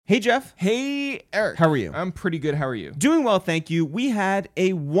Hey, Jeff. Hey, Eric. How are you? I'm pretty good. How are you? Doing well, thank you. We had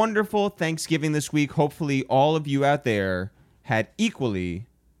a wonderful Thanksgiving this week. Hopefully, all of you out there had equally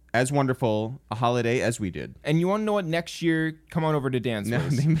as wonderful a holiday as we did. And you want to know what? Next year, come on over to Dan's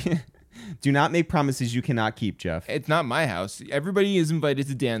place. Do not make promises you cannot keep, Jeff. It's not my house. Everybody is invited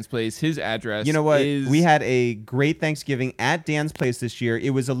to Dan's place. His address You know what? is... We had a great Thanksgiving at Dan's place this year.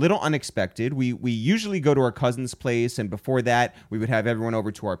 It was a little unexpected. We usually go to our cousin's place, and before that, we would have everyone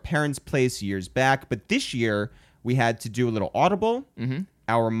over to our parents' place years back. But this year, we had to do a little audible. Mm-hmm.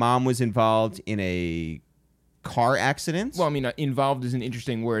 Our mom was involved in a car accident. Well, I mean, involved is an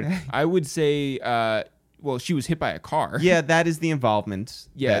interesting word. I would say... well, she was hit by a car. Yeah, that is the involvement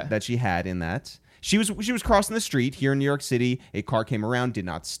that she had in that. She was crossing the street here in New York City. A car came around, did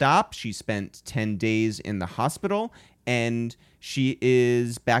not stop. She spent 10 days in the hospital, and she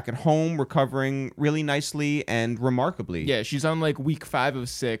is back at home recovering really nicely and remarkably. Yeah, she's on like week 5 of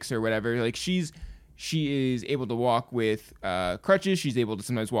 6 or whatever. Like she is able to walk with crutches. She's able to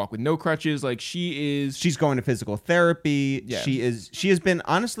sometimes walk with no crutches. Like she's going to physical therapy. Yeah. She's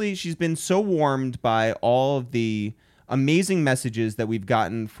been so warmed by all of the amazing messages that we've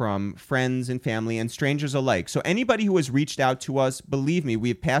gotten from friends and family and strangers alike. So anybody who has reached out to us, believe me,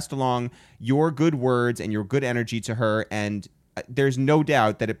 we've passed along your good words and your good energy to her, and there's no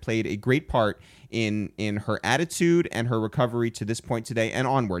doubt that it played a great part in her attitude and her recovery to this point today and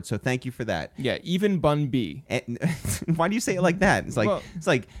onward. So thank you for that. Yeah, even Bun B. Why do you say it like that? It's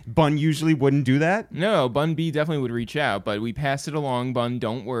like Bun usually wouldn't do that. No, Bun B definitely would reach out, but we passed it along. Bun,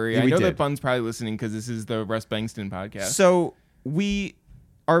 don't worry. Yeah, I know that Bun's probably listening because this is the Russ Bengtson podcast. So we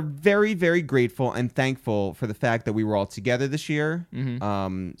are very, very grateful and thankful for the fact that we were all together this year.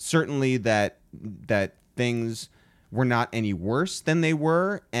 Mm-hmm. Certainly that things were not any worse than they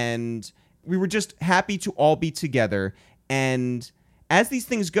were, and we were just happy to all be together. And as these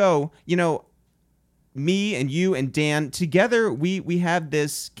things go, you know, me and you and Dan together, we have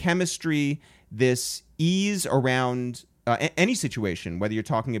this chemistry, this ease around any situation, whether you're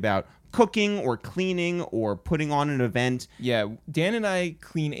talking about cooking or cleaning or putting on an event. Yeah, Dan and I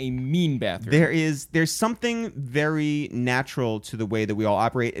clean a mean bathroom. There's something very natural to the way that we all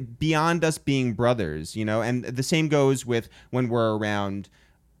operate beyond us being brothers, you know, and the same goes with when we're around,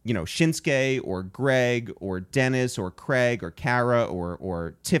 you know, Shinsuke or Greg or Dennis or Craig or Kara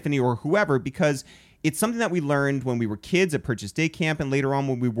or Tiffany or whoever, because it's something that we learned when we were kids at Purchase Day Camp and later on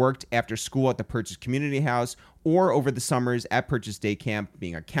when we worked after school at the Purchase Community House or over the summers at Purchase Day Camp,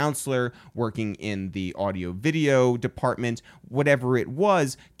 being a counselor, working in the audio-video department, whatever it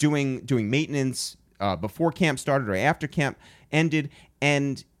was, doing maintenance before camp started or after camp ended.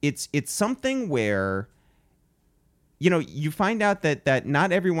 And it's something where, you know, you find out that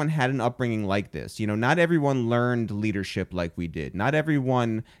not everyone had an upbringing like this. You know, not everyone learned leadership like we did. Not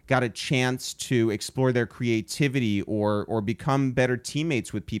everyone got a chance to explore their creativity or become better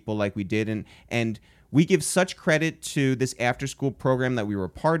teammates with people like we did. And we give such credit to this after-school program that we were a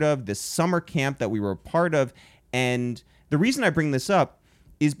part of, this summer camp that we were a part of. And the reason I bring this up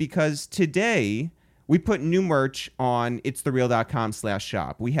is because today we put new merch on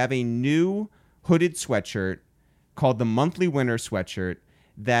itsthereal.com/shop. We have a new hooded sweatshirt called the Monthly Winner sweatshirt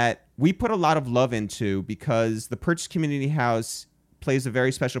that we put a lot of love into because the Purchase Community House plays a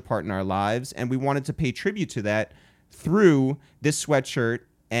very special part in our lives, and we wanted to pay tribute to that through this sweatshirt.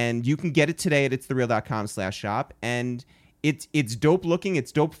 And you can get it today at itsthereal.com/shop, and it's dope looking,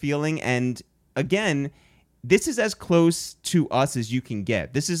 it's dope feeling, and again, this is as close to us as you can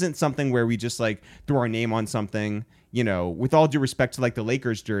get. This isn't something where we just like throw our name on something, you know, with all due respect to like the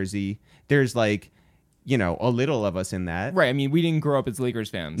Lakers jersey. There's like, you know, a little of us in that. Right. I mean, we didn't grow up as Lakers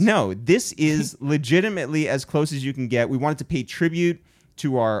fans. No, this is legitimately as close as you can get. We wanted to pay tribute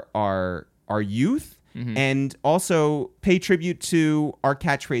to our youth. Mm-hmm. And also pay tribute to our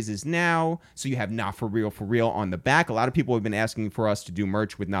catchphrases now. So you have Not For Real on the back. A lot of people have been asking for us to do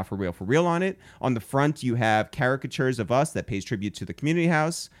merch with Not For Real on it. On the front, you have caricatures of us that pays tribute to the community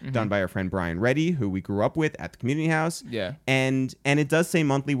house, mm-hmm. done by our friend Brian Reddy, who we grew up with at the community house. Yeah. And it does say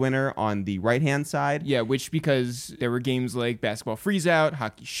Monthly Winner on the right-hand side. Yeah, which because there were games like basketball freeze-out,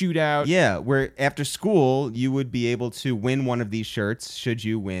 hockey shootout. Yeah, where after school, you would be able to win one of these shirts should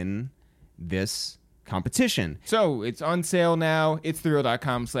you win this competition. So it's on sale now.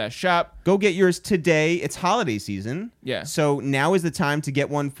 Itsthereal.com/shop. Go get yours today. It's holiday season. Yeah. So now is the time to get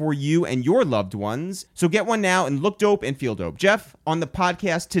one for you and your loved ones. So get one now and look dope and feel dope. Jeff, on the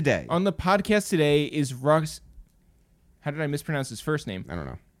podcast today. On the podcast today is Russ. How did I mispronounce his first name? I don't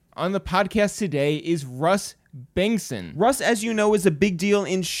know. On the podcast today is Russ Bengtson. Russ, as you know, is a big deal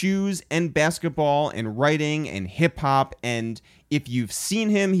in shoes and basketball and writing and hip hop. And if you've seen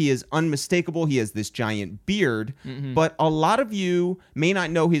him, he is unmistakable. He has this giant beard. But a lot of you may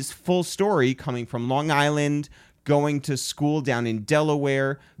not know his full story, coming from Long Island, going to school down in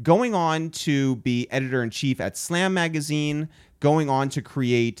Delaware, going on to be editor-in-chief at Slam Magazine, going on to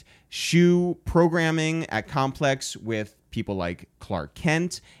create shoe programming at Complex with people like Clark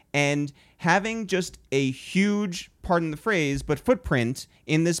Kent, and having just a huge, pardon the phrase, but footprint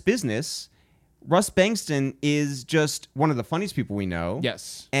in this business. Russ Bengtson is just one of the funniest people we know.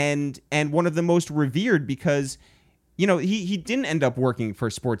 Yes. And one of the most revered because, you know, he didn't end up working for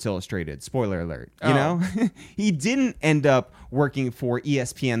Sports Illustrated. Spoiler alert. You know? He didn't end up working for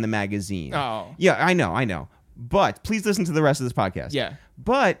ESPN, the magazine. Oh. Yeah, I know. But please listen to the rest of this podcast. Yeah.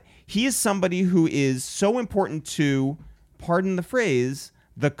 But he is somebody who is so important to, pardon the phrase,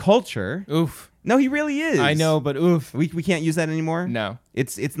 the culture. Oof. No, he really is. I know, but oof. We can't use that anymore? No.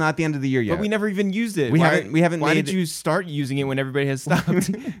 It's not the end of the year yet. But we never even used it. We haven't Why made did you start using it when everybody has stopped?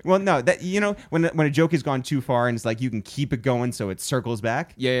 Well, no, that, you know, when a joke has gone too far and it's like you can keep it going so it circles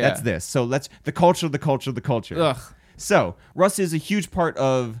back. Yeah. That's this. So the culture. Ugh. So Russ is a huge part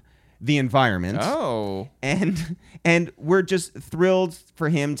of the environment. Oh. And we're just thrilled for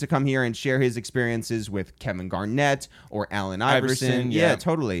him to come here and share his experiences with Kevin Garnett or Allen Iverson. Yeah,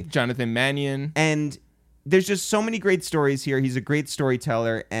 totally. Jonathan Mannion. And there's just so many great stories here. He's a great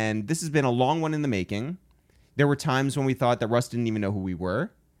storyteller, and this has been a long one in the making. There were times when we thought that Russ didn't even know who we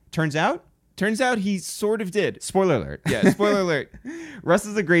were. Turns out he sort of did. Spoiler alert. Yeah, spoiler alert. Russ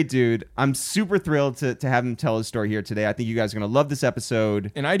is a great dude. I'm super thrilled to have him tell his story here today. I think you guys are going to love this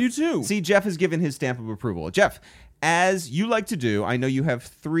episode. And I do too. See, Jeff has given his stamp of approval. Jeff, as you like to do, I know you have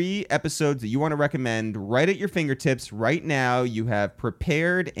 3 episodes that you want to recommend right at your fingertips right now. You have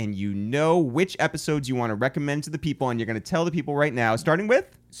prepared and you know which episodes you want to recommend to the people, and you're going to tell the people right now, starting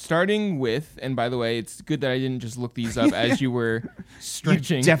with, and by the way, it's good that I didn't just look these up as you were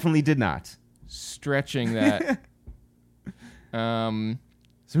stretching. You definitely did not. Stretching that.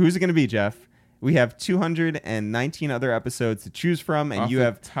 So who's it going to be, Jeff? We have 219 other episodes to choose from, and Off you the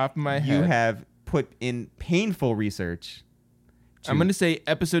have top of my head. You have put in painful research. I'm going to say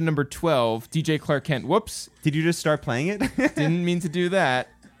episode number 12, DJ Clark Kent. Whoops. Did you just start playing it? Didn't mean to do that.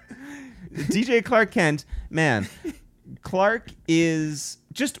 DJ Clark Kent, man. Clark is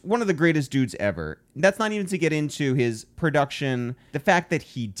just one of the greatest dudes ever. That's not even to get into his production, the fact that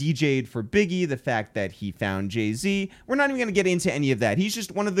he DJ'd for Biggie, the fact that he found Jay-Z. We're not even going to get into any of that. He's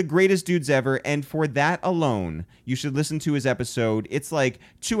just one of the greatest dudes ever, and for that alone, you should listen to his episode. It's like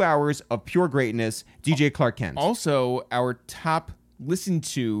 2 hours of pure greatness. DJ Clark Kent. Also, our top listened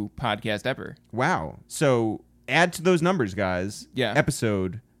to podcast ever. Wow. So add to those numbers, guys. Yeah.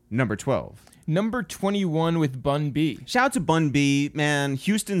 Episode number 12. Number 21 with Bun B. Shout out to Bun B, man.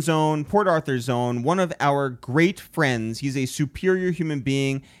 Houston's own, Port Arthur's own, one of our great friends. He's a superior human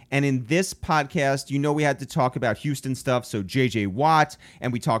being. And in this podcast, you know we had to talk about Houston stuff. So J.J. Watt,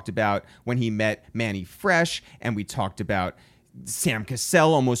 and we talked about when he met Manny Fresh, and we talked about Sam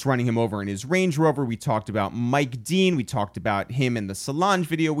Cassell almost running him over in his Range Rover. We talked about Mike Dean. We talked about him in the Solange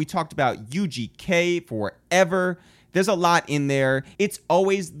video. We talked about UGK forever. There's a lot in there. It's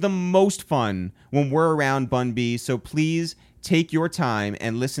always the most fun when we're around Bun B. So please take your time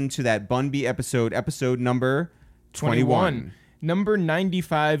and listen to that Bun B episode number 21. Number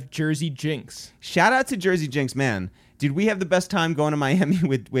 95, Jersey Jinx. Shout out to Jersey Jinx, man. Did we have the best time going to Miami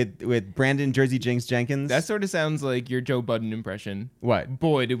with Brandon Jersey Jinx Jenkins? That sort of sounds like your Joe Budden impression. What?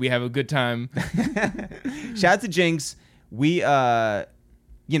 Boy, did we have a good time. Shout out to Jinx. We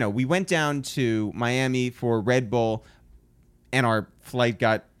went down to Miami for Red Bull, and our flight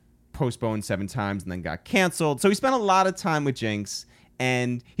got postponed 7 times and then got canceled. So we spent a lot of time with Jinx,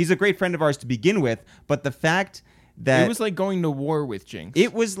 and he's a great friend of ours to begin with. But the fact that it was like going to war with Jinx.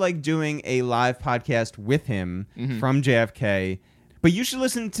 It was like doing a live podcast with him from JFK. But you should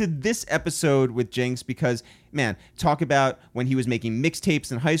listen to this episode with Jinx because, man, talk about when he was making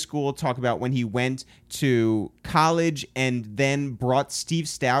mixtapes in high school, talk about when he went to college and then brought Steve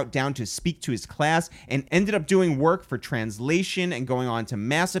Stout down to speak to his class and ended up doing work for translation and going on to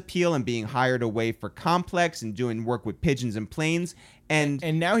Mass Appeal and being hired away for Complex and doing work with Pigeons and Planes. And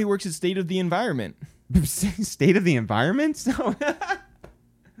now he works at State of the Environment. State of the Environment? So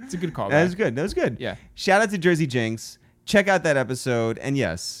it's a good call. That was good. Yeah. Shout out to Jersey Jinx. Check out that episode, and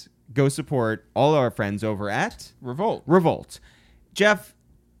yes, go support all our friends over at Revolt. Jeff,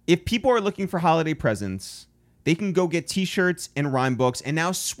 if people are looking for holiday presents, they can go get t-shirts and rhyme books and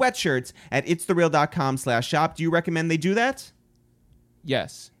now sweatshirts at itsthereal.com/shop. Do you recommend they do that?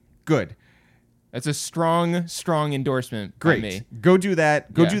 Yes. Good. That's a strong endorsement Great. by me. Go do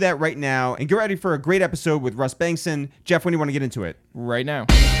that. Go Yeah. do that right now. And get ready for a great episode with Russ Bengtson. Jeff, when do you want to get into it? Right now.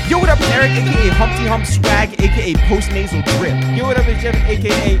 Yo, what up, it's Eric, a.k.a. Humpty Hump Swag, a.k.a. Post-Nasal Drip. Yo, what up, it's Jeff,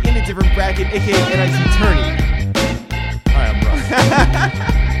 a.k.a. In a Different Bracket, a.k.a. NIC Turney. Hi, I'm Russ.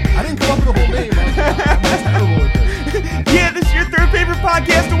 I didn't come up with a whole name. I'm terrible at this. Yeah, this is your third favorite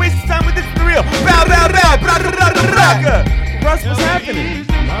podcast to waste time with. It's for real. Bow, bow, bow, blah, blah, blah, blah, blah. Russ, what's happening?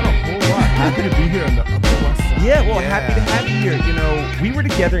 Not a whole lot. Happy to be here on the Upper West Side. Yeah, well, happy to have you here. You know, we were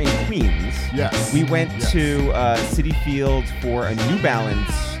together in Queens. Yes. We went Yes. to Citi Field for a New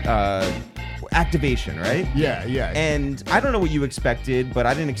Balance activation, right? Yeah, yeah. And I don't know what you expected, but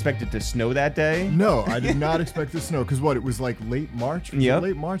I didn't expect it to snow that day. No, I did not expect it to snow because it was like late March. Was it Yep.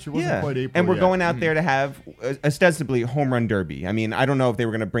 late March. It wasn't quite April. And we're yet. going out there to have ostensibly home run derby. I mean, I don't know if they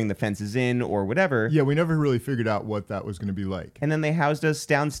were going to bring the fences in or whatever. Yeah, we never really figured out what that was going to be like. And then they housed us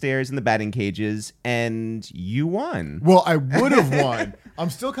downstairs in the batting cages, and you won. Well, I would have won. I'm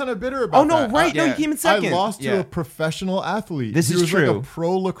still kind of bitter about Oh no, that. right? No, you yeah. came in second. I lost to Yeah. a professional athlete. This he is was true. like a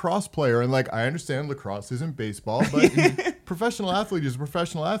pro lacrosse player, and like I understand lacrosse isn't baseball, but professional athlete is a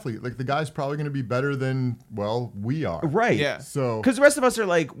professional athlete. Like the guy's probably going to be better than we are. Right. Yeah. So Because the rest of us are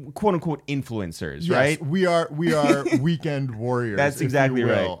like quote unquote influencers, yes, right? we are weekend warriors. That's if you exactly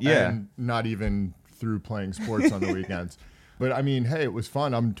right. will, Yeah. and not even through playing sports on the weekends. But I mean, hey, it was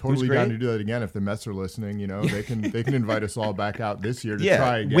fun. I'm totally great. down to do that again. If the Mets are listening, they can invite us all back out this year to Yeah,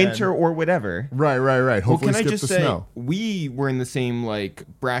 try again. winter or whatever. Right. Well, Hopefully can I skip just the say, snow. we were in the same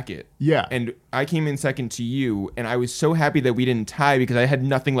bracket. Yeah. And I came in second to you, and I was so happy that we didn't tie because I had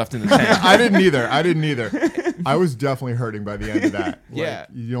nothing left in the tank. I didn't either. I was definitely hurting by the end of that. Yeah.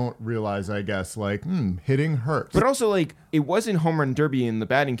 You don't realize, I guess, hitting hurts. But also, it wasn't home run derby in the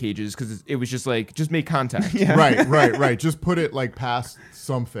batting cages because it was just just make contact. Right. Just put it past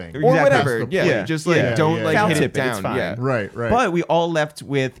something. Or Exactly. whatever. Past the Yeah. plate. Just Yeah, don't yeah, yeah. hit Foul it tip it, it's down. fine. Yeah. Right. But we all left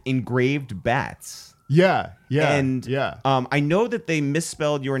with engraved bats. Yeah. And yeah. I know that they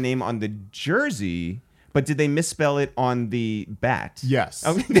misspelled your name on the jersey, but did they misspell it on the bat? Yes.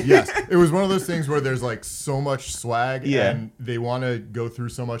 Oh. Yes. It was one of those things where there's so much swag Yeah. and they want to go through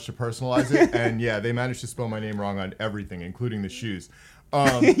so much to personalize it. And yeah, they managed to spell my name wrong on everything, including the shoes.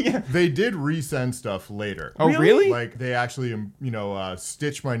 They did resend stuff later. Oh, really? Like they actually,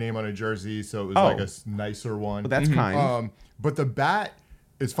 stitched my name on a jersey, so it was Oh. a nicer one. Well, that's kind. But the bat,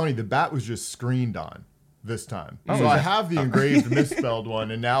 it's funny. The bat was just screened on this time, Oh, so I have the engraved misspelled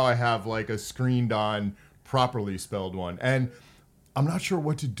one, and now I have a screened on properly spelled one, and I'm not sure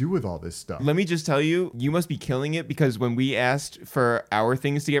what to do with all this stuff. Let me just tell you, you must be killing it because when we asked for our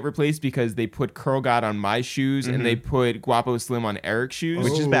things to get replaced because they put Curl God on my shoes and they put Guapo Slim on Eric's shoes,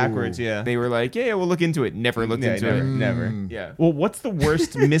 Which is backwards, yeah. they were like, yeah, we'll look into it. Never looked into it. Never. Yeah. Well, what's the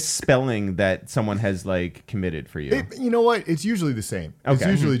worst misspelling that someone has committed for you? You know what? It's usually the same. It's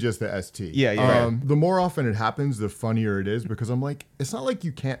Okay. usually just the ST. Yeah. The more often it happens, the funnier it is because I'm like, it's not like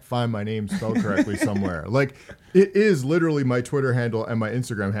you can't find my name spelled correctly somewhere. It is literally my Twitter handle and my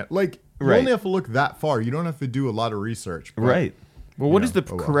Instagram handle. You Right. only have to look that far. You don't have to do a lot of research. But, Right. Well, what is know,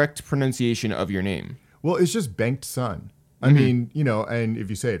 the oh well. correct pronunciation of your name? Well, it's just Bengtson. I mean, and if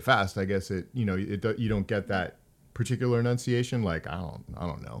you say it fast, I guess you don't get that particular enunciation. I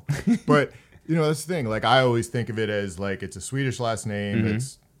don't know. But, that's the thing. I always think of it as it's a Swedish last name.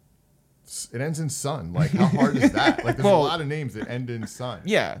 It ends in son. How hard is that? There's a lot of names that end in son.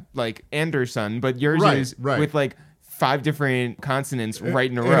 Yeah, Anderson, but yours Right, is right. with 5 different consonants right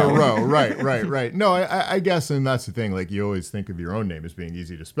in a row. Right. No, I guess, and that's the thing. You always think of your own name as being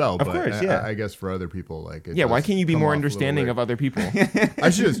easy to spell. Of course, yeah. I guess for other people, Yeah, why can't you be more understanding of other people? I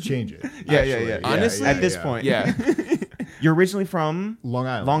should just change it. Yeah. actually. Honestly, At this point. Yeah. You're originally from Long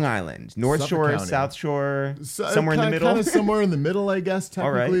Island. Long Island. North Suffolk Shore, County. South Shore, somewhere in the middle. Kind of somewhere in the middle, I guess.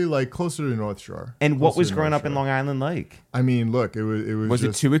 All right. Technically, closer to North Shore. And what Closer was to growing North up in Shore. Long Island like? I mean, look, it was. Was it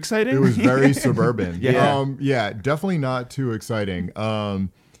just, too exciting? It was very suburban. Yeah. Yeah, definitely not too exciting.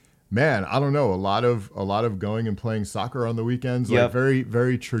 Man, I don't know. A lot of going and playing soccer on the weekends. Yep. Very,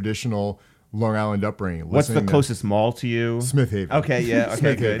 very traditional Long Island upbringing. What's the Listening to closest mall to you? Smith Haven. Okay, yeah. Okay,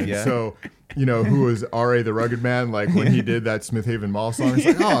 Smith good. Haven. Yeah. So, who was R.A. the Rugged Man, when he did that Smith Haven Mall song,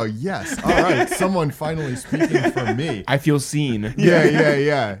 it's oh, yes. All right. Someone finally speaking for me. I feel seen.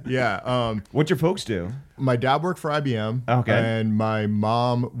 Yeah. What'd your folks do? My dad worked for IBM. Okay. And my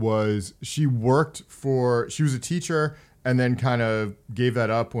mom she was a teacher and then kind of gave that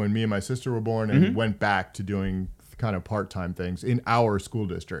up when me and my sister were born and went back to doing kind of part-time things in our school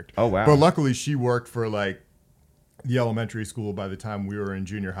district. Oh, wow. But luckily she worked for the elementary school by the time we were in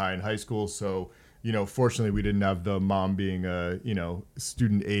junior high and high school. So fortunately we didn't have the mom being a,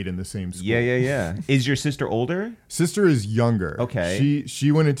 student aide in the same school. Yeah. Is your sister older? Sister is younger. Okay.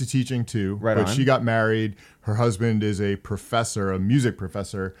 She went into teaching too, Right but on. she got married. Her husband is a professor, a music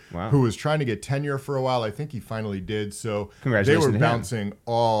professor, Wow. who was trying to get tenure for a while. I think he finally did. So they Congratulations were to him. bouncing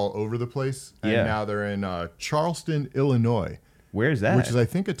all over the place. And Yeah. now they're in Charleston, Illinois, Where's that? which is, I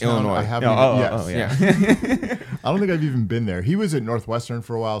think, a town Illinois. I haven't yeah. I don't think I've even been there. He was at Northwestern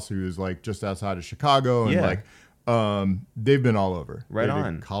for a while, so he was like just outside of Chicago, and Yeah. they've been all over. Right They've been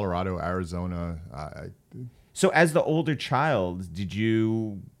on. Colorado, Arizona. So as the older child, did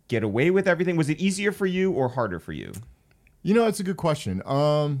you get away with everything? Was it easier for you or harder for you? It's a good question.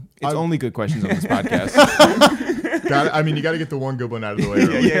 It's only good questions on this podcast. You got to get the one good one out of the way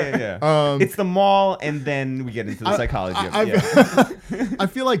early. Yeah. It's the mall, and then we get into the psychology of it. I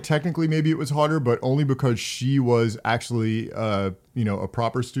feel like technically maybe it was harder, but only because she was actually, a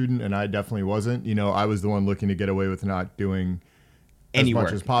proper student, and I definitely wasn't. I was the one looking to get away with not doing Any as much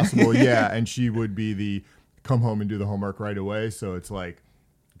work. as possible. Yeah, and she would be the come home and do the homework right away. So it's like,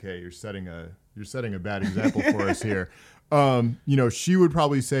 okay, you're setting a bad example for us here. She would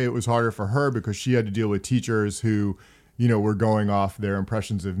probably say it was harder for her because she had to deal with teachers who, were going off their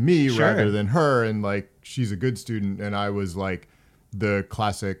impressions of me Sure. rather than her. And like, she's a good student, and I was like the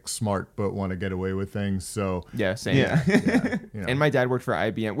classic smart but want to get away with things. So Yeah, same. Yeah. And my dad worked for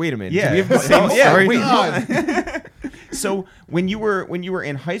IBM. Wait a minute. Yeah. Do we have the same Yeah, story? wait, God. So when you were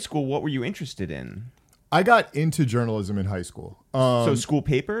in high school, what were you interested in? I got into journalism in high school. So school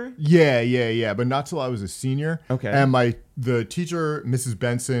paper? Yeah, but not till I was a senior. Okay. And the teacher, Mrs.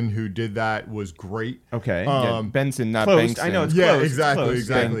 Benson, who did that, was great. Okay. Yeah, Benson, not close. Bengtson. I know it's Yeah, close. exactly, Close.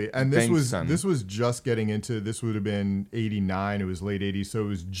 exactly. And this Bengtson. was just getting into. This would have been '89. It was late '80s, so it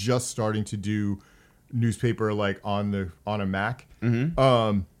was just starting to do newspaper like on a Mac.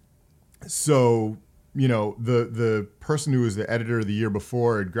 Mm-hmm. So the person who was the editor the year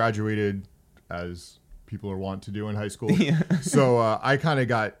before had graduated, as people are wont to do in high school. So I kind of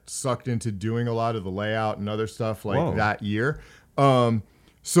got sucked into doing a lot of the layout and other stuff like Whoa. that year.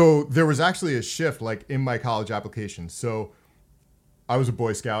 So there was actually a shift like in my college application. So I was a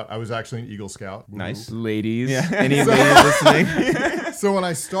Boy Scout. I was actually an Eagle Scout. Nice. Ladies. Yeah. Any ladies listening? So when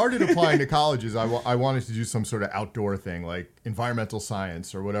I started applying to colleges, I wanted to do some sort of outdoor thing like environmental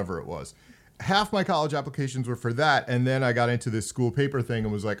science or whatever it was. Half my college applications were for that, and then I got into this school paper thing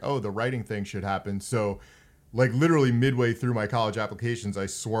and was like, oh, the writing thing should happen. So like literally midway through my college applications, I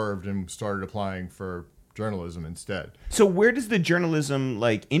swerved and started applying for journalism instead. So where does the journalism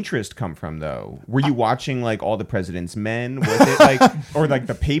like interest come from though? Were you watching like All the President's Men? Was it like or like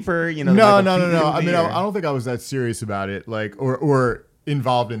the paper? No. like, a I movie, mean, or- I don't think I was that serious about it, like or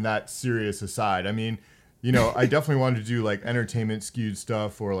involved in that serious aside. I mean, I definitely wanted to do like entertainment skewed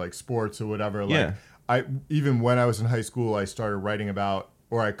stuff or like sports or whatever. Like Yeah. even when I was in high school, I started writing about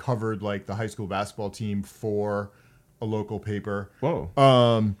or I covered like the high school basketball team for a local paper. Whoa.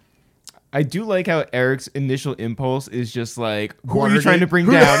 I do like how Eric's initial impulse is just like, who are you Watergate? trying to bring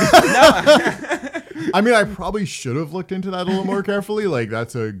down? I mean, I probably should have looked into that a little more carefully. Like,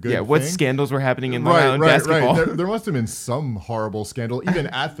 that's a good Yeah, what thing. scandals were happening in Long Island basketball? There must have been some horrible scandal, even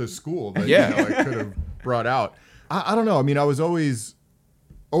at the school, that Yeah. I could have brought out. I don't know. I mean, I was always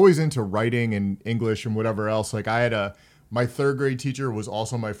into writing and English and whatever else. Like, my third grade teacher was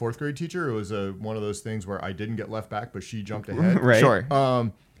also my fourth grade teacher. It was one of those things where I didn't get left back, but she jumped ahead. Right. Sure.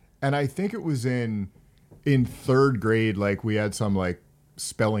 And I think it was in third grade, like we had some like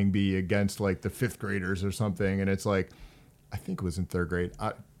spelling bee against like the fifth graders or something, and it's like, I think it was in third grade.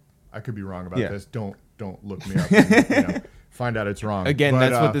 I could be wrong about this. Don't look me up. And, find out it's wrong. Again, But,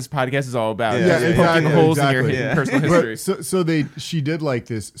 that's what this podcast is all about. Yeah, Just poking exactly, holes in your exactly. hidden personal But history. so she did like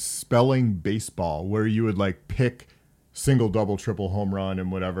this spelling baseball where you would like pick single, double, triple, home run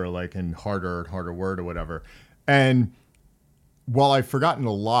and whatever, like in harder word or whatever. And while I've forgotten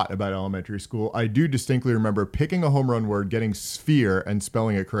a lot about elementary school, I do distinctly remember picking a home run word, getting sphere, and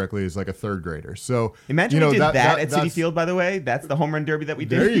spelling it correctly as like a third grader. So Imagine we did that at City that's- Field, by the way. That's the home run derby that we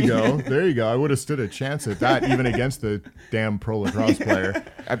did. There you go. There you go. I would have stood a chance at that, even against the damn pro lacrosse player.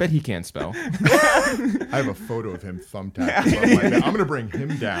 I bet he can't spell. I have a photo of him thumbtacked above my neck. I'm going to bring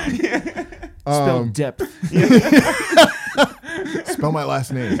him down. Spell depth. Spell my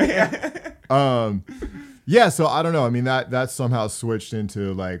last name. Yeah, so I don't know. I mean, that somehow switched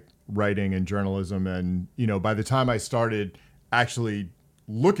into like writing and journalism. And, by the time I started actually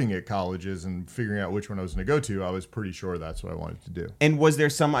looking at colleges and figuring out which one I was going to go to, I was pretty sure that's what I wanted to do. And was there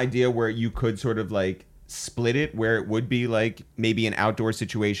some idea where you could sort of like split it where it would be like maybe an outdoor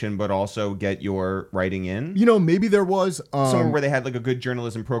situation, but also get your writing in? Maybe there was Somewhere where they had like a good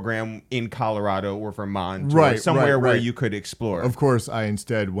journalism program in Colorado or Vermont, Right, or somewhere right, where right. you could explore. Of course, I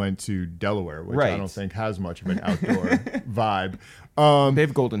instead went to Delaware, which I Right. don't think has much of an outdoor vibe. They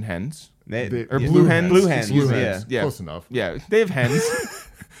have golden hens. Or blue hens? Blue hens. Blue yeah. hens. Yeah. Close enough. Yeah, they have hens.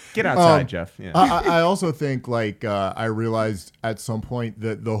 Get outside, Jeff. Yeah. I also think I realized at some point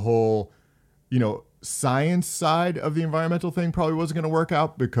that the whole, science side of the environmental thing probably wasn't going to work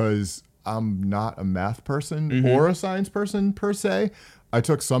out because I'm not a math person or a science person per se. I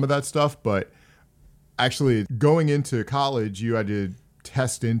took some of that stuff, but actually going into college, you had to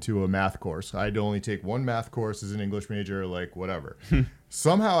test into a math course. I had to only take one math course as an English major, like whatever.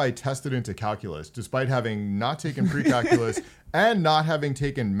 Somehow I tested into calculus, despite having not taken pre-calculus and not having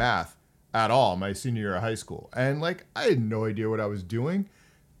taken math at all my senior year of high school. And I had no idea what I was doing.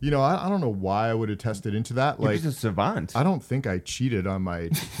 I don't know why I would have tested into that. You're just a savant. I don't think I cheated on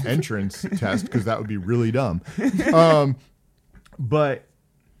my entrance test because that would be really dumb. But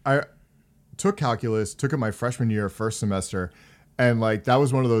I took calculus, took it my freshman year, first semester. And that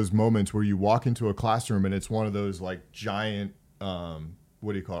was one of those moments where you walk into a classroom and it's one of those giant,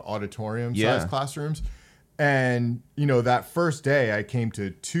 what do you call it, auditorium size classrooms. And, that first day I came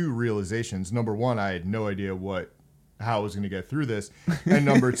to two realizations. Number one, I had no idea how I was going to get through this. And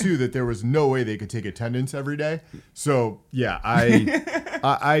number two, that there was no way they could take attendance every day. So yeah,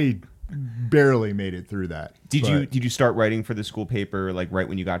 I barely made it through that. Did you start writing for the school paper right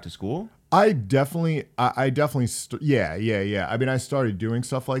when you got to school? I definitely, yeah. I mean, I started doing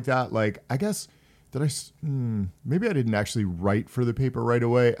stuff like that. I guess maybe I didn't actually write for the paper right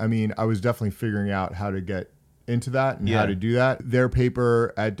away. I mean, I was definitely figuring out how to get into that and how to do that. Their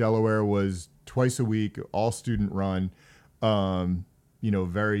paper at Delaware was twice a week, all student run,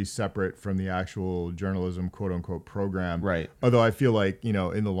 very separate from the actual journalism quote unquote program. Right. Although I feel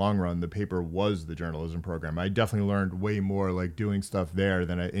in the long run, the paper was the journalism program. I definitely learned way more doing stuff there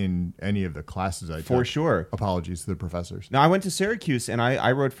than in any of the classes I took. For sure. Apologies to the professors. Now, I went to Syracuse and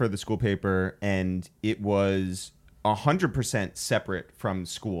I wrote for the school paper, and it was 100% separate from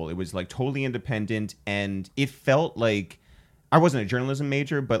school. It was totally independent, and it felt like I wasn't a journalism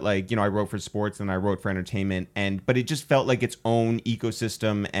major, but I wrote for sports and I wrote for entertainment, but it just felt like its own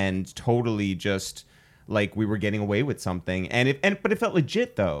ecosystem and totally just we were getting away with something. But it felt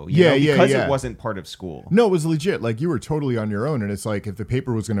legit though, because it wasn't part of school. No, it was legit. You were totally on your own, and it's if the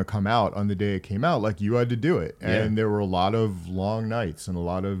paper was going to come out on the day it came out, you had to do it. And there were a lot of long nights and a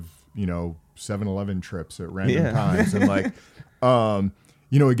lot of 7-Eleven trips at random times, and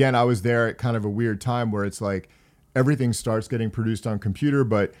again, I was there at kind of a weird time where it's everything starts getting produced on computer,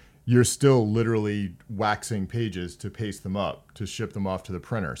 but you're still literally waxing pages to paste them up, to ship them off to the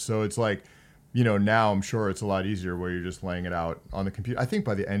printer. So it's now I'm sure it's a lot easier where you're just laying it out on the computer. I think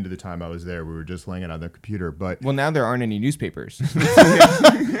by the end of the time I was there, we were just laying it on the computer. But Well, now there aren't any newspapers.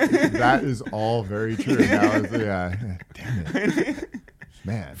 that is all very true. Now, damn it.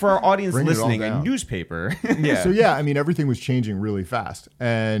 Man. For our audience Bring it all listening, a down. newspaper. Yeah. So yeah, I mean, everything was changing really fast,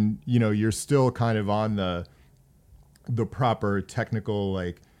 and you're still kind of on the proper technical,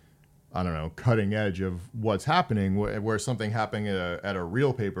 I don't know, cutting edge of what's happening, where something happening at a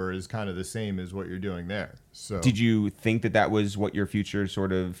real paper is kind of the same as what you're doing there. So Did you think that was what your future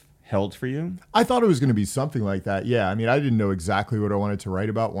sort of held for you? I thought it was going to be something like that. Yeah. I mean, I didn't know exactly what I wanted to write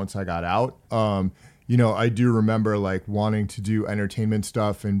about once I got out. I do remember wanting to do entertainment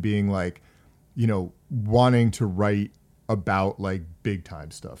stuff and being wanting to write about big time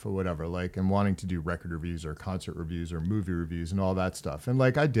stuff or whatever, and wanting to do record reviews or concert reviews or movie reviews and all that stuff. And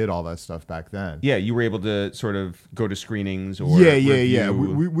I did all that stuff back then. Yeah, you were able to sort of go to screenings or Yeah.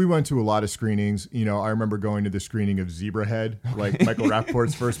 review. We went to a lot of screenings. I remember going to the screening of Zebrahead, Michael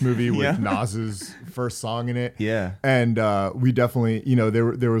Rappaport's first movie with Nas's first song in it. Yeah. And we definitely,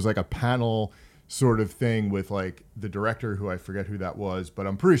 there was a panel sort of thing with the director, who I forget who that was, but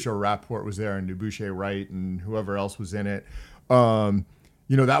I'm pretty sure Rappaport was there and Dubouche Wright and whoever else was in it.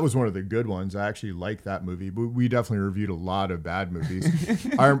 That was one of the good ones. I actually liked that movie, but we definitely reviewed a lot of bad movies.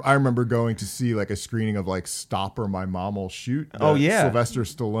 I remember going to see a screening of Stop or My Mom Will Shoot. Sylvester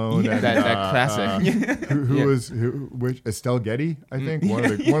Stallone. Yeah, and, that classic. Which Estelle Getty, I think, one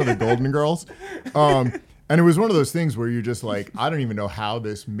of the Golden Girls. And it was one of those things where you're just I don't even know how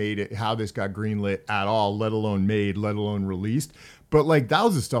this got greenlit at all, let alone made, let alone released. But that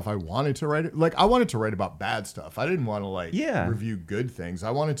was the stuff I wanted to write. I wanted to write about bad stuff. I didn't want to review good things.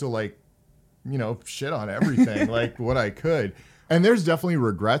 I wanted to shit on everything, what I could. And there's definitely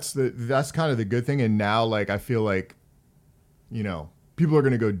regrets. That's kind of the good thing. And now I feel people are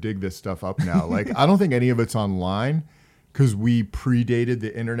going to go dig this stuff up now. Like, I don't think any of it's online because we predated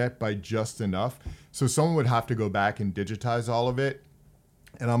the internet by just enough. So someone would have to go back and digitize all of it.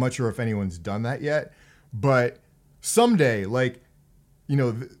 And I'm not sure if anyone's done that yet. But someday, like, you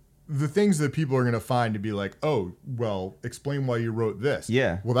know, the things that people are going to find to be like, oh, well, explain why you wrote this.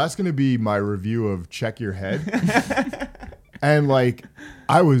 Yeah. Well, that's going to be my review of Check Your Head. And like,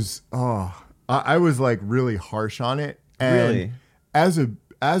 I was like really harsh on it. And Really?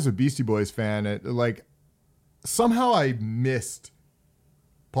 as a Beastie Boys fan, like somehow I missed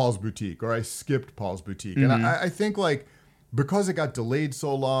Paul's Boutique, or I skipped Paul's Boutique. Mm-hmm. And I think like, because it got delayed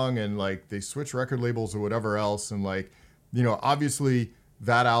so long and like they switched record labels or whatever else. And like, you know, obviously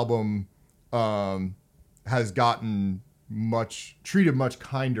that album has gotten treated much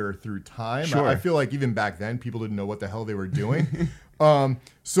kinder through time. Sure. I feel like even back then people didn't know what the hell they were doing.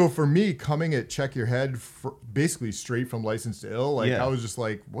 So for me, coming at Check Your Head basically straight from License to Ill, like I was just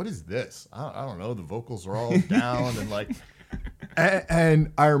like, what is this? I don't know. The vocals are all down and like,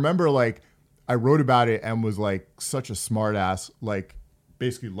 and I remember like I wrote about it and was like such a smart ass, like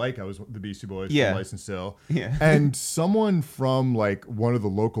basically like I was the Beastie Boys from License to Ill. Yeah. And someone from like one of the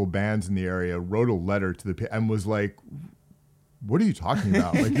local bands in the area wrote a letter to and was like, what are you talking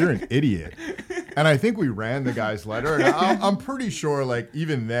about? Like, you're an idiot. And I think we ran the guy's letter. And I'm pretty sure, like,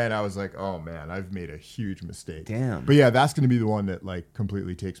 even then I was like, oh, man, I've made a huge mistake. Damn. But yeah, that's going to be the one that, like,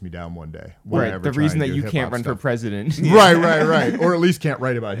 completely takes me down one day. Right. The reason that you can't run for president. Right. Or at least can't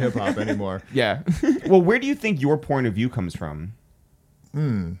write about hip hop anymore. Yeah. Well, where do you think your point of view comes from?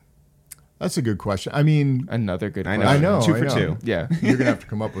 That's a good question. I mean, Another good I question. know. I know. Two for I know. two. Yeah. You're going to have to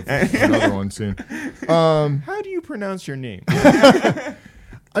come up with another one soon. How do you pronounce your name?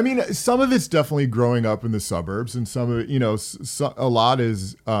 I mean, some of it's definitely growing up in the suburbs, and some of it, you know, a lot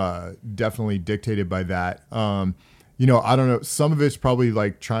is definitely dictated by that. You know, I don't know. Some of it's probably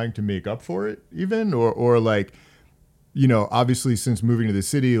like trying to make up for it, even, or like, you know, obviously since moving to the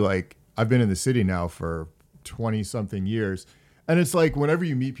city, like I've been in the city now for 20 something years, and it's like whenever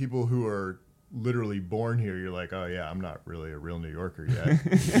you meet people who are literally born here, you're like, oh yeah, I'm not really a real New Yorker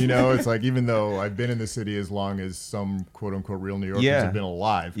yet. You know, it's like, even though I've been in the city as long as some quote unquote real New Yorkers have been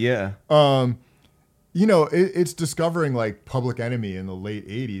alive. Yeah. You know, it's discovering like Public Enemy in the late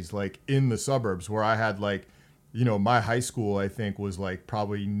 80s, like in the suburbs where I had like, you know, my high school, I think was like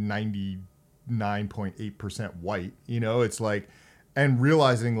probably 99.8% white, you know, it's like, and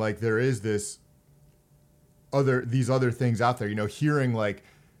realizing like there is these other things out there, you know, hearing like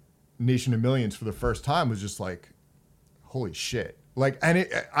Nation of Millions for the first time was just like, holy shit. Like, and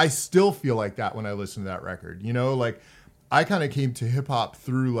I still feel like that when I listen to that record, you know, like I kind of came to hip hop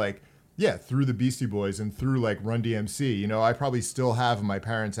through like, through the Beastie Boys and through like Run DMC, you know, I probably still have in my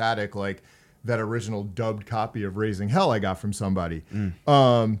parents' attic, like that original dubbed copy of Raising Hell I got from somebody. You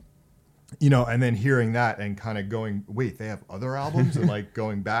know, and then hearing that and kind of going, wait, they have other albums, and like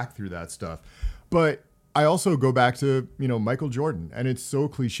going back through that stuff. But I also go back to, you know, Michael Jordan, and it's so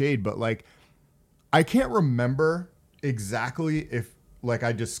cliched, but like, I can't remember exactly if like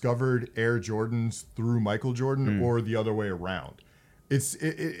I discovered Air Jordans through Michael Jordan or the other way around.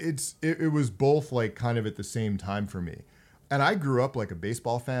 It was both like kind of at the same time for me. And I grew up like a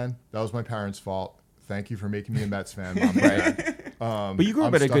baseball fan. That was my parents' fault. Thank you for making me a Mets fan, Mom and Dad. But you grew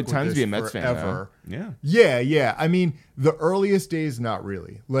up at a good time to be a Mets fan, though. Yeah. I mean, the earliest days, not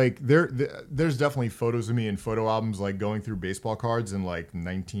really. Like there's definitely photos of me in photo albums, like going through baseball cards in like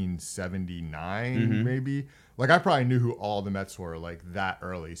 1979, maybe. Like I probably knew who all the Mets were like that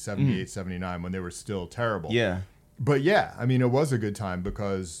early, 78, 79, when they were still terrible. Yeah. But yeah, I mean, it was a good time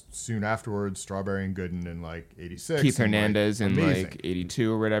because soon afterwards, Strawberry and Gooden in like 86. Keith Hernandez in like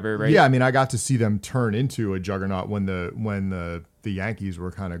 82 or whatever, right? Yeah, I mean, I got to see them turn into a juggernaut when the Yankees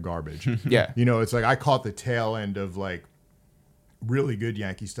were kind of garbage. Yeah. You know, it's like I caught the tail end of like really good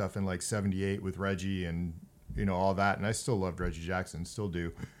Yankee stuff in like 78 with Reggie and, you know, all that. And I still loved Reggie Jackson, still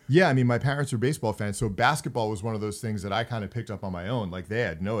do. Yeah, I mean, my parents were baseball fans. So basketball was one of those things that I kind of picked up on my own. Like they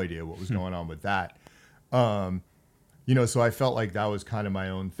had no idea what was going on with that. You know, so I felt like that was kind of my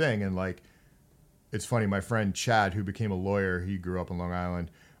own thing. And like, it's funny, my friend Chad, who became a lawyer, he grew up in Long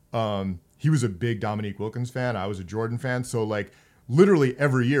Island. He was a big Dominique Wilkins fan. I was a Jordan fan. So like literally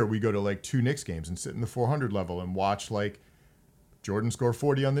every year we go to like 2 Knicks games and sit in the 400 level and watch like Jordan score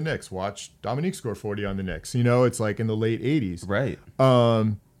 40 on the Knicks, watch Dominique score 40 on the Knicks. You know, it's like in the late 80s. Right.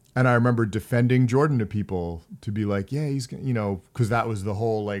 And I remember defending Jordan to people to be like, yeah, he's, you know, because that was the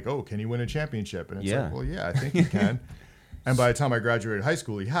whole like, oh, can he win a championship? And it's like, well, yeah, I think he can. And by the time I graduated high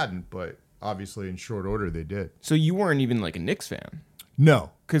school, he hadn't, but obviously in short order they did. So you weren't even like a Knicks fan?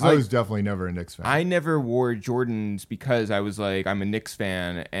 No, 'Cause, I like, was definitely never a Knicks fan. I never wore Jordans because I was like, I'm a Knicks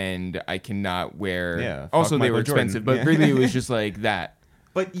fan and I cannot wear. Yeah, Also, fuck they were Michael Jordan. expensive, but Yeah. really it was just like that.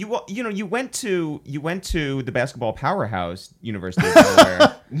 But you went to the basketball powerhouse, University of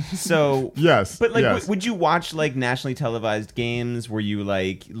Delaware. So Yes, but like, yes. would you watch like nationally televised games? Were you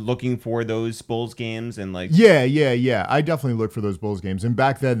like looking for those Bulls games and like? Yeah. I definitely look for those Bulls games. And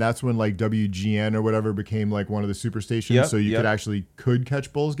back then, that's when like WGN or whatever became like one of the super stations. Yep, so you could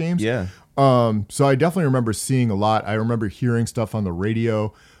catch Bulls games. Yeah. So I definitely remember seeing a lot. I remember hearing stuff on the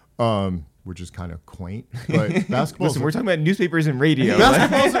radio, which is kind of quaint. But basketball. Listen, we're talking about newspapers and radio.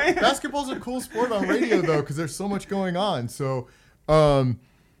 Basketball's a cool sport on radio though, because there's so much going on. So,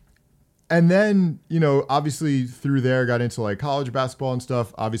 and then, obviously through there got into like college basketball and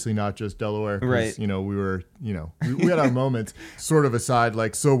stuff. Obviously not just Delaware. Right. We were, we had our moments sort of aside.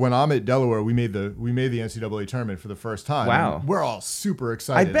 Like, so when I'm at Delaware, we made the NCAA tournament for the first time. Wow. And we're all super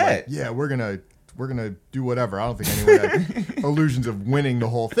excited. I bet. Like, yeah, we're going to do whatever. I don't think anyone had illusions of winning the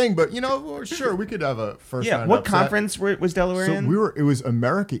whole thing, but sure, we could have a first round What upset. conference was Delaware So in? it was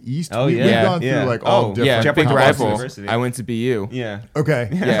America East. Oh, yeah. We've Yeah, gone yeah. through like all Oh, different Yeah, Jeffrey big College rival. University. I went to BU. Yeah. Okay.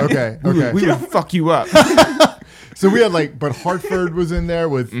 Yeah. Okay. We would fuck you up. So we had but Hartford was in there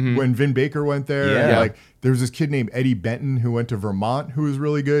with when Vin Baker went there. Yeah. And, like there was this kid named Eddie Benton who went to Vermont who was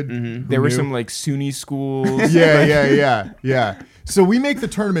really good. Who There were knew? some like SUNY schools. Yeah. So we make the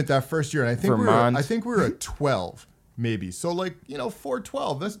tournament that first year, and I think Vermont. we were at 12 maybe. So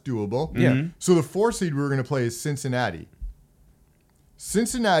 4-12, that's doable. Yeah. So the 4 seed we were going to play is Cincinnati.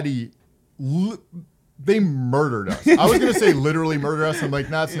 They murdered us. I was going to say literally murder us. I'm like,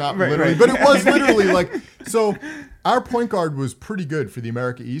 nah, it's not literally. But it was literally so our point guard was pretty good for the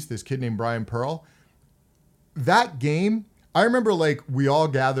America East, this kid named Brian Pearl. That game, I remember we all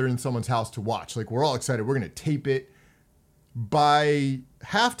gathered in someone's house to watch. We're all excited. We're going to tape it. By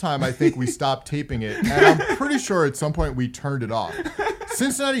halftime, I think we stopped taping it. And I'm pretty sure at some point we turned it off.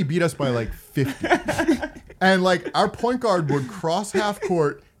 Cincinnati beat us by 50. And our point guard would cross half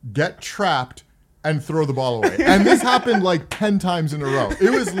court, get trapped, and throw the ball away. And this happened 10 times in a row. It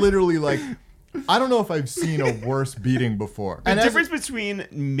was literally I don't know if I've seen a worse beating before. The difference between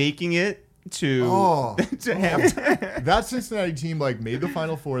making it to halftime. That Cincinnati team made the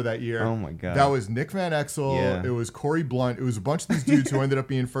Final Four that year. Oh my God. That was Nick Van Exel. Yeah. It was Corey Blunt. It was a bunch of these dudes who ended up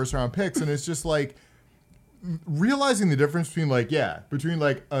being first round picks. And it's just realizing the difference between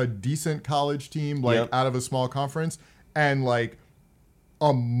a decent college team out of a small conference and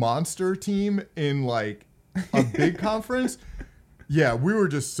a monster team in a big conference. Yeah, we were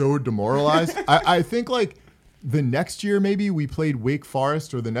just so demoralized. I think the next year maybe we played Wake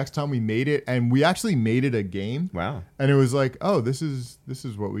Forest, or the next time we made it, and we actually made it a game. Wow. And it was oh, this is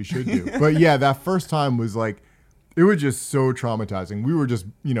what we should do. But yeah, that first time was it was just so traumatizing. We were just,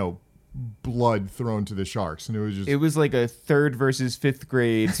 blood thrown to the sharks, and It was like a 3rd versus 5th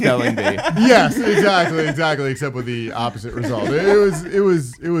grade spelling bee. Yes, exactly, except with the opposite result.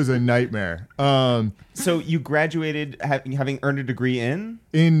 It was a nightmare. So you graduated having earned a degree in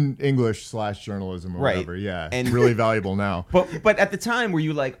English/journalism or Right. whatever. Yeah, And- and really valuable now. but at the time were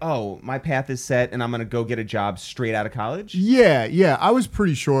you oh, my path is set and I'm gonna go get a job straight out of college? Yeah. I was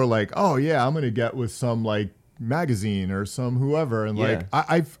pretty sure oh yeah, I'm gonna get with some magazine or some whoever, and Yeah.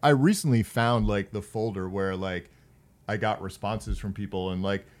 I recently found the folder where I got responses from people, and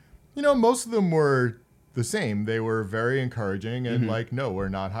most of them were the same. They were very encouraging and no, we're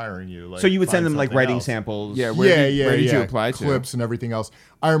not hiring you. So you would send find them something writing else. samples. Yeah, where did you apply to? Clips and everything else.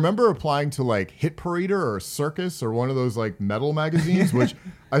 I remember applying to Hit Parader or Circus or one of those metal magazines, which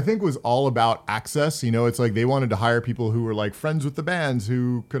I think was all about access. It's they wanted to hire people who were friends with the bands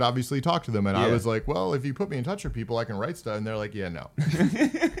who could obviously talk to them. And I Yeah. was well, if you put me in touch with people, I can write stuff. And they're yeah, no.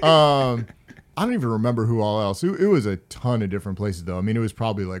 I don't even remember who all else. It was a ton of different places, though. I mean, it was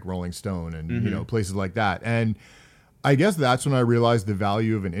probably Rolling Stone and places like that. And I guess that's when I realized the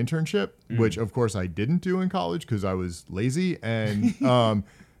value of an internship, which of course I didn't do in college because I was lazy. And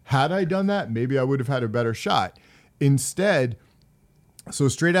had I done that, maybe I would have had a better shot. Instead, so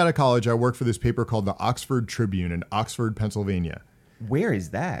straight out of college, I worked for this paper called the Oxford Tribune in Oxford, Pennsylvania. Where is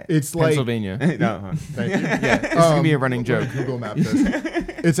that? It's Pennsylvania. No. Thank you. Yeah, this is gonna be a running joke. Google Map this.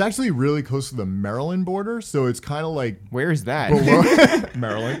 It's actually really close to the Maryland border, so it's kind of Where is that? below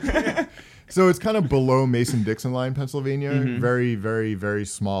Maryland. So it's kind of below Mason-Dixon line, Pennsylvania. Very, very, very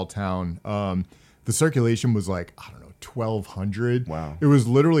small town. The circulation was I don't know, 1,200. Wow. It was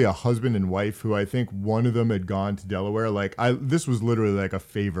literally a husband and wife who I think one of them had gone to Delaware. This was literally a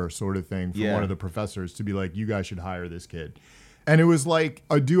favor sort of thing from Yeah. one of the professors to be you guys should hire this kid. And it was like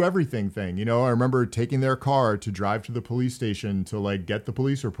a do everything thing. You know, I remember taking their car to drive to the police station to like get the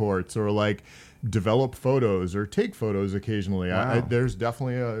police reports or like develop photos or take photos occasionally. Wow. There's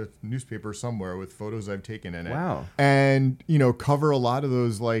definitely a newspaper somewhere with photos I've taken in it. Wow. And, you know, cover a lot of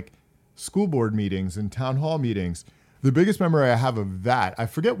those like school board meetings and town hall meetings. The biggest memory I have of that, I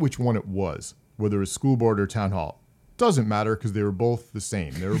forget which one it was, whether it was school board or town hall. Doesn't matter because they were both the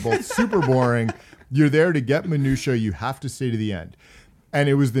same. They were both super boring. You're there to get minutia. You have to stay to the end. And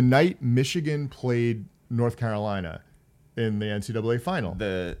it was the night Michigan played North Carolina in the NCAA final.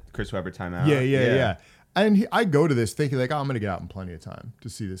 The Chris Webber timeout. Yeah. And I go to this thinking like, oh, I'm going to get out in plenty of time to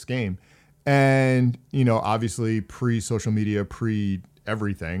see this game. And, you know, obviously pre-social media,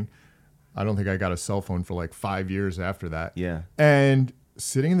 pre-everything. I don't think I got a cell phone for like 5 years after that. Yeah. And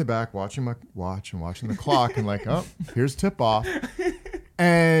sitting in the back watching my watch and watching the clock and like, oh, here's tip off.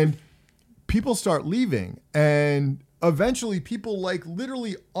 And people start leaving. And eventually people like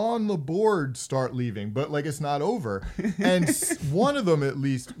literally on the board start leaving, but like it's not over. And one of them at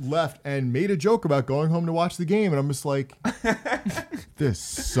least left and made a joke about going home to watch the game. And I'm just like, this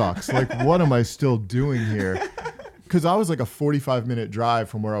sucks. Like, what am I still doing here? Because I was like a 45-minute drive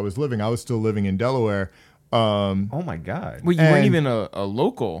from where I was living. I was still living in Delaware. Oh my God. Well, you weren't even a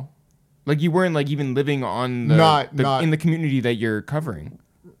local. Like you weren't like even living on Not in the community that you're covering.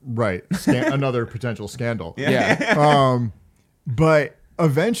 Right. Another potential scandal. Yeah. But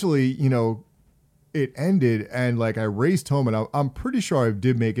eventually, you know, it ended and like I raced home and I'm pretty sure I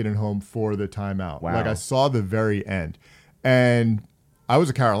did make it in home for the timeout. Wow. Like I saw the very end. And I was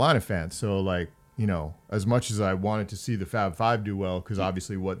a Carolina fan. So like, you know, as much as I wanted to see the Fab Five do well, because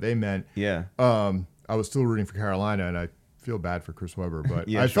obviously what they meant, Yeah. I was still rooting for Carolina, and I feel bad for Chris Webber, but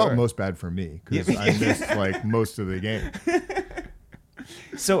Yeah, I felt sure. most bad for me because I missed like most of the game.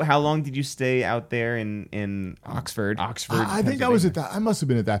 So how long did you stay out there in Oxford. I think I was at that. I must have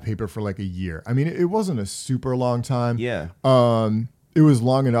been at that paper for like a year. I mean, it wasn't a super long time. Yeah. It was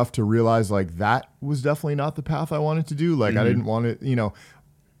long enough to realize like that was definitely not the path I wanted to do. Like I didn't want to, you know.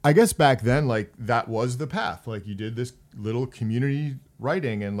 I guess back then, like that was the path. Like you did this little community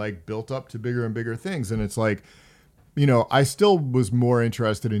writing and like built up to bigger and bigger things. And it's like, you know, I still was more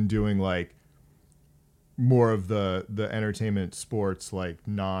interested in doing like more of the entertainment sports, like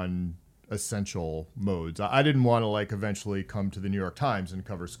non-essential modes. I didn't want to like eventually come to the New York Times and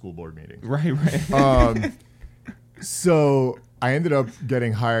cover school board meetings. Right. So I ended up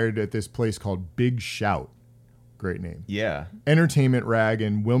getting hired at this place called Big Shout. Great name. Yeah. Entertainment rag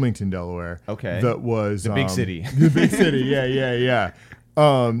in Wilmington, Delaware. Okay. That was The big city. The big city. Yeah.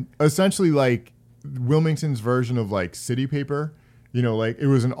 Essentially like Wilmington's version of like City Paper. You know, like it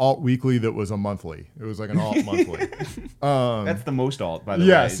was an alt weekly that was a monthly. It was like an alt monthly. That's the most alt, by the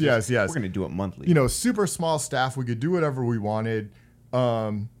yes, way. yes. We're going to do it monthly. You know, super small staff. We could do whatever we wanted,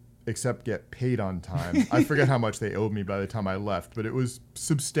 except get paid on time. I forget how much they owed me by the time I left, but it was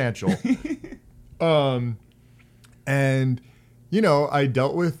substantial. And, you know, I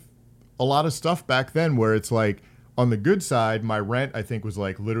dealt with a lot of stuff back then where it's like on the good side, my rent, I think, was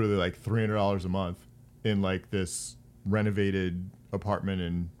like literally like $300 a month in like this renovated apartment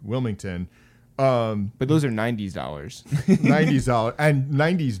in Wilmington. But those are 90s dollars. 90s dollars and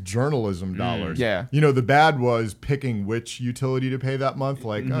 90s journalism dollars. Yeah. You know, the bad was picking which utility to pay that month.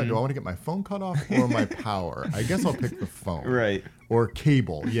 Like, oh, do I want to get my phone cut off or my power? I guess I'll pick the phone. Right. Or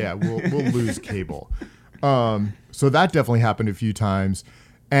cable. Yeah, we'll lose cable. So that definitely happened a few times.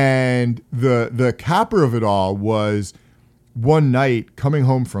 And the capper of it all was one night coming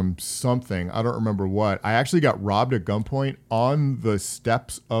home from something, I don't remember what. I actually got robbed at gunpoint on the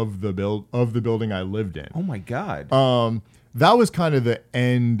steps of the building I lived in. Oh my God. That was kind of the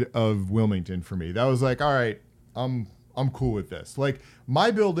end of Wilmington for me. That was like, all right, I'm cool with this. Like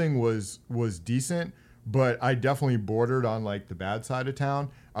my building was decent, but I definitely bordered on like the bad side of town.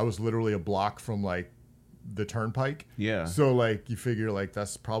 I was literally a block from like the turnpike. Yeah. So like you figure like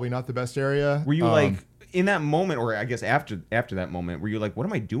that's probably not the best area. Were you like in that moment, or I guess after that moment, were you like, what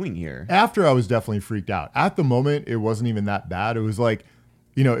am I doing here? After, I was definitely freaked out. At the moment, it wasn't even that bad. It was like,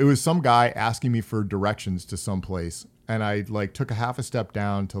 you know, it was some guy asking me for directions to some place, and I like took a half a step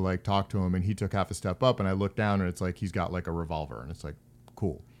down to like talk to him, and he took half a step up, and I looked down, and it's like he's got like a revolver, and it's like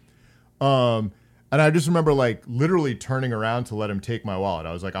cool. And I just remember like literally turning around to let him take my wallet.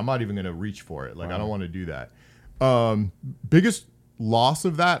 I was like, I'm not even gonna reach for it. Like I don't want to do that. Biggest loss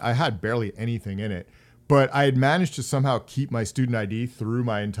of that, I had barely anything in it. But I had managed to somehow keep my student ID through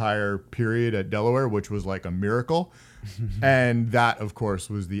my entire period at Delaware, which was like a miracle. And that, of course,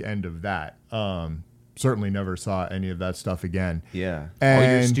 was the end of that. certainly never saw any of that stuff again. Yeah. All your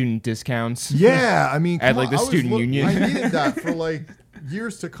And student discounts. yeah, I mean, At, come like, on, the I was student union. I needed that for like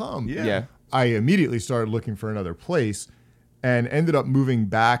years to come. Yeah. I immediately started looking for another place and ended up moving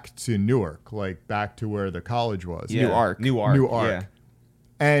back to Newark, like back to where the college was. Yeah. Newark. Newark. Newark.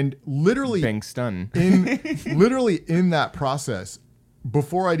 And literally Bengtson. in that process,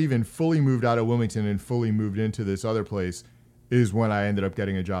 before I'd even fully moved out of Wilmington and fully moved into this other place, is when I ended up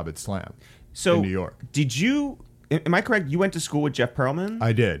getting a job at Slam in New York. Did you? Am I correct? You went to school with Jeff Pearlman?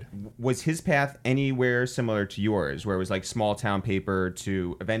 I did. Was his path anywhere similar to yours, where it was like small town paper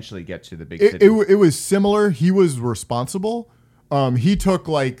to eventually get to the big city? It was similar. He was responsible. He took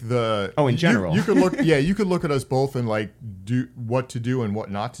like the in general. You could look you could look at us both and like do what to do and what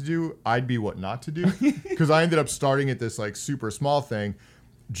not to do. I'd be what not to do because I ended up starting at this like super small thing.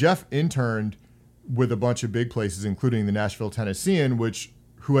 Jeff interned with a bunch of big places, including the Nashville Tennessean,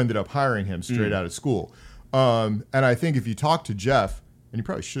 who ended up hiring him straight out of school. And I think if you talk to Jeff, and you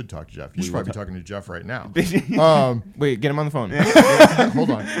probably should talk to Jeff. You should probably be talking to Jeff right now. Wait, get him on the phone.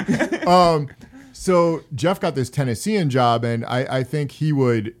 Hold on. So Jeff got this Tennessean job, and I think he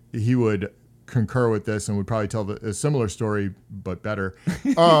would concur with this and would probably tell a similar story, but better.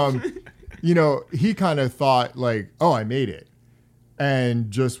 He kind of thought like, oh, I made it, and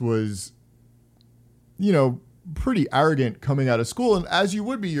just was, pretty arrogant coming out of school. And as you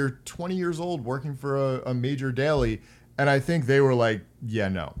would be, you're 20 years old working for a major daily. And I think they were like, yeah,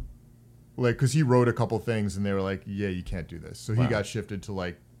 no. Like, because he wrote a couple things and they were like, yeah, you can't do this. So he got shifted to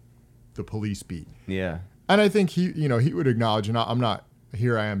like the police beat. Yeah. And I think he would acknowledge, and I'm not,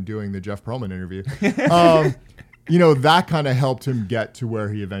 here I am doing the Jeff Pearlman interview. That kind of helped him get to where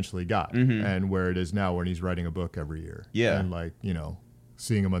he eventually got and where it is now when he's writing a book every year. Yeah. And like,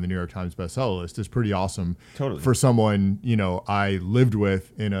 seeing him on the New York Times bestseller list is pretty awesome. Totally. For someone, I lived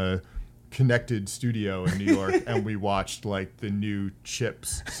with in a connected studio in New York and we watched like the new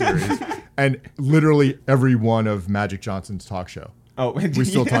Chips series and literally every one of Magic Johnson's talk show. Oh, we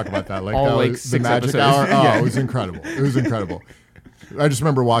still talk about that. Like, all like the 6 Magic episodes. Hour. Oh, Yeah. It was incredible. It was incredible. I just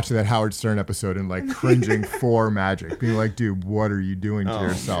remember watching that Howard Stern episode and like cringing for Magic, being like, dude, what are you doing to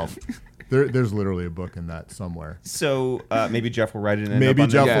yourself? There's literally a book in that somewhere. So maybe Jeff will write it in. Maybe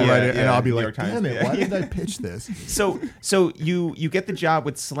Jeff will write it, and I'll be New like, York Times. damn it, why did I pitch this? So you get the job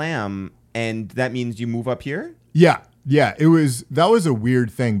with Slam, and that means you move up here? Yeah. That was a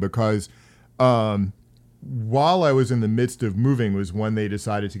weird thing because while I was in the midst of moving was when they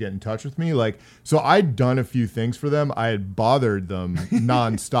decided to get in touch with me. Like, so I'd done a few things for them. I had bothered them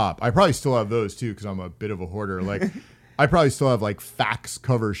nonstop. I probably still have those too because I'm a bit of a hoarder. Like, I probably still have like fax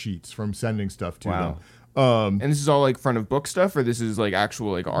cover sheets from sending stuff to them. And this is all like front of book stuff, or this is like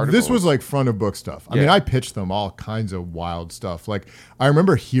actual like articles? This was like front of book stuff. I mean, I pitched them all kinds of wild stuff. Like, I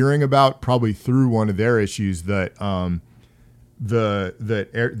remember hearing about probably through one of their issues that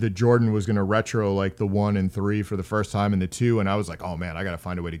the Jordan was going to retro like the 1 and 3 for the first time and the 2, and I was like, oh man, I got to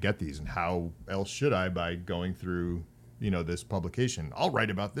find a way to get these, and how else should I by going through this publication? I'll write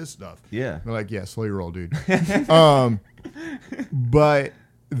about this stuff. Yeah. And they're like, yeah, slow your roll, dude. But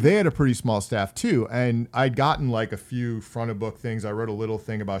they had a pretty small staff too, and I'd gotten like a few front of book things. I wrote a little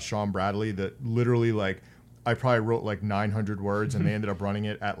thing about Sean Bradley that literally like I probably wrote like 900 words and they ended up running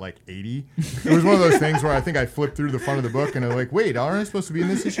it at like 80. It was one of those things where I think I flipped through the front of the book and I'm like, wait, aren't I supposed to be in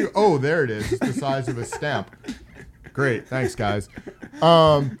this issue? Oh, there it is. It's the size of a stamp. Great. Thanks, guys.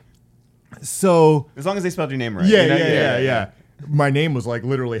 So as long as they spelled your name right. Yeah. My name was like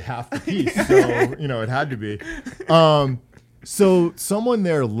literally half the piece. So, it had to be. So someone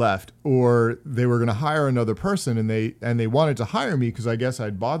there left, or they were going to hire another person, and they wanted to hire me because I guess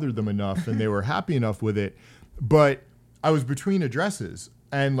I'd bothered them enough and they were happy enough with it. But I was between addresses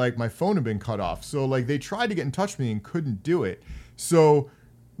and like my phone had been cut off. So like they tried to get in touch with me and couldn't do it. So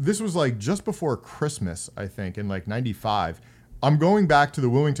this was like just before Christmas, I think, in like 95. I'm going back to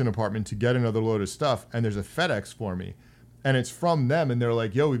the Wilmington apartment to get another load of stuff, and there's a FedEx for me. And it's from them, and they're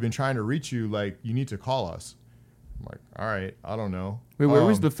like, yo, we've been trying to reach you. Like, you need to call us. I'm like, all right, I don't know. Wait, where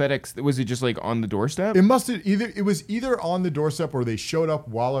was the FedEx? Was it just like on the doorstep? It must have it was either on the doorstep or they showed up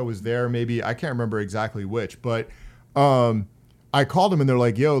while I was there. Maybe I can't remember exactly which, but I called them and they're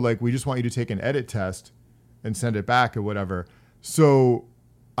like, yo, like we just want you to take an edit test and send it back or whatever. So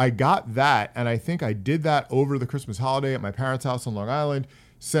I got that, and I think I did that over the Christmas holiday at my parents' house on Long Island,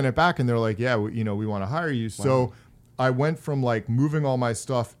 sent it back, and they're like, yeah, we want to hire you. Wow. So I went from like moving all my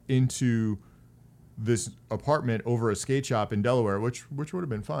stuff into this apartment over a skate shop in Delaware, which would have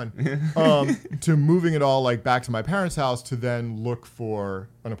been fun, to moving it all like back to my parents' house to then look for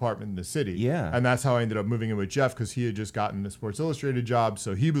an apartment in the city. Yeah. And that's how I ended up moving in with Jeff, because he had just gotten the Sports Illustrated job.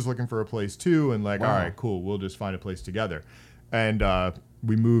 So he was looking for a place too. And like, all right, cool. We'll just find a place together. And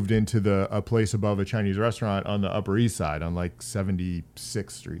we moved into a place above a Chinese restaurant on the Upper East Side on like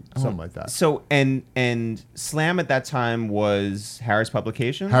 76th Street, something like that. So and Slam at that time was Harris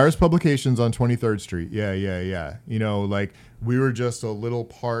Publications? Harris Publications on 23rd Street. Yeah. You know, like we were just a little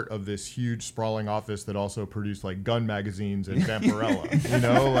part of this huge sprawling office that also produced like gun magazines and Vampirella, you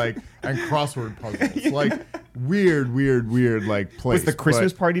know, like, and crossword puzzles. Like weird like place. Was the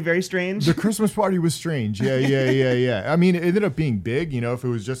Christmas party very strange? The Christmas party was strange. Yeah. I mean, it ended up being big. You know, if it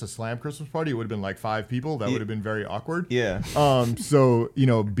was just a Slam Christmas party, it would have been like 5 people. That would have been very awkward. Yeah. So, you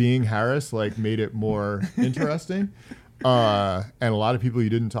know, being Harris like made it more interesting. And a lot of people you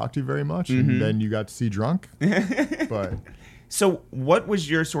didn't talk to very much. And then you got to see drunk. But so what was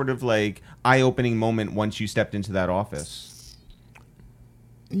your sort of like eye-opening moment once you stepped into that office?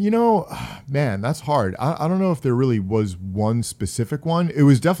 You know, man, that's hard. I don't know if there really was one specific one. It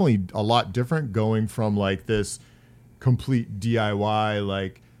was definitely a lot different going from like this complete DIY,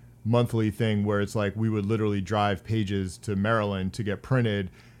 like monthly thing where it's like we would literally drive pages to Maryland to get printed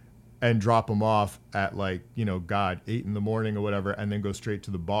and drop them off at like, you know, 8 in the morning or whatever, and then go straight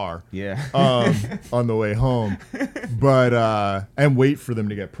to the bar. Yeah. On the way home. But, and wait for them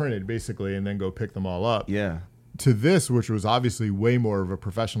to get printed basically, and then go pick them all up. Yeah. To this, which was obviously way more of a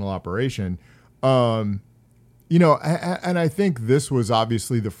professional operation, you know, and I think this was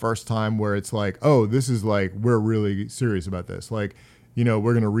obviously the first time where it's like, oh, this is like, we're really serious about this. Like, you know,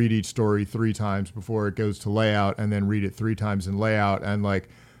 we're going to read each story 3 times before it goes to layout, and then read it 3 times in layout. And like,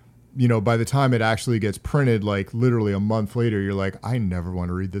 you know, by the time it actually gets printed, like literally a month later, you're like, I never want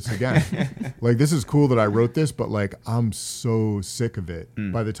to read this again. Like, this is cool that I wrote this, but like, I'm so sick of it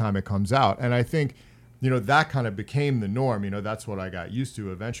by the time it comes out. And I think, you know, that kind of became the norm. You know, that's what I got used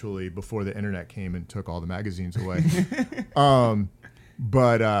to eventually before the internet came and took all the magazines away.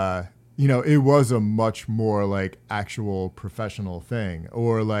 But you know, it was a much more like actual professional thing.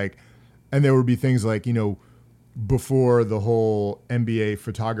 Or like, and there would be things like, you know, before the whole NBA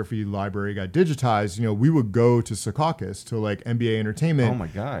photography library got digitized, you know, we would go to Secaucus, to like NBA Entertainment. Oh my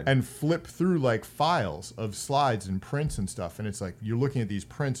God. And flip through like files of slides and prints and stuff. And it's like, you're looking at these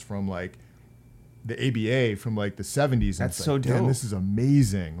prints from like the ABA from like the 70s. And That's it's so like, dope. damn, this is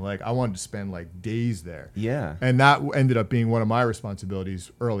amazing. Like, I wanted to spend like days there. Yeah. And that ended up being one of my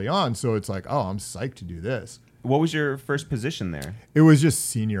responsibilities early on. So it's like, oh, I'm psyched to do this. What was your first position there? It was just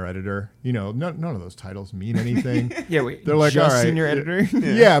senior editor. You know, none of those titles mean anything. Yeah, wait. They're like, just all right, senior editor?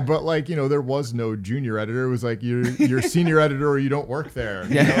 Yeah, but like, you know, there was no junior editor. It was like you're senior editor or you don't work there.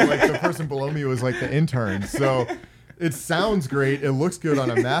 You know, like the person below me was like the intern. So it sounds great. It looks good on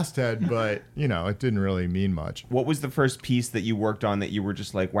a masthead, but you know, it didn't really mean much. What was the first piece that you worked on that you were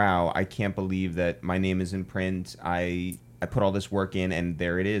just like, wow, I can't believe that my name is in print. I put all this work in, and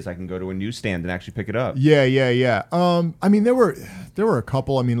there it is. I can go to a newsstand and actually pick it up. Yeah. I mean, there were a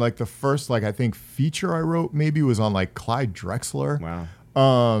couple. I mean, like the first, like I think feature I wrote maybe was on like Clyde Drexler.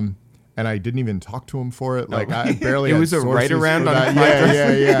 Wow. And I didn't even talk to him for it. Like I barely. It had was a sources write-around for on that. Clyde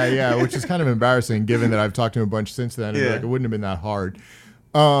Drexler. Yeah. Which is kind of embarrassing, given that I've talked to him a bunch since then. And Yeah. like, it wouldn't have been that hard.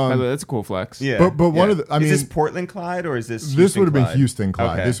 By the way, that's a cool flex. Yeah. But one of the, I mean, is this Portland Clyde or is this this would have been Clyde? Houston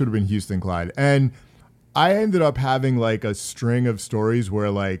Clyde. Okay. This would have been Houston Clyde. And I ended up having like a string of stories where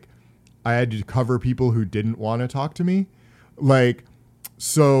like I had to cover people who didn't want to talk to me. Like,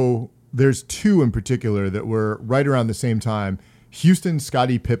 so there's 2 in particular that were right around the same time. Houston,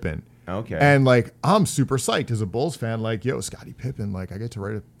 Scottie Pippen. Okay. And like, I'm super psyched as a Bulls fan. Like, yo, Scottie Pippen, like I get to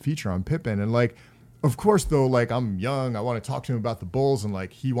write a feature on Pippen. And like, of course, though, like I'm young, I want to talk to him about the Bulls, and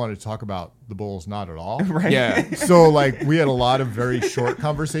like he wanted to talk about the Bulls, not at all. Right. Yeah. So like we had a lot of very short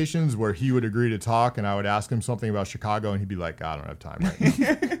conversations where he would agree to talk, and I would ask him something about Chicago, and he'd be like, I don't have time right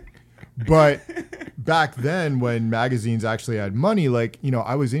now. But back then, when magazines actually had money, like, you know,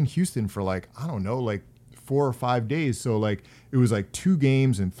 I was in Houston for like, I don't know, like 4 or 5 days. So like it was like 2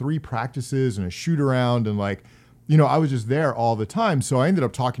 games and 3 practices and a shoot around, and like, you know, I was just there all the time. So I ended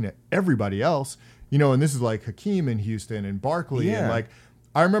up talking to everybody else. You know, and this is like Hakeem in Houston and Barkley. Yeah. And like,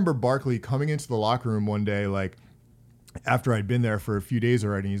 I remember Barkley coming into the locker room one day, like after I'd been there for a few days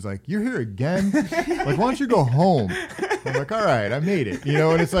already. And he's like, you're here again? Like, why don't you go home? I'm like, all right, I made it. You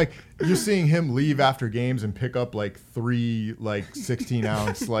know, and it's like, you're seeing him leave after games and pick up like 3 like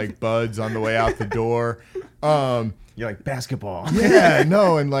 16-ounce like buds on the way out the door. You're like, basketball. Yeah,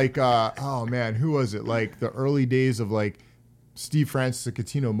 no. And like, oh man, who was it? Like the early days of like Steve Francis and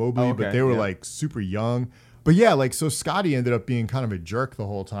Katino Mobley, Oh, okay, but they were yeah. like super young. But yeah, like so Scotty ended up being kind of a jerk the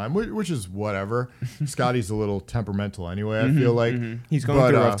whole time, which is whatever. Scotty's a little temperamental anyway, I feel like. He's going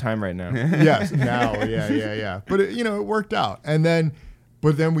through a rough time right now. Yes, now, yeah. But it worked out. And then,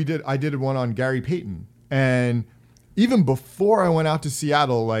 I did one on Gary Payton. And even before I went out to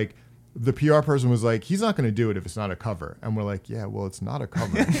Seattle, like the PR person was like, he's not going to do it if it's not a cover. And we're like, yeah, well, it's not a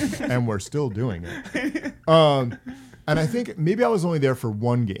cover. And we're still doing it. And I think maybe I was only there for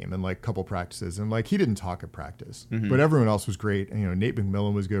one game and like a couple practices. And like he didn't talk at practice. But everyone else was great. And, Nate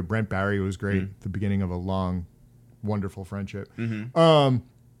McMillan was good. Brent Barry was great at the beginning of a long, wonderful friendship.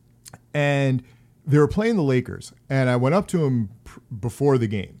 And they were playing the Lakers. And I went up to him before the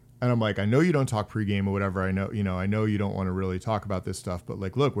game. And I'm like, I know you don't talk pregame or whatever. I know you don't want to really talk about this stuff. But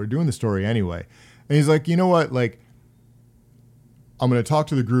like, look, we're doing the story anyway. And he's like, you know what? Like, I'm going to talk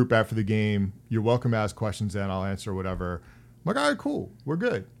to the group after the game. You're welcome to ask questions then. I'll answer whatever. I'm like, all right, cool. We're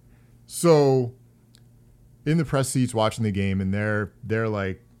good. So in the press seats watching the game, and they're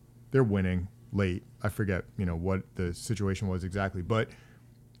winning late. I forget, what the situation was exactly, but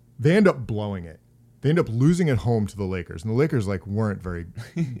they end up blowing it. They end up losing at home to the Lakers. And the Lakers like weren't very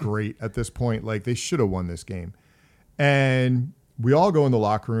great at this point. Like they should have won this game. And we all go in the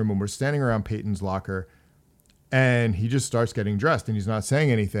locker room and we're standing around Peyton's locker. And he just starts getting dressed and he's not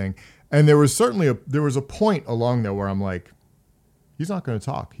saying anything. And there was certainly a point along there where I'm like, he's not going to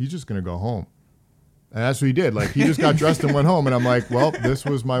talk. He's just going to go home. And that's what he did. Like he just got dressed and went home. And I'm like, well, this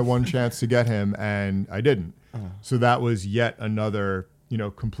was my one chance to get him. And I didn't. So that was yet another,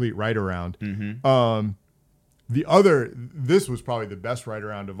 complete right around. This was probably the best right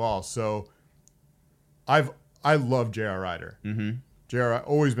around of all. So I love J.R. Rider. JR, I've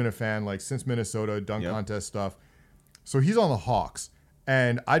always been a fan, like since Minnesota, dunk contest stuff. So he's on the Hawks.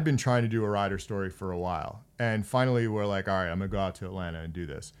 And I'd been trying to do a Rider story for a while. And finally we're like, all right, I'm going to go out to Atlanta and do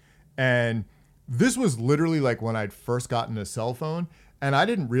this. And this was literally like when I'd first gotten a cell phone. And I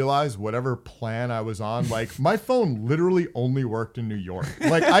didn't realize whatever plan I was on, like my phone literally only worked in New York.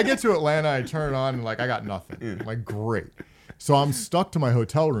 Like I get to Atlanta, I turn it on and like I got nothing. I'm like, great. So I'm stuck to my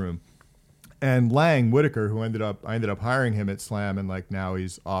hotel room. And Lang Whitaker, who I ended up hiring him at Slam, and like now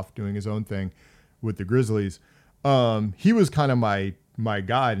he's off doing his own thing with the Grizzlies. He was kind of my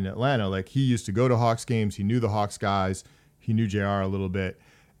guide in Atlanta. Like he used to go to Hawks games. He knew the Hawks guys. He knew JR a little bit.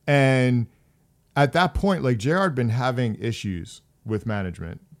 And at that point, like JR had been having issues with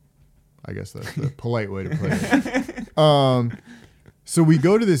management. I guess that's the polite way to put it. So we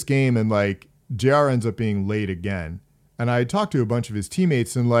go to this game and like JR ends up being late again. And I talked to a bunch of his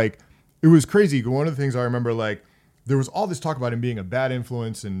teammates and like, it was crazy. One of the things I remember, like, there was all this talk about him being a bad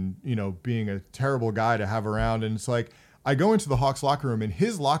influence and, being a terrible guy to have around. And it's like, I go into the Hawks locker room and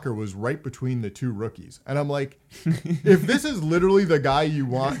his locker was right between the two rookies. And I'm like, if this is literally the guy you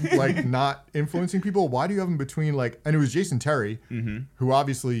want, like, not influencing people, why do you have him between, like, and it was Jason Terry, who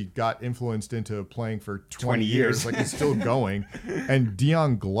obviously got influenced into playing for 20 years. Like, he's still going. And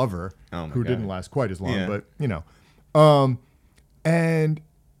Deion Glover, who didn't last quite as long, but, and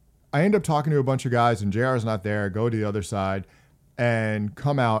I end up talking to a bunch of guys and JR's not there, go to the other side and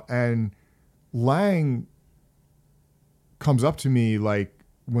come out. And Lang comes up to me like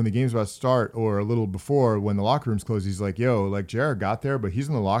when the game's about to start or a little before when the locker room's closed. He's like, yo, like JR got there, but he's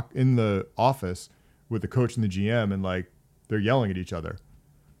in the office with the coach and the GM and like they're yelling at each other.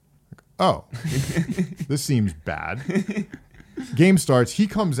 Like, oh, this seems bad. Game starts. He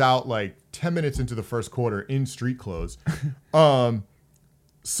comes out like 10 minutes into the first quarter in street clothes.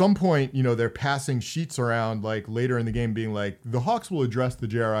 Some point, they're passing sheets around like later in the game being like, the Hawks will address the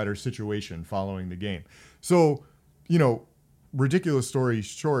J.R. Rider situation following the game. So, ridiculous story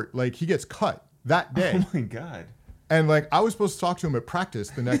short, like he gets cut that day. Oh my God. And like I was supposed to talk to him at practice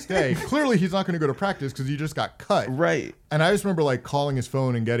the next day. Clearly he's not going to go to practice because he just got cut. Right. And I just remember like calling his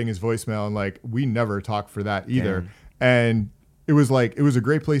phone and getting his voicemail and like we never talked for that either. Damn. And it was a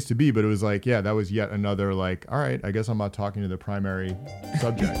great place to be, but it was like, yeah, that was yet another like, all right, I guess I'm not talking to the primary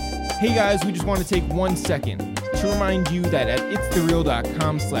subject. Hey guys, we just want to take 1 second to remind you that at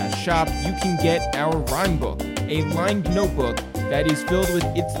itsthereal.com/shop, you can get our rhyme book, a lined notebook that is filled with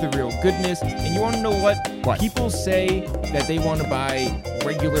It's The Real goodness. And you want to know what? People say that they want to buy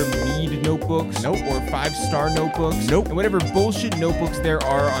regular Mead notebooks or 5-star notebooks and whatever bullshit notebooks there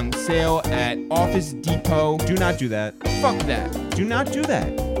are on sale at Office Depot. Do not do that. Fuck that. Do not do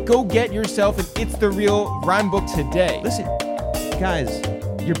that. Go get yourself an It's The Real rhyme book today. Listen, guys,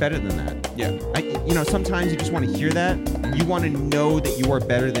 you're better than that. Yeah. Sometimes you just want to hear that. You want to know that you are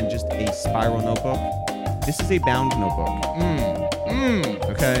better than just a spiral notebook. This is a bound notebook.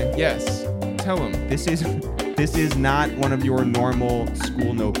 Okay? Yes. Tell him. This is This is not one of your normal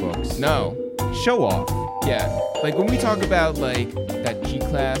school notebooks. No. Show off. Yeah. Like when we talk about like that G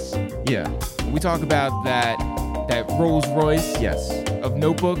class, Yeah. we talk about that Rolls Royce Yes. of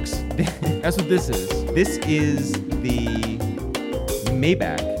notebooks. That's what this is. This is the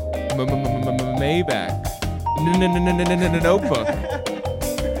Maybach. Maybach. Notebook.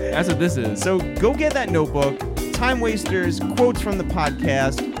 That's what this is. So go get that notebook. Time wasters, quotes from the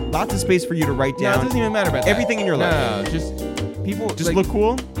podcast, lots of space for you to write No, it down. doesn't even matter about that. Everything in your life. No, just people. Just like, look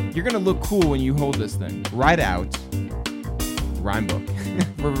cool. You're gonna look cool when you hold this thing. Write out. Rhyme book.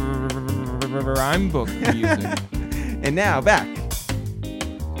 Rhyme book music. And now back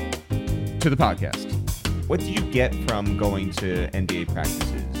to the podcast. What did you get from going to NBA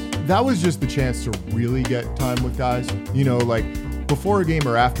practices? That was just the chance to really get time with guys. You know, like before a game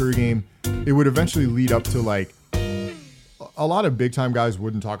or after a game, it would eventually lead up to like a lot of big time guys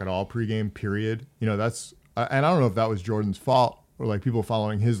wouldn't talk at all pregame, period. You know, that's, and I don't know if that was Jordan's fault or like people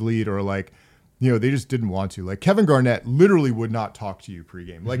following his lead or like, you know, they just didn't want to. Like Kevin Garnett literally would not talk to you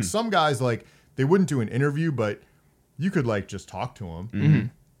pregame. Like some guys, like they wouldn't do an interview, but you could like just talk to him. Mm-hmm.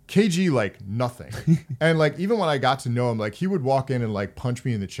 KG, like nothing. And like, even when I got to know him, like he would walk in and like punch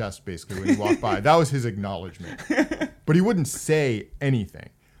me in the chest basically when he walked by. That was his acknowledgement, but he wouldn't say anything.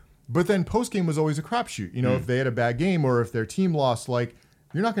 But then post game was always a crapshoot. You know, if they had a bad game or if their team lost, like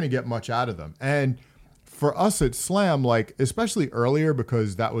you're not going to get much out of them. And for us at Slam, like especially earlier,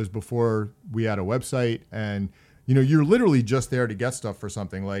 because that was before we had a website and, you know, you're literally just there to get stuff for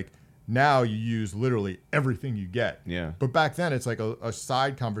something. Like now you use literally everything you get. Yeah. But back then it's like a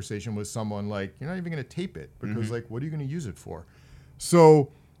side conversation with someone, like you're not even going to tape it because like, what are you going to use it for?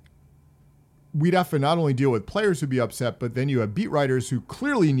 So we'd have to not only deal with players who'd be upset, but then you have beat writers who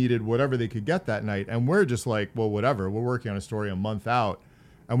clearly needed whatever they could get that night. And we're just like, well, whatever. We're working on a story a month out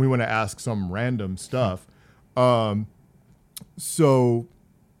and we want to ask some random stuff. So,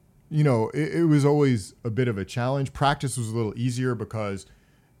 you know, it was always a bit of a challenge. Practice was a little easier because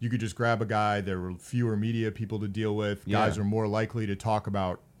you could just grab a guy. There were fewer media people to deal with. Yeah. Guys are more likely to talk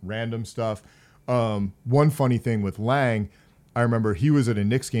about random stuff. One funny thing with Lang, I remember he was at a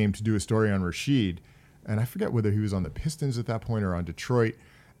Knicks game to do a story on Rashid, and I forget whether he was on the Pistons at that point or on Detroit.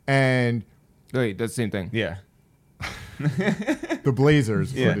 And Wait, that's the same thing. Yeah. the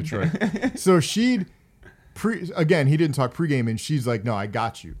Blazers for Detroit. So Sheed, again, he didn't talk pregame, and she's like, no, I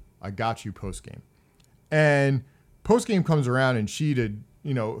got you postgame. And postgame comes around, and Sheed had,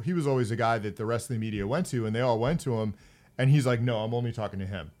 you know, he was always a guy that the rest of the media went to, and they all went to him, and he's like, no, I'm only talking to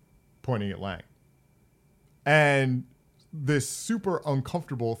him, pointing at Lang. And this super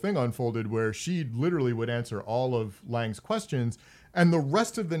uncomfortable thing unfolded where she literally would answer all of Lang's questions, and the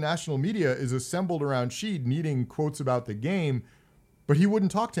rest of the national media is assembled around Sheed needing quotes about the game, but he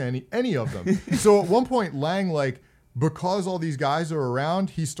wouldn't talk to any of them. So at one point, Lang, like, because all these guys are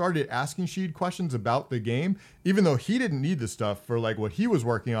around, he started asking Sheed questions about the game, even though he didn't need the stuff for like what he was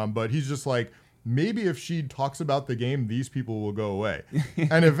working on, but he's just like, maybe if Sheed talks about the game, these people will go away.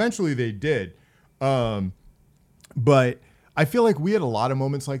 And eventually they did. But I feel like we had a lot of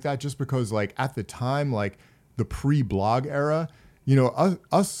moments like that just because like at the time, like the pre-blog era, you know,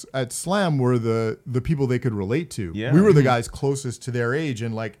 us at Slam were the people they could relate to. Yeah. We were the guys closest to their age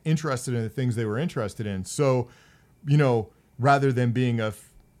and like interested in the things they were interested in. So, you know, rather than being a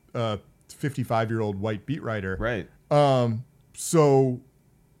 55-year-old white beat writer. Right. So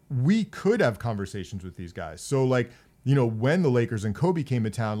we could have conversations with these guys. So like, you know, when the Lakers and Kobe came to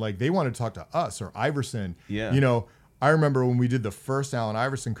town, like they wanted to talk to us or Iverson. Yeah. You know, I remember when we did the first Allen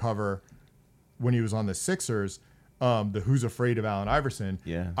Iverson cover when he was on the Sixers, the Who's Afraid of Allen Iverson.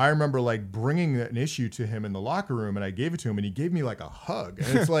 Yeah. I remember like bringing an issue to him in the locker room and I gave it to him and he gave me like a hug.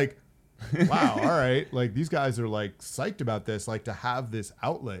 And it's like, wow, all right. Like these guys are like psyched about this, like to have this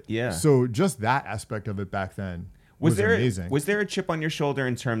outlet. Yeah. So just that aspect of it back then was amazing. Was there a chip on your shoulder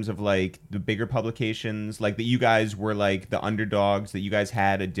in terms of like the bigger publications, like that you guys were like the underdogs, that you guys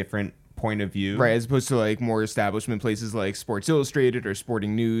had a different point of view? Right, as opposed to like more establishment places like Sports Illustrated or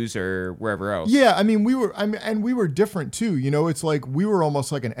Sporting News or wherever else. Yeah, I mean, we were different too. You know, it's like we were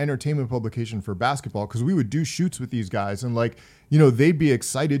almost like an entertainment publication for basketball because we would do shoots with these guys and like, you know, they'd be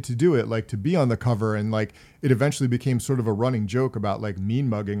excited to do it, like to be on the cover. And like it eventually became sort of a running joke about like mean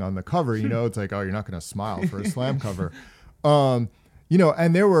mugging on the cover. You know, it's like, oh, you're not going to smile for a Slam cover. You know,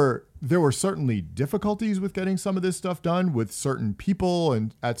 and there were certainly difficulties with getting some of this stuff done with certain people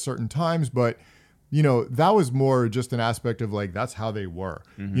and at certain times. But, you know, that was more just an aspect of like, that's how they were.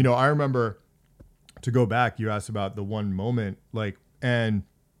 Mm-hmm. You know, I remember, to go back, you asked about the one moment, like, and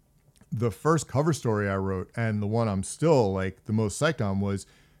the first cover story I wrote and the one I'm still like the most psyched on was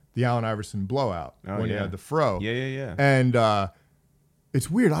the Allen Iverson blowout when he yeah. had the fro. Yeah. And it's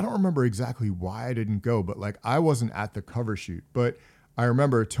weird. I don't remember exactly why I didn't go, but like I wasn't at the cover shoot. But I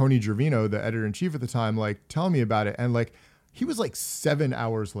remember Tony Gervino, the editor-in-chief at the time, like telling me about it. And like he was like 7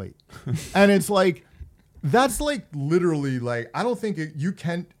 hours late. And it's like, that's like literally like, I don't think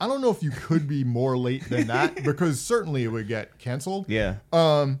I don't know if you could be more late than that because certainly it would get canceled. Yeah.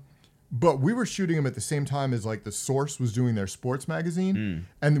 But we were shooting him at the same time as like The Source was doing their sports magazine.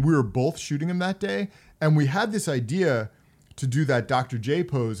 And we were both shooting him that day. And we had this idea to do that Dr. J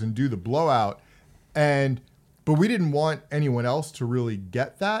pose and do the blowout. But we didn't want anyone else to really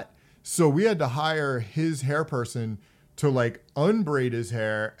get that. So we had to hire his hair person to like unbraid his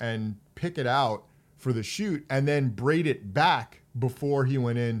hair and pick it out for the shoot and then braid it back before he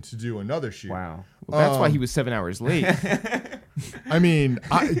went in to do another shoot. Wow. Well, that's why he was 7 hours late. I mean,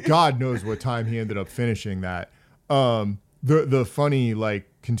 God knows what time he ended up finishing that. The funny like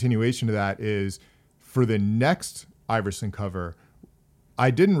continuation to that is for the next Iverson cover, I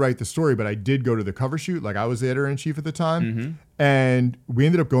didn't write the story, but I did go to the cover shoot. Like I was the editor-in-chief at the time. And we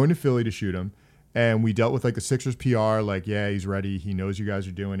ended up going to Philly to shoot him. And we dealt with like the Sixers PR, like, yeah, he's ready. He knows you guys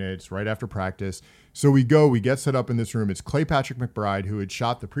are doing it. It's right after practice. So we get set up in this room. It's Clay Patrick McBride, who had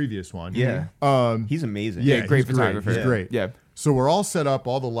shot the previous one. Yeah. He's amazing. Yeah, great he's photographer. He's great. Yeah. So we're all set up,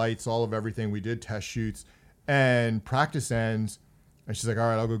 all the lights, all of everything. We did test shoots and practice ends. And she's like, all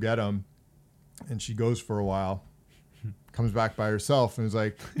right, I'll go get him. And she goes for a while, comes back by herself and is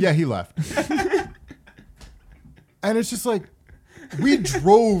like, yeah, he left. And it's just like, we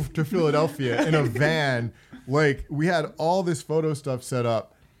drove to Philadelphia in a van. Like we had all this photo stuff set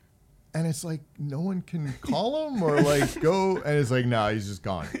up. And it's like, no one can call him or like go. And it's like, no, he's just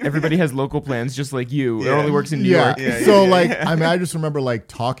gone. Everybody has local plans just like you. Yeah. It only works in New York. So like, I mean, I just remember like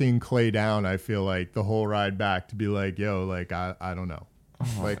talking Clay down, I feel like the whole ride back to be like, yo, like, I don't know.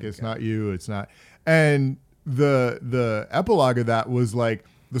 Like, it's not you. It's not. And the epilogue of that was like,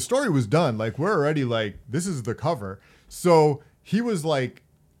 the story was done. Like, we're already like, this is the cover. So he was like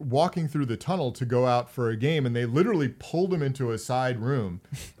walking through the tunnel to go out for a game and they literally pulled him into a side room.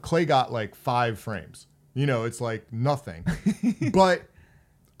 Clay got like 5 frames. You know, it's like nothing. But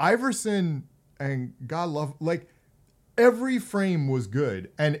Iverson, and God love, like every frame was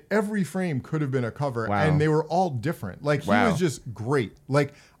good and every frame could have been a cover. Wow. And they were all different. Like he was just great.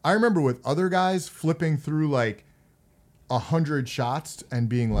 Like I remember with other guys flipping through like 100 shots and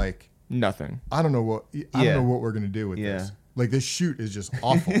being like, Nothing. I don't know what we're gonna do with this. Like this shoot is just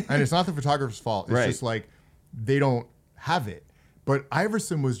awful, and it's not the photographer's fault. It's just like they don't have it. But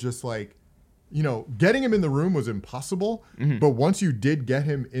Iverson was just like, you know, getting him in the room was impossible. But once you did get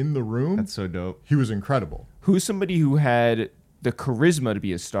him in the room, That's so dope. he was incredible. Who's somebody who had the charisma to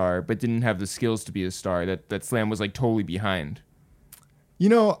be a star but didn't have the skills to be a star that Slam was like totally behind? You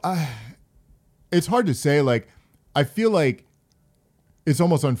know, it's hard to say. Like, I feel like it's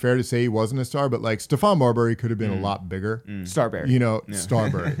almost unfair to say he wasn't a star, but like Stephon Marbury could have been a lot bigger. Starberry. You know,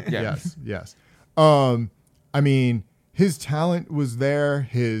 Starbury. Yeah. Yes. I mean, his talent was there.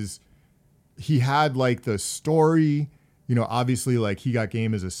 He had like the story, you know, obviously like He Got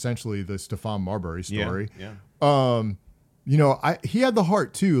Game is essentially the Stephon Marbury story. Yeah. You know, he had the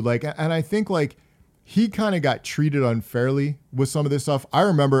heart too. Like, and I think like he kind of got treated unfairly with some of this stuff. I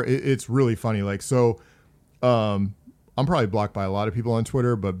remember it's really funny. Like, so, I'm probably blocked by a lot of people on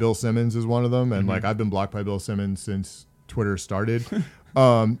Twitter, but Bill Simmons is one of them. And like, I've been blocked by Bill Simmons since Twitter started.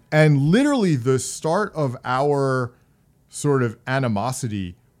 And literally the start of our sort of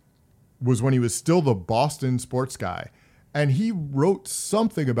animosity was when he was still the Boston sports guy. And he wrote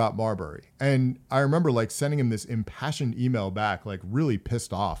something about Marbury. And I remember like sending him this impassioned email back, like really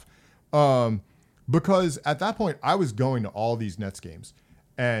pissed off. Because at that point I was going to all these Nets games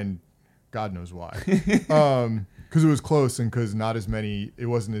and God knows why. Because it was close and because it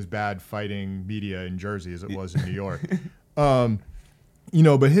wasn't as bad fighting media in Jersey as it was in New York. You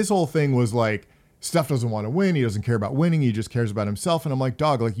know, but his whole thing was like, Steph doesn't want to win. He doesn't care about winning. He just cares about himself. And I'm like,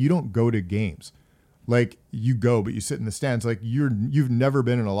 dog, like you don't go to games. Like you go, but you sit in the stands. Like you've never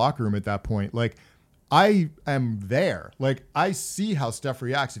been in a locker room at that point. Like I am there. Like I see how Steph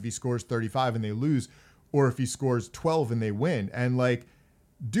reacts if he scores 35 and they lose, or if he scores 12 and they win. And like,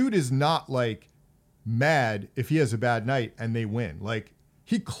 dude is not like mad if he has a bad night and they win. Like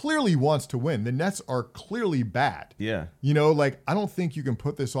he clearly wants to win. The Nets are clearly bad. Yeah. You know, like I don't think you can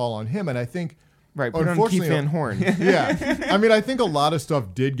put this all on him. And I think Right, put on Keith Van Horn. Yeah. I mean, I think a lot of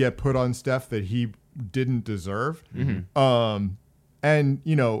stuff did get put on Steph that he didn't deserve. And,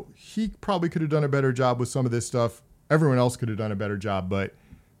 you know, he probably could have done a better job with some of this stuff. Everyone else could have done a better job. But,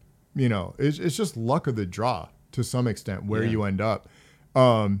 you know, it's just luck of the draw to some extent where you end up.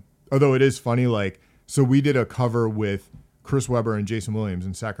 Although it is funny, like, so we did a cover with Chris Webber and Jason Williams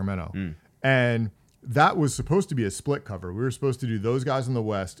in Sacramento. And that was supposed to be a split cover. We were supposed to do those guys on the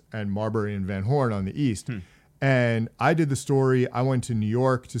West and Marbury and Van Horn on the East. And I did the story. I went to New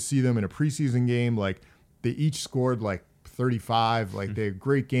York to see them in a preseason game. Like, they each scored like 35. Like, they had a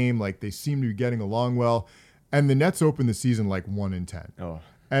great game. Like, they seemed to be getting along well. And the Nets opened the season like 1-10.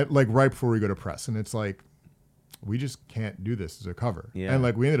 At like right before we go to press. And it's like, we just can't do this as a cover. And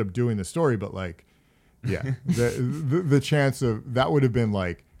like, we ended up doing the story, but like, the chance of that would have been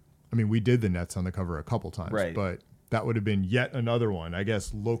like, I mean, we did the Nets on the cover a couple times, but that would have been yet another one, I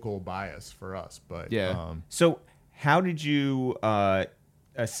guess, local bias for us. But so how did you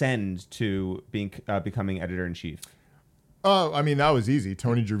ascend to being becoming editor-in-chief? Oh, I mean, that was easy.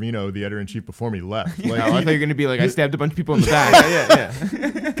 Tony Gervino, the editor-in-chief before me, left. Like, I thought you were going to be like, I stabbed a bunch of people in the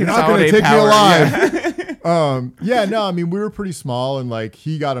back. You're not going to take me alive. No, I mean, we were pretty small, and like,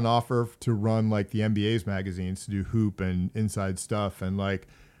 he got an offer to run like the NBA's magazines to do hoop and inside stuff. And like,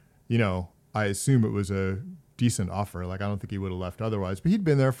 you know, I assume it was a decent offer. Like, I don't think he would have left otherwise, but he'd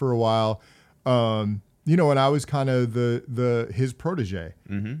been there for a while. You know, and I was kind of his protege.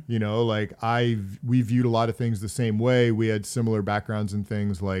 You know, like we viewed a lot of things the same way. We had similar backgrounds and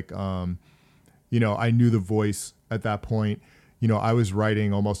things. Like, you know, I knew the voice at that point. You know, I was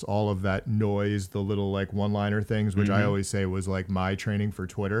writing almost all of that noise, the little like one-liner things, which I always say was like my training for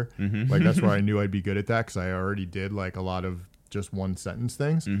Twitter. Like, that's where I knew I'd be good at that, because I already did like a lot of just one sentence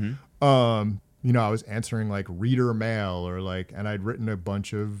things. You know, I was answering like reader mail or like, and I'd written a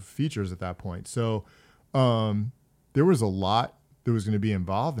bunch of features at that point. So there was a lot that was going to be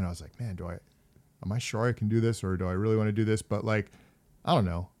involved, and I was like, man, am I sure I can do this, or do I really want to do this? But like, I don't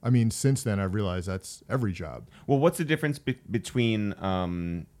know. I mean, since then I've realized that's every job. Well, what's the difference between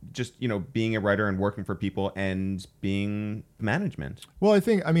just, you know, being a writer and working for people and being management? Well,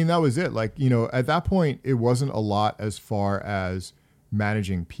 I mean, that was it. Like, you know, at that point it wasn't a lot as far as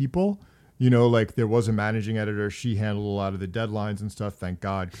managing people. You know, like, there was a managing editor. She handled a lot of the deadlines and stuff. Thank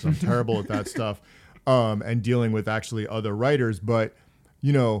God, because I'm terrible at that stuff. And dealing with actually other writers. But,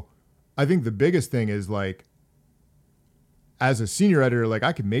 you know, I think the biggest thing is like, as a senior editor, like,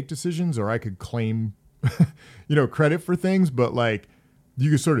 I could make decisions or I could claim, you know, credit for things, but like, you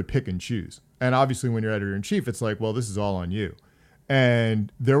could sort of pick and choose. And obviously when you're editor in chief, it's like, well, this is all on you.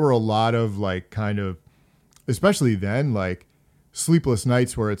 And there were a lot of like, kind of, especially then, like, sleepless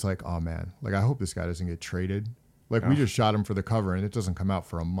nights where it's like, oh man, like, I hope this guy doesn't get traded. Like, we just shot him for the cover and it doesn't come out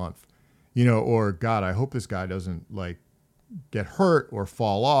for a month, you know, or God, I hope this guy doesn't like get hurt or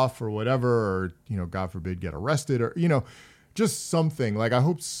fall off or whatever, or, you know, God forbid, get arrested, or, you know, just something. Like, I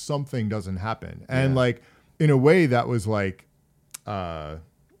hope something doesn't happen. And like, in a way that was like, what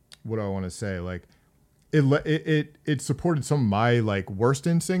do I want to say? Like, it supported some of my like worst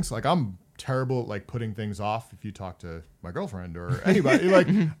instincts. Like, I'm terrible at like putting things off. If you talk to my girlfriend or anybody, like,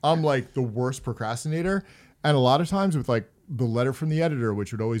 I'm like the worst procrastinator. And a lot of times with like the letter from the editor,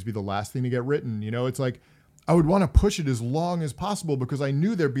 which would always be the last thing to get written, you know, it's like, I would want to push it as long as possible because I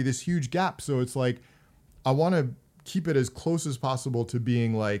knew there'd be this huge gap. So it's like, I want to keep it as close as possible to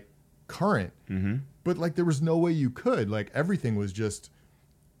being like current, but like, there was no way you could. Like, everything was just,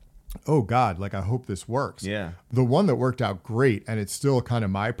 oh God, like, I hope this works. Yeah. The one that worked out great, and it's still kind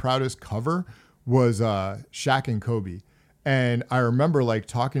of my proudest cover, was Shaq and Kobe. And I remember like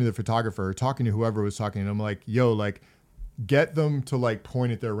talking to the photographer, talking to whoever was talking, and I'm like, yo, like, get them to like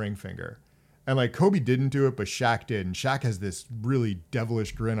point at their ring finger. And like, Kobe didn't do it, but Shaq did. And Shaq has this really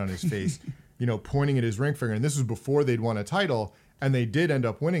devilish grin on his face, you know, pointing at his ring finger. And this was before they'd won a title. And they did end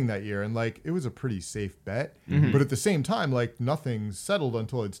up winning that year. And like, it was a pretty safe bet. But at the same time, like, nothing's settled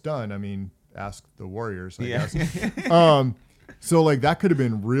until it's done. I mean, ask the Warriors, I guess. So like, that could have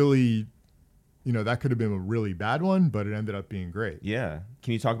been really, you know, that could have been a really bad one, but it ended up being great. Yeah.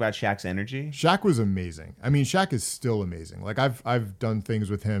 Can you talk about Shaq's energy? Shaq was amazing. I mean, Shaq is still amazing. Like, I've done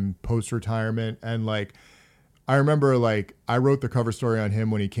things with him post-retirement. And like, I remember like, I wrote the cover story on him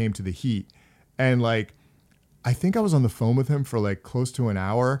when he came to the Heat. And like, I think I was on the phone with him for like close to an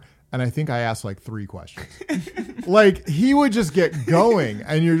hour. And I think I asked like 3 questions. Like, he would just get going.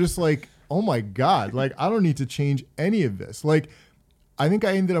 And you're just like, oh my God, like, I don't need to change any of this. Like, I think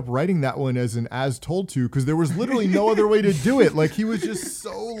I ended up writing that one as an as told to, because there was literally no other way to do it. Like, he was just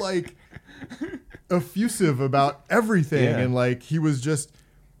so like effusive about everything. Yeah. And like, he was just,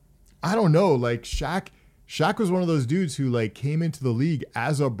 I don't know, like, Shaq was one of those dudes who like came into the league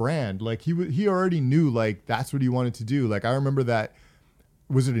as a brand. Like, he already knew like that's what he wanted to do. Like, I remember that,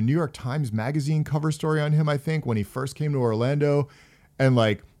 was it a New York Times magazine cover story on him, I think, when he first came to Orlando, and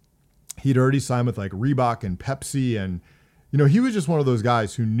like, he'd already signed with like Reebok and Pepsi, and he was just one of those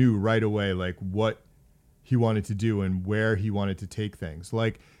guys who knew right away like what he wanted to do and where he wanted to take things.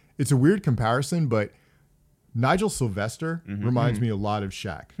 Like, it's a weird comparison, but Nigel Sylvester reminds me a lot of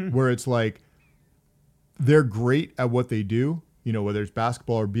Shaq, where it's like they're great at what they do, whether it's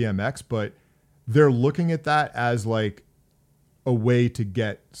basketball or BMX, but they're looking at that as like a way to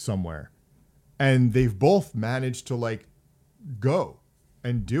get somewhere. And they've both managed to like go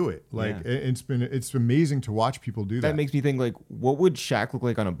and do it. Like it's amazing to watch people do that. That makes me think, like, what would Shaq look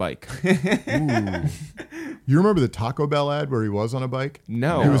like on a bike? Ooh. You remember the Taco Bell ad where he was on a bike?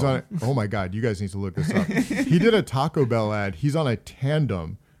 No. He was on. Oh my God, you guys need to look this up. He did a Taco Bell ad. He's on a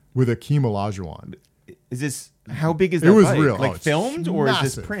tandem with Akeem Olajuwon. Is this How big is that It was bike? real. like it's filmed or is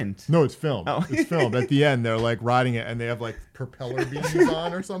this massive. print? No, it's filmed. Oh. It's filmed. At the end, they're like riding it and they have like propeller beams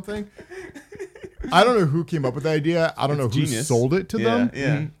on or something. I don't know who came up with the idea. I don't know who genius. sold it to them.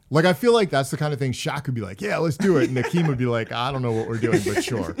 Yeah. Mhm. Like, I feel like that's the kind of thing Shaq could be like, yeah, let's do it. And Akeem would be like, I don't know what we're doing, but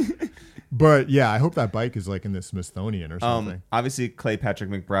sure. But yeah, I hope that bike is like in the Smithsonian or something. Obviously Clay Patrick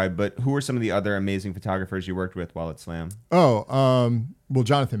McBride, but who are some of the other amazing photographers you worked with while at Slam? Well,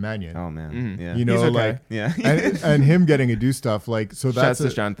 Jonathan Mannion. Oh man, yeah, You know, He's okay. like, yeah, and him getting to do stuff like, so that's Shouts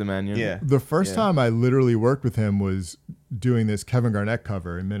to Jonathan Mannion. yeah. the first Yeah. time I literally worked with him was doing this Kevin Garnett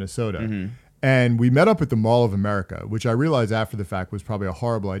cover in Minnesota. And we met up at the Mall of America, which I realized after the fact was probably a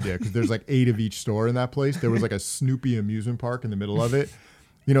horrible idea because there's like 8 of each store in that place. There was like a Snoopy amusement park in the middle of it.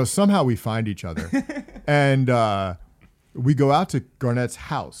 You know, somehow we find each other. And we go out to Garnett's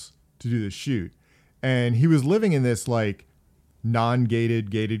house to do the shoot. And he was living in this like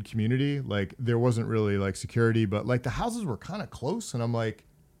non-gated, gated community. Like there wasn't really like security, but like the houses were kind of close. And I'm like,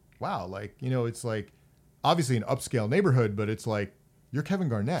 wow, like, you know, it's like obviously an upscale neighborhood, but it's like, you're Kevin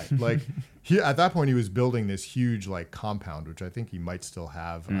Garnett. Like he, at that point he was building this huge like compound, which I think he might still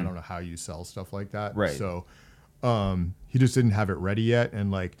have. I don't know how you sell stuff like that. Right. So he just didn't have it ready yet.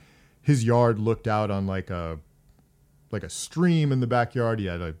 And like his yard looked out on like a stream in the backyard. He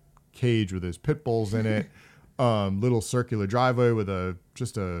had a cage with his pit bulls in it. Little circular driveway with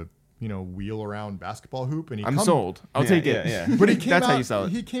just a wheel around basketball hoop. And I'm sold. I'll take it. Yeah. But he came That's out, how you sell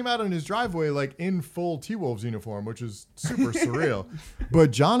it. He came out on his driveway like in full T-Wolves uniform, which is super surreal. But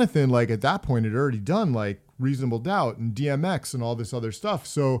Jonathan, like at that point, had already done like Reasonable Doubt and DMX and all this other stuff.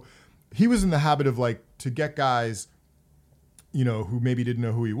 So he was in the habit of like to get guys, who maybe didn't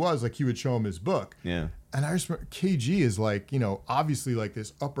know who he was, like he would show them his book. Yeah. And I just remember KG is like, obviously like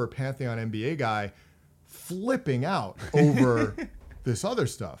this upper pantheon NBA guy flipping out over this other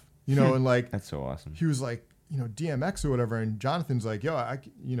stuff. And like That's so awesome. he was like, DMX or whatever, and Jonathan's like, yo,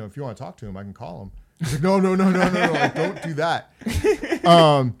 if you want to talk to him, I can call him. He's like, no, like, don't do that.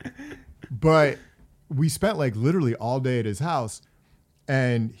 But we spent like literally all day at his house,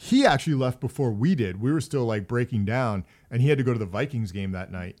 and he actually left before we did. We were still like breaking down, and he had to go to the Vikings game that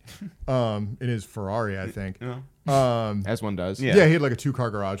night in his Ferrari, I think. As one does. Yeah. Yeah, he had like a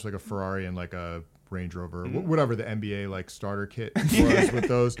 2-car garage, like a Ferrari and like a Range Rover, whatever the NBA like starter kit was with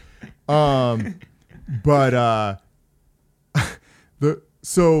those.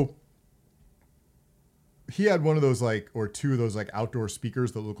 So he had one of those like, or 2 of those like outdoor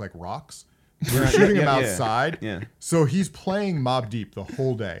speakers that look like rocks. We were shooting him outside. Yeah. So he's playing Mobb Deep the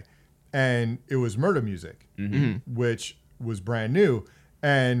whole day. And it was Murda Music, which was brand new.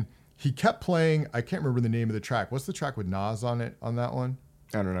 And he kept playing, I can't remember the name of the track. What's the track with Nas on it, on that one?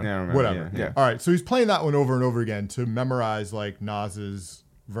 I don't know. Yeah, I remember. Whatever. Yeah. All right. So he's playing that one over and over again to memorize like Nas's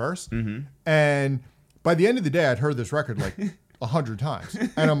verse. And by the end of the day, I'd heard this record like 100 times.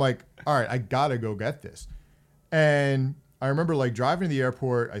 And I'm like, all right, I got to go get this. And I remember like driving to the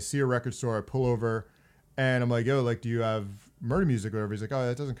airport. I see a record store. I pull over and I'm like, yo, like, do you have Murda Music or whatever? He's like, oh,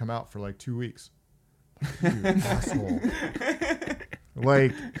 that doesn't come out for like 2 weeks. You asshole.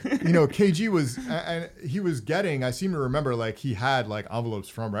 Like, KG was, and he was getting, I seem to remember, like, he had, like, envelopes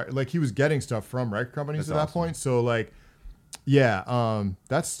from, like, he was getting stuff from record companies at that point. So, like, yeah,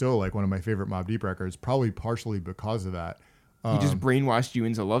 that's still, like, one of my favorite Mobb Deep records, probably partially because of that. He just brainwashed you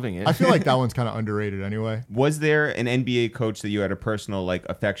into loving it. I feel like that one's kind of underrated anyway. Was there an NBA coach that you had a personal like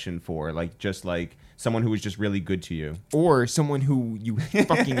affection for, like just like someone who was just really good to you, or someone who you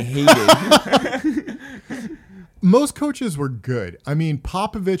fucking hated. Most coaches were good. I mean,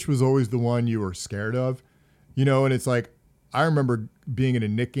 Popovich was always the one you were scared of, and it's like, I remember being in a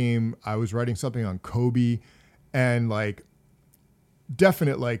Knick game. I was writing something on Kobe and like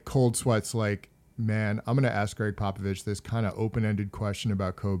definite like cold sweats, like, man, I'm going to ask Greg Popovich this kind of open-ended question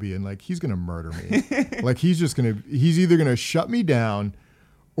about Kobe and like, he's going to murder me. Like he's either going to shut me down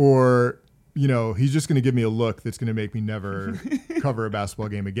or, he's just going to give me a look that's going to make me never cover a basketball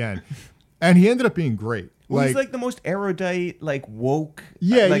game again. And he ended up being great. Well, he's like the most erudite, like woke,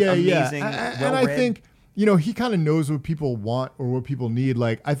 yeah, like yeah, amazing, yeah. And well-read. I think, you know, he kind of knows what people want or what people need.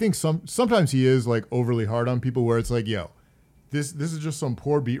 Like, I think sometimes he is like overly hard on people where it's like, yo, this is just some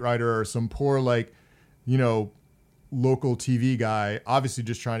poor beat writer or some poor, like, you know, local TV guy, obviously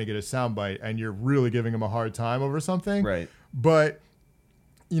just trying to get a soundbite, and you're really giving him a hard time over something. Right. But,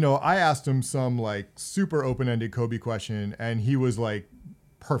 you know, I asked him some like super open-ended Kobe question, and he was like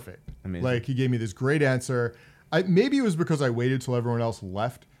perfect. Amazing. Like, he gave me this great answer. Maybe it was because I waited till everyone else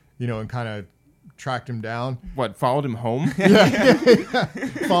left, you know, and kind of tracked him down. What, followed him home?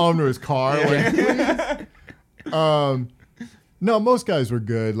 Followed him to his car. Yeah. Like, no, most guys were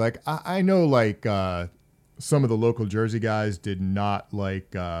good. Like, I know, like, some of the local Jersey guys did not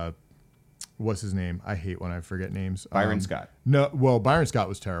like, what's his name? I hate when I forget names. Byron Scott. No, well, Byron Scott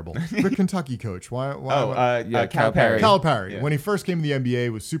was terrible. The Kentucky coach. Why? Calipari. Calipari. Yeah. When he first came to the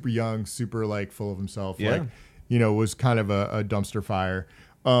NBA, was super young, super like full of himself. Yeah. Like, you know, was kind of a dumpster fire.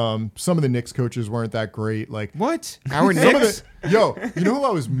 Some of the Knicks coaches weren't that great. Like, What? Our some of Knicks? you know who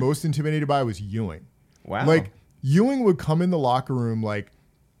I was most intimidated by was Ewing. Wow. Like, Ewing would come in the locker room like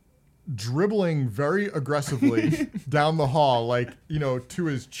dribbling very aggressively down the hall, like, you know, to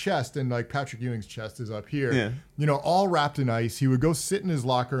his chest, and like Patrick Ewing's chest is up here. Yeah. You know, all wrapped in ice. He would go sit in his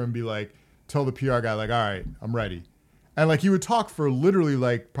locker and be like, tell the PR guy, like, all right, I'm ready. And like, he would talk for literally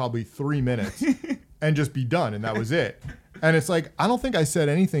like probably 3 minutes and just be done, and that was it. And it's like, I don't think I said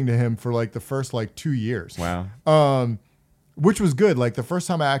anything to him for like the first like 2 years. Wow. Which was good. Like, the first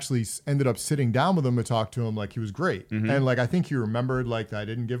time I actually ended up sitting down with him to talk to him, like, he was great. Mm-hmm. And like, I think he remembered like that I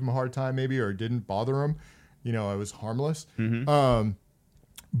didn't give him a hard time maybe, or didn't bother him. You know, I was harmless. Mm-hmm.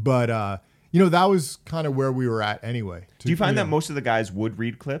 But you know, that was kind of where we were at anyway. Do you find that most of the guys would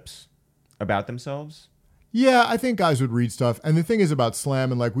read clips about themselves? Yeah, I think guys would read stuff. And the thing is about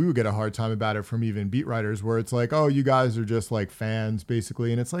Slam, and like, we would get a hard time about it from even beat writers, where it's like, oh, you guys are just like fans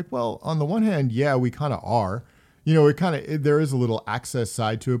basically. And it's like, well, on the one hand, yeah, we kind of are. You know, there is a little access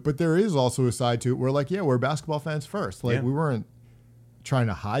side to it, but there is also a side to it where like, yeah, we're basketball fans first. Like, we weren't trying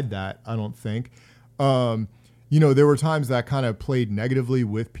to hide that, I don't think. You know, there were times that kind of played negatively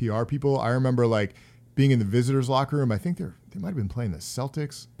with PR people. I remember like being in the visitors locker room. I think they might have been playing the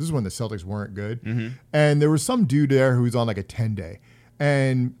Celtics. This is when the Celtics weren't good. Mm-hmm. And there was some dude there who was on like a 10-day.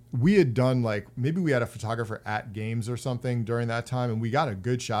 And we had done like, maybe we had a photographer at games or something during that time, and we got a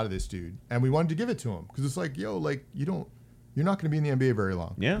good shot of this dude, and we wanted to give it to him because it's like, yo, like, you're not going to be in the NBA very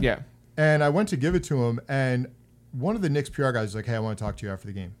long. Yeah. Yeah. And I went to give it to him, and one of the Knicks PR guys was like, hey, I want to talk to you after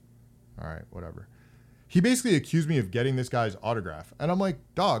the game. All right, whatever. He basically accused me of getting this guy's autograph, and I'm like,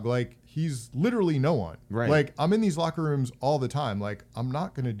 dog, like, he's literally no one. Right. Like, I'm in these locker rooms all the time. Like, I'm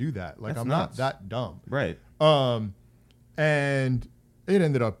not going to do that. Like, That's I'm nuts. not that dumb. Right. And it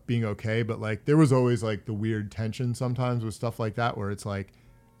ended up being okay, but like, there was always like the weird tension sometimes with stuff like that, where it's like,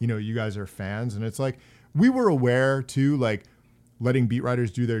 you know, you guys are fans, and it's like, we were aware too, like, letting beat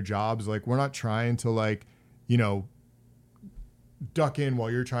writers do their jobs. Like, we're not trying to like, you know, duck in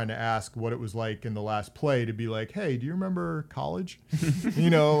while you're trying to ask what it was like in the last play to be like, hey, do you remember college? You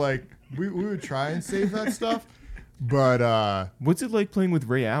know, like, we would try and save that stuff. But What's it like playing with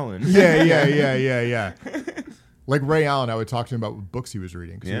Ray Allen? yeah. Like, Ray Allen, I would talk to him about what books he was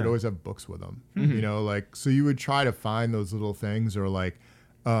reading, because he would always have books with him. Mm-hmm. You know, like, so you would try to find those little things. Or like,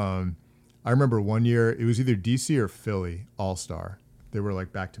 I remember one year, it was either DC or Philly All-Star. They were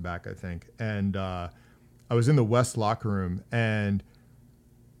like back to back, I think. And I was in the West locker room, and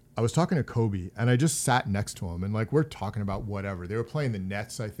I was talking to Kobe, and I just sat next to him, and like, we're talking about whatever. They were playing the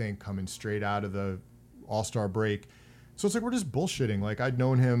Nets, I think, coming straight out of the All-Star break. So it's like, we're just bullshitting. Like, I'd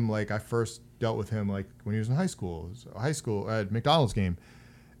known him, like, I first dealt with him like when he was in high school. It was a high school at McDonald's game.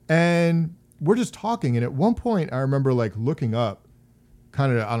 And we're just talking. And at one point, I remember like looking up,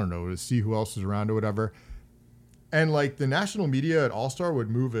 kind of, I don't know, to see who else was around or whatever. And like, the national media at All-Star would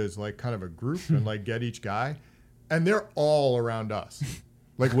move as like kind of a group and like get each guy. And they're all around us,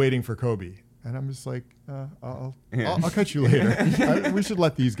 like waiting for Kobe. And I'm just like, I'll catch you later. We should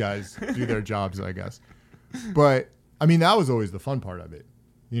let these guys do their jobs, I guess. But I mean, that was always the fun part of it.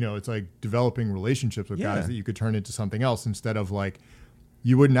 You know, it's like developing relationships with guys that you could turn into something else, instead of like,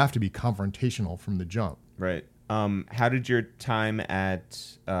 you wouldn't have to be confrontational from the jump. Right. How did your time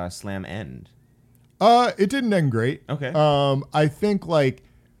at Slam end? It didn't end great. Okay. I think like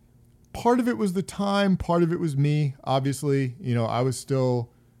part of it was the time, part of it was me. Obviously, you know, I was still,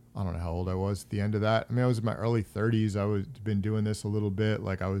 I don't know how old I was at the end of that. I mean, I was in my early 30s. I was been doing this a little bit.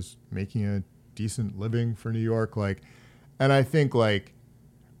 Like, I was making a decent living for New York. Like, and I think like,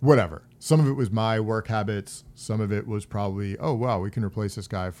 whatever. some of it was my work habits. Some of it was probably, oh, wow, we can replace this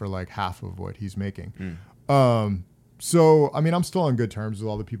guy for like half of what he's making. So, I mean, I'm still on good terms with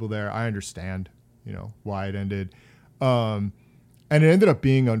all the people there. I understand, why it ended. And it ended up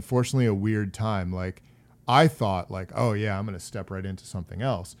being, unfortunately, a weird time. Like, I thought like, oh yeah, I'm going to step right into something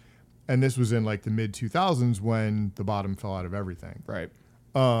else. And this was in like the mid 2000s when the bottom fell out of everything. Right.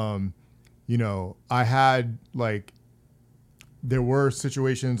 I had like, there were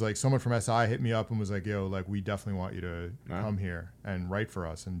situations like someone from SI hit me up and was like, yo, like we definitely want you to come here and write for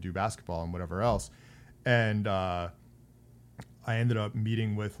us and do basketball and whatever else. And I ended up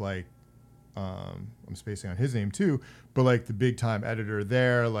meeting with like, I'm spacing on his name too, but like the big time editor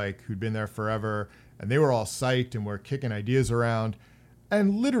there, like who'd been there forever, and they were all psyched and were kicking ideas around.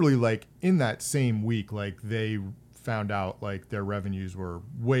 And literally like in that same week, like they found out like their revenues were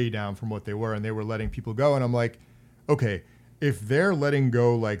way down from what they were and they were letting people go. And I'm like, okay, if they're letting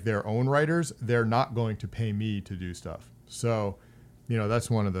go like their own writers, they're not going to pay me to do stuff. So, that's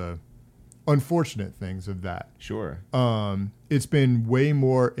one of the unfortunate things of that. Sure. It's been way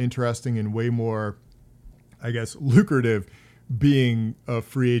more interesting and way more, I guess, lucrative being a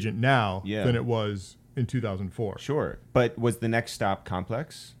free agent now than it was in 2004. Sure. But was the next stop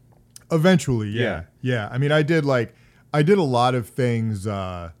Complex? Eventually, yeah. I mean, I did a lot of things,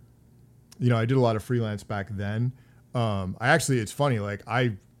 I did a lot of freelance back then. It's funny, like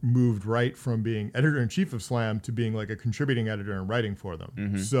I moved right from being editor-in-chief of Slam to being like a contributing editor and writing for them.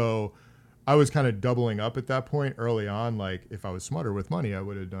 Mm-hmm. So I was kind of doubling up at that point early on. Like if I was smarter with money, I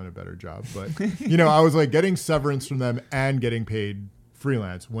would have done a better job. But, I was like getting severance from them and getting paid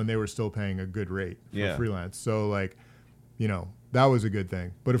freelance when they were still paying a good rate for freelance. So like, that was a good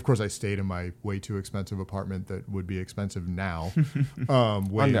thing. But of course I stayed in my way too expensive apartment that would be expensive now. Way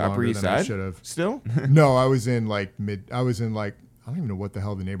on the Upper East Side? I should have. Still? No, I was in like I don't even know what the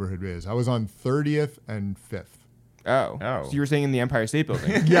hell the neighborhood is. I was on 30th and 5th. Oh. So you were saying in the Empire State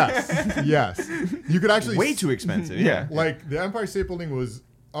Building? Yes. You could actually way too expensive. Yeah. Like the Empire State Building was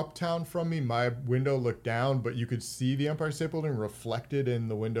uptown from me. My window looked down, but you could see the Empire State Building reflected in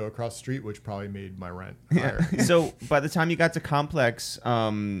the window across the street, which probably made my rent higher. So by the time you got to Complex,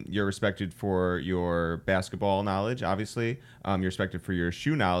 you're respected for your basketball knowledge, obviously. You're respected for your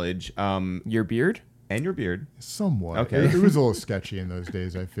shoe knowledge. Your beard? And your beard. Somewhat. Okay. It was a little sketchy in those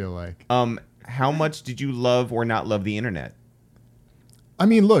days, I feel like. How much did you love or not love the internet? I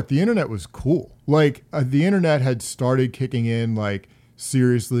mean, look, the internet was cool. Like the internet had started kicking in like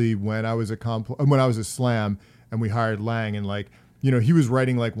seriously when I was a Slam and we hired Lang, and like, he was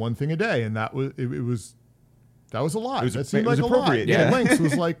writing like one thing a day, and that was that was a lot. That seemed like a lot. Yeah. The lengths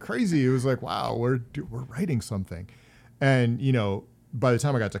was like crazy. It was like, wow, we're writing something. And, by the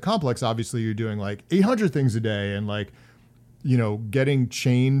time I got to Complex, obviously you're doing like 800 things a day and like, getting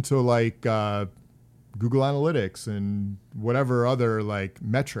chained to like Google Analytics and whatever other like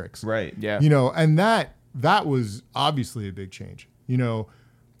metrics. Right. Yeah. And that was obviously a big change,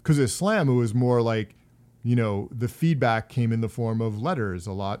 because at Slam, it was more like, the feedback came in the form of letters,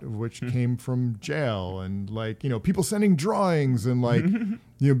 a lot of which came from jail, and like, people sending drawings and like,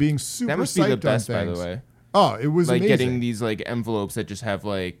 being super that must be the best, on things. by the way. Oh, it was like amazing. Getting these like envelopes that just have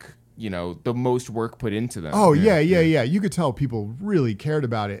like, the most work put into them. Oh, yeah. You could tell people really cared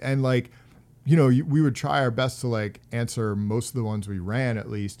about it. And like, we would try our best to like answer most of the ones we ran at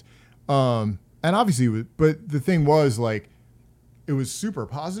least. And obviously, but the thing was like, it was super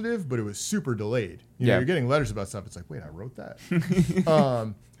positive, but it was super delayed. You're getting letters about stuff. It's like, wait, I wrote that.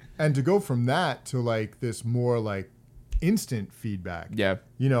 And to go from that to like this more like instant feedback. Yeah.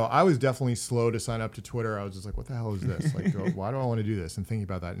 I was definitely slow to sign up to Twitter. I was just like, what the hell is this? Like, why do I want to do this? And thinking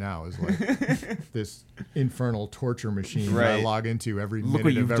about that now is like this infernal torture machine that I log into every Look minute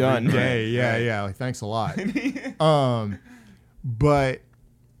what you've of every done. day. Yeah. Like, thanks a lot. But,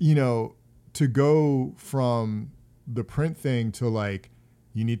 to go from the print thing to like,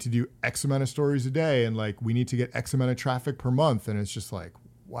 you need to do X amount of stories a day and like, we need to get X amount of traffic per month. And it's just like,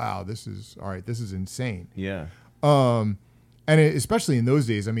 wow, this is insane. Yeah. Especially in those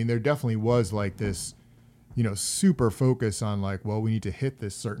days, I mean, there definitely was like this, super focus on like, well, we need to hit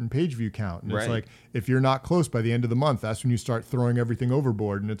this certain page view count. And it's like, if you're not close by the end of the month, that's when you start throwing everything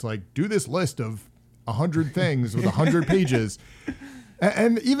overboard. And it's like, do this list of 100 things with 100 pages.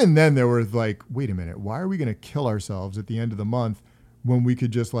 And even then there was like, wait a minute, why are we going to kill ourselves at the end of the month when we could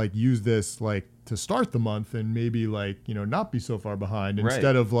just like use this like to start the month and maybe like, not be so far behind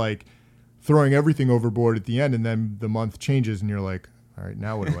instead of like throwing everything overboard at the end, and then the month changes and you're like, all right,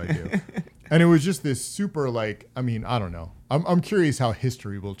 now what do I do? And it was just this super like, I mean, I don't know. I'm curious how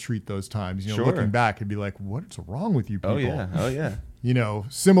history will treat those times. Looking back, it'd be like, what's wrong with you people? Oh yeah. you know,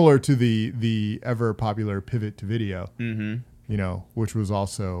 similar to the ever popular pivot to video, you know, which was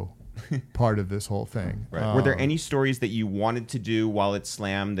also part of this whole thing. Right. Were there any stories that you wanted to do while at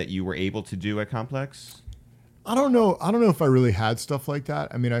Slam that you were able to do at Complex? I don't know if I really had stuff like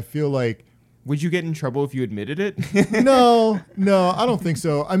that. I mean, I feel like... Would you get in trouble if you admitted it? No, I don't think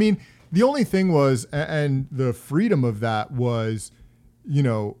so. I mean, the only thing was, and the freedom of that was, you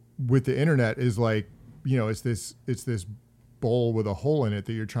know, with the internet is like, you know, it's this bowl with a hole in it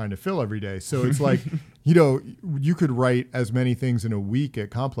that you're trying to fill every day. So it's like, you know, you could write as many things in a week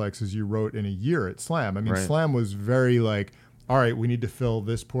at Complex as you wrote in a year at Slam. I mean, Right. Slam was very like, all right, we need to fill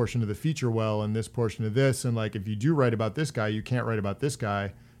this portion of the feature well and this portion of this. And like, if you do write about this guy, you can't write about this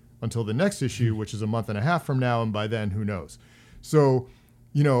guy until the next issue, which is a month and a half from now. And by then, who knows? So,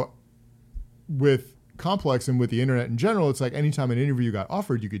 you know, with Complex and with the internet in general, it's like anytime an interview got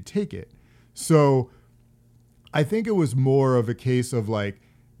offered, you could take it. So I think it was more of a case of like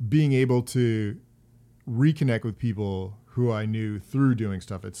being able to reconnect with people who I knew through doing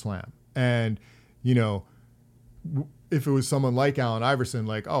stuff at Slam. And, you know, if it was someone like Allen Iverson,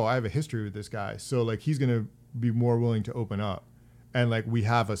 like, oh, I have a history with this guy. So like, he's going to be more willing to open up. And like, we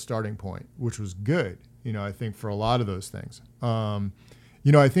have a starting point, which was good, you know, I think for a lot of those things.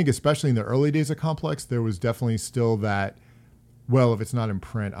 You know, I think especially in the early days of Complex, there was definitely still that, well, if it's not in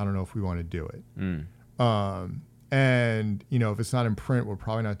print, I don't know if we want to do it. And, you know, if it's not in print, we're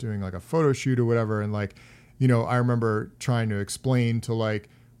probably not doing like a photo shoot or whatever. And like, you know, I remember trying to explain to like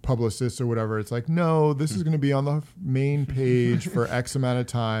publicists or whatever, it's like, no, this is going to be on the main page for X amount of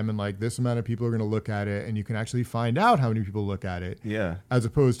time. And like this amount of people are going to look at it. And you can actually find out how many people look at it. Yeah. As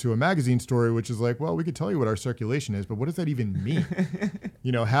opposed to a magazine story, which is like, well, we could tell you what our circulation is, but what does that even mean?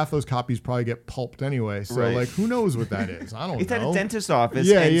 You know, half those copies probably get pulped anyway. So Right. like, who knows what that is? I don't know. It's at a dentist's office.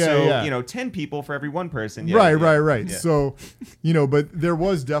 Yeah, and yeah, so, yeah. you know, 10 people for every one person. Yeah, Right. Yeah. So, you know, but there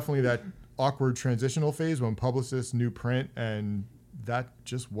was definitely that awkward transitional phase when publicists knew print and that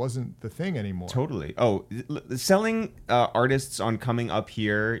just wasn't the thing anymore. Totally. Oh, selling artists on coming up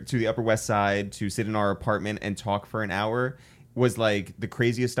here to the Upper West Side to sit in our apartment and talk for an hour was like the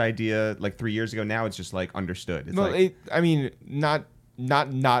craziest idea like 3 years ago. Now it's just like understood. It's Well, like, I mean, not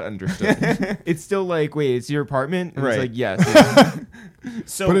understood. It's still like, wait, it's your apartment? And Right. It's like, yes.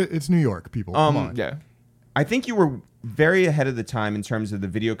 so But it's New York, people. Come on. Yeah. I think you were very ahead of the time in terms of the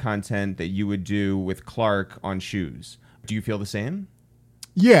video content that you would do with Clark on shoes. Do you feel the same?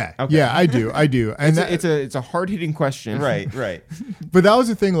 Yeah. Okay. Yeah, I do. And It's a hard hitting question. Right. but that was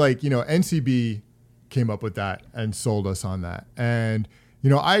the thing, like, you know, NCB came up with that and sold us on that. And,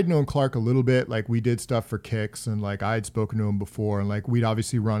 you know, I had known Clark a little bit, like we did stuff for Kicks and like I had spoken to him before and like we'd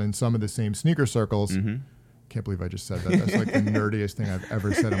obviously run in some of the same sneaker circles. Can't believe I just said that. That's like the nerdiest thing I've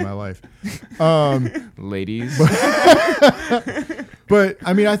ever said in my life. Ladies. But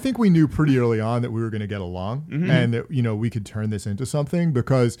I mean, I think we knew pretty early on that we were going to get along and that, you know, we could turn this into something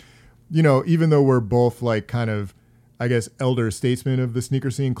because, you know, even though we're both like kind of, I guess, elder statesmen of the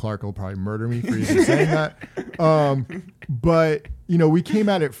sneaker scene, Clark will probably murder me for even saying that. But, you know, we came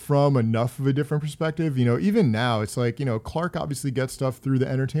at it from enough of a different perspective. You know, even now it's like, you know, Clark obviously gets stuff through the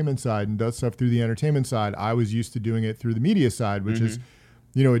entertainment side and does stuff through the entertainment side. I was used to doing it through the media side, which is,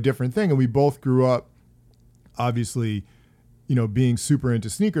 you know, a different thing. And we both grew up, obviously, you know, being super into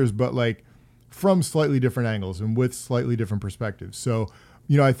sneakers, but like from slightly different angles and with slightly different perspectives. So,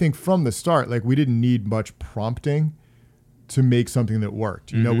 you know, I think from the start, like we didn't need much prompting to make something that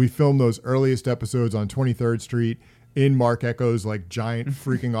worked. You know, we filmed those earliest episodes on 23rd Street in Mark Echo's like giant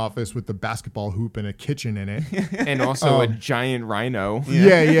freaking office with the basketball hoop and a kitchen in it. And also a giant rhino.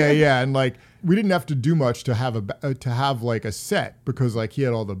 Yeah. And like, we didn't have to do much to have like a set because like he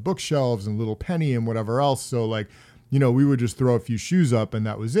had all the bookshelves and Little Penny and whatever else. So like, you know, we would just throw a few shoes up and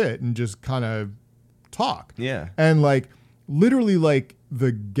that was it and just kind of talk. Yeah. And like literally like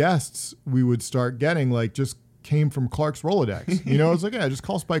the guests we would start getting like just came from Clark's Rolodex. You know, it's like, yeah, just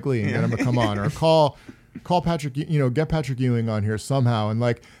call Spike Lee and get him to come on or call Patrick, you know, get Patrick Ewing on here somehow. And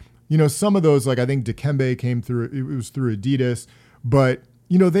like, you know, some of those, like I think Dikembe came through, it was through Adidas, but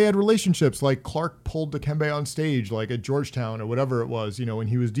you know, they had relationships like Clark pulled Dikembe on stage, like at Georgetown or whatever it was, you know, when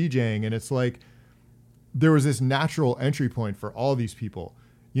he was DJing. And it's like, there was this natural entry point for all these people.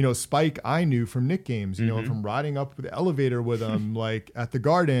 You know, Spike, I knew from Knick games, you know, from riding up the elevator with him, like at the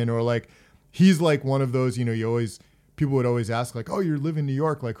Garden, or like, he's like one of those, you know, people would always ask like, oh, you live in New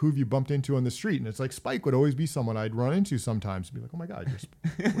York. Like, who have you bumped into on the street? And it's like, Spike would always be someone I'd run into sometimes and be like, oh my God,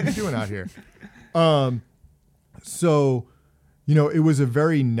 what are you doing out here? So, you know, it was a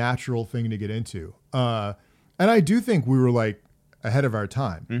very natural thing to get into. And I do think we were like ahead of our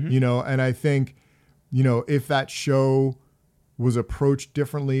time, you know, and I think, you know, if that show was approached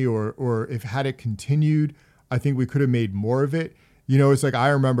differently, or if had it continued, I think we could have made more of it. You know, it's like, I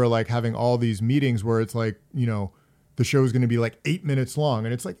remember like having all these meetings where it's like, you know, the show is going to be like 8 minutes long,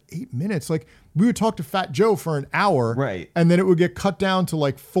 and it's like 8 minutes. Like, we would talk to Fat Joe for an hour, right, and then it would get cut down to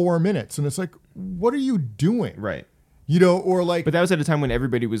like 4 minutes, and it's like, what are you doing? Right. You know, or like, but that was at a time when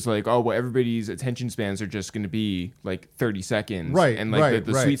everybody was like, oh, well, everybody's attention spans are just going to be like 30 seconds. Right. And like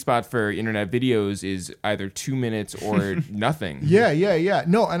the sweet spot for internet videos is either 2 minutes or nothing. Yeah.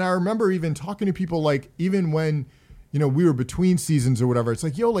 No, and I remember even talking to people, like, even when, you know, we were between seasons or whatever, it's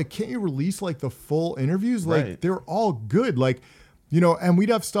like, yo, like, can't you release like the full interviews? Like, right. They're all good. Like, you know, and we'd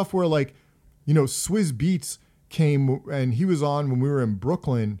have stuff where, like, you know, Swizz Beatz came and he was on when we were in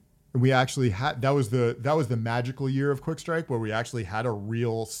Brooklyn. And we actually had, that was the magical year of Quick Strike, where we actually had a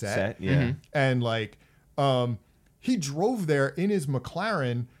real set. Yeah. Mm-hmm. And like, he drove there in his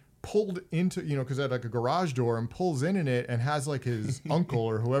McLaren, pulled into, you know, cause it had like a garage door, and pulls in it, and has like his uncle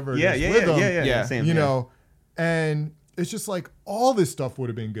or whoever with him, yeah. Same, you know, and it's just like, all this stuff would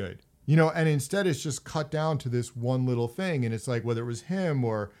have been good, you know, and instead it's just cut down to this one little thing. And it's like, whether it was him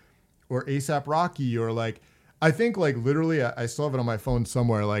or ASAP Rocky, or like, I think like literally I still have it on my phone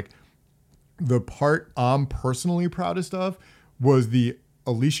somewhere, like, the part I'm personally proudest of was the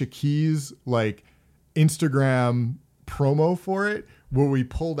Alicia Keys like Instagram promo for it, where we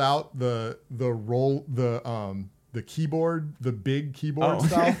pulled out the keyboard, the big keyboard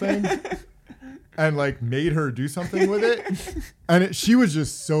style thing, and like made her do something with it, and she was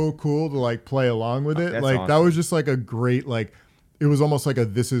just so cool to like play along with it. That's like awesome. That was just like a great, like, it was almost like a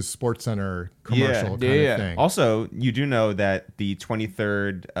This Is SportsCenter commercial kind of thing. Also, you do know that the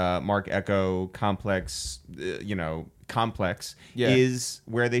 23rd Mark Echo complex, complex is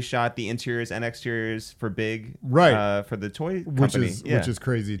where they shot the interiors and exteriors for Big, right? For the toy company, which is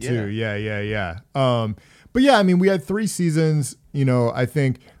crazy too. Yeah. But yeah, I mean, we had 3 seasons. You know, I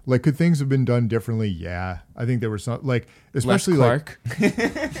think, like, could things have been done differently? Yeah, I think there were some, like, especially Clark.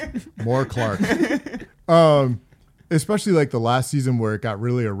 like more Clark. Especially like the last season, where it got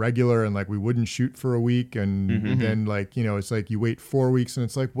really irregular, and like we wouldn't shoot for a week, and then like, you know, it's like you wait 4 weeks, and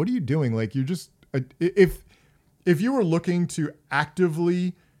it's like, what are you doing? Like, you're just, if you were looking to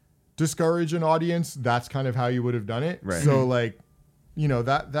actively discourage an audience, that's kind of how you would have done it. Right. So like, you know,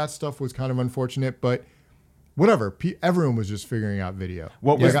 that stuff was kind of unfortunate, but whatever. Everyone was just figuring out video.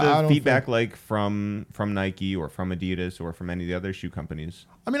 What was the feedback like from Nike or from Adidas or from any of the other shoe companies?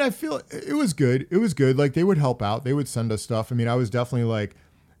 I mean, I feel it was good. It was good. Like, they would help out. They would send us stuff. I mean, I was definitely like,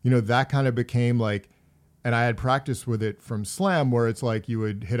 you know, that kind of became like, and I had practiced with it from Slam, where it's like you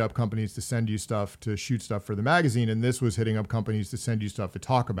would hit up companies to send you stuff, to shoot stuff for the magazine. And this was hitting up companies to send you stuff to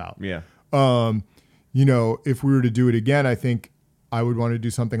talk about. Yeah. You know, if we were to do it again, I think I would want to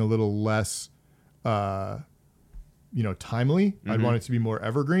do something a little less, you know, timely. I'd want it to be more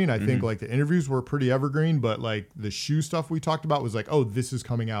evergreen. I think like the interviews were pretty evergreen, but like the shoe stuff we talked about was like, oh, this is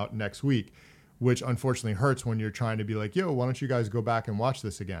coming out next week, which unfortunately hurts when you're trying to be like, yo, why don't you guys go back and watch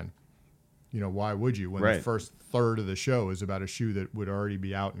this again? You know, why would you, when the first third of the show is about a shoe that would already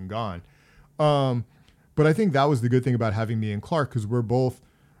be out and gone? But I think that was the good thing about having me and Clark, because we're both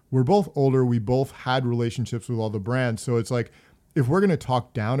older. We both had relationships with all the brands. So it's like, if we're going to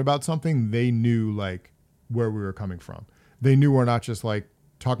talk down about something, they knew like where we were coming from. They knew we're not just like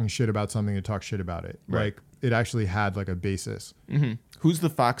talking shit about something to talk shit about it. Right. Like, it actually had like a basis. Mm-hmm. Who's the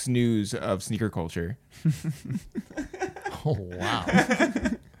Fox News of sneaker culture? Oh, wow.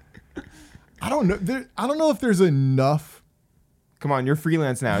 I don't know. I don't know if there's enough Come on, you're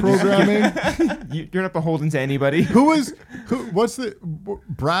freelance now. programming. You're not beholden to anybody. What's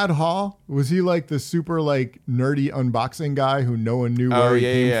Brad Hall? Was he like the super like nerdy unboxing guy who no one knew where he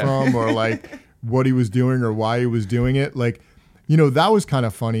came from, or like what he was doing or why he was doing it? Like, you know, that was kind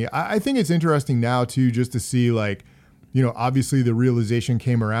of funny. I think it's interesting now too, just to see like, you know, obviously the realization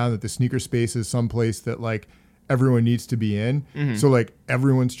came around that the sneaker space is someplace that like everyone needs to be in. Mm-hmm. So like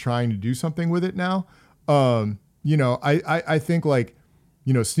everyone's trying to do something with it now. You know, I think like,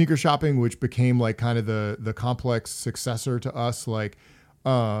 you know, sneaker shopping, which became like kind of the complex successor to us, like,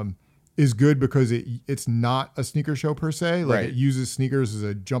 is good because it's not a sneaker show per se. Like it uses sneakers as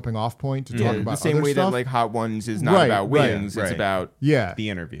a jumping off point to talk about the same other way stuff. that like Hot Ones is not about wings. Right. It's about the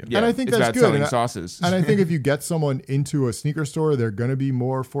interview. Yeah, and I think it's that's about good. selling sauces. And I think if you get someone into a sneaker store, they're going to be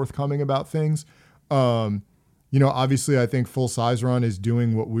more forthcoming about things. You know, obviously, I think Full Size Run is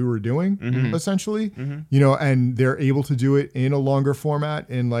doing what we were doing, essentially, you know, and they're able to do it in a longer format,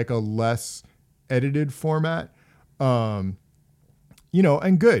 in like a less edited format, you know,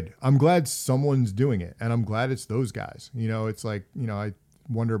 and good. I'm glad someone's doing it, and I'm glad it's those guys. You know, it's like, you know, I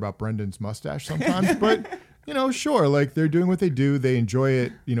wonder about Brendan's mustache sometimes, but, sure, like they're doing what they do. They enjoy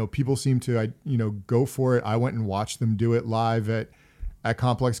it. People seem to, go for it. I went and watched them do it live at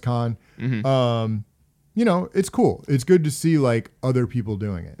Complex Con. It's cool. It's good to see like other people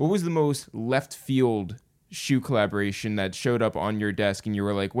doing it. What was the most left field shoe collaboration that showed up on your desk and you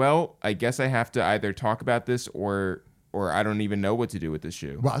were like, well, I guess I have to either talk about this or I don't even know what to do with this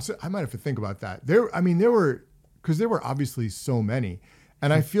shoe? Well, I might have to think about that. There were obviously so many.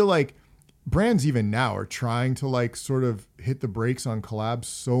 And I feel like brands even now are trying to like sort of hit the brakes on collabs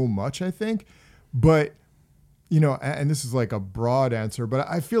so much, I think. But, and this is like a broad answer, but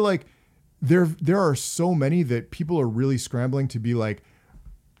I feel like there are so many that people are really scrambling to be like,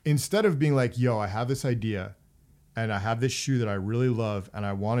 instead of being like, yo, I have this idea and I have this shoe that I really love and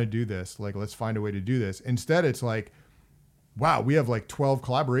I want to do this, like, let's find a way to do this. Instead, it's like, wow, we have like 12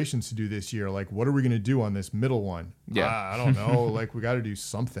 collaborations to do this year. Like, what are we going to do on this middle one? Yeah. I don't know. Like, we got to do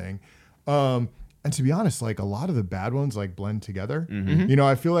something. And to be honest, like a lot of the bad ones like blend together.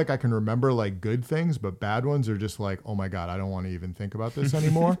 I feel like I can remember like good things, but bad ones are just like, oh my God, I don't want to even think about this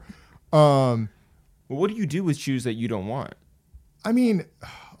anymore. Well, what do you do with shoes that you don't want? I mean,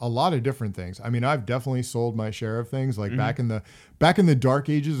 a lot of different things. I mean, I've definitely sold my share of things. Like back in the dark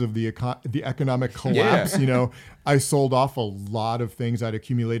ages of the economic collapse, I sold off a lot of things I'd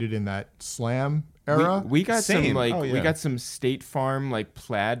accumulated in that slam era. We got Same. some like we got some State Farm like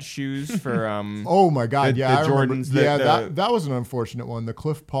plaid shoes for oh my God, the I remember. Jordans. That was an unfortunate one. The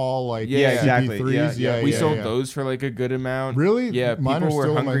Cliff Paul like exactly. CP3s. We sold those for like a good amount. Really? Yeah, people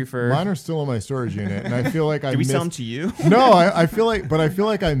were hungry for. Mine are still in my storage unit, and I feel like Did we sell them to you? No, I feel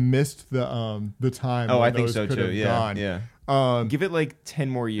like I missed the time. Oh, when I think those so could too. have Yeah, gone. yeah. Give it like 10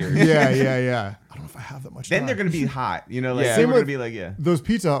 more years. Yeah. I don't know if I have that much Then time. they're gonna be hot. Like Yeah. they're Same gonna with- be like, yeah. Those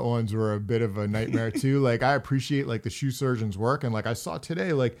Pizza Hut ones were a bit of a nightmare too. Like I appreciate like the shoe surgeon's work, and like I saw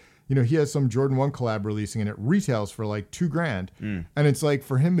today, like he has some Jordan 1 collab releasing and it retails for like $2,000. And it's like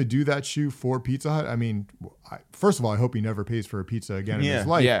for him to do that shoe for Pizza Hut. I mean, first of all, I hope he never pays for a pizza again in his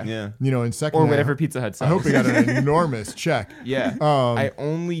life. Yeah. And second, Or whatever Pizza Hut sells. I hope he got an enormous check. Yeah. I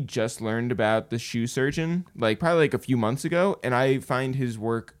only just learned about the shoe surgeon, like probably like a few months ago, and I find his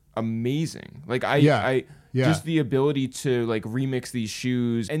work amazing. Like I just the ability to like remix these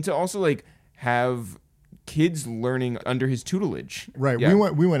shoes and to also like have kids learning under his tutelage. Right. Yeah.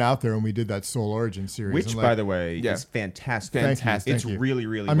 We went out there and we did that Soul Origin series. Which, and, by the way, Yeah. is fantastic. Fantastic. It's Thank you. really,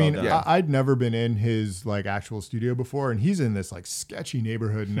 really I mean, well done. I'd never been in his like actual studio before, and he's in this like sketchy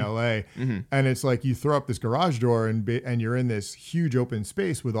neighborhood in LA, and it's like you throw up this garage door and you're in this huge open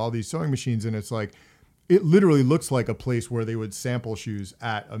space with all these sewing machines, and it's like it literally looks like a place where they would sample shoes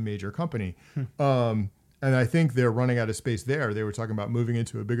at a major company. And I think they're running out of space there. They were talking about moving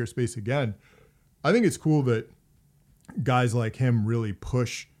into a bigger space again. I think it's cool that guys like him really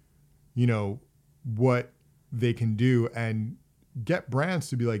push, what they can do and get brands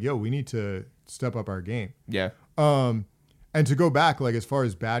to be like, yo, we need to step up our game. Yeah. And to go back, like as far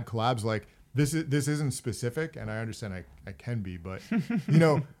as bad collabs, like this isn't specific, and I understand I can be, but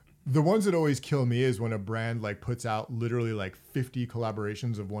the ones that always kill me is when a brand like puts out literally like 50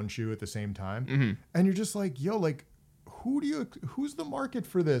 collaborations of one shoe at the same time, and you're just like, yo, like who's the market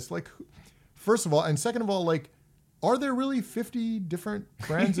for this? Like, first of all, and second of all, like, are there really 50 different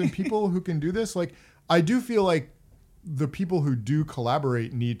brands and people who can do this? Like, I do feel like the people who do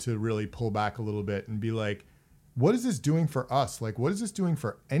collaborate need to really pull back a little bit and be like, what is this doing for us? Like, what is this doing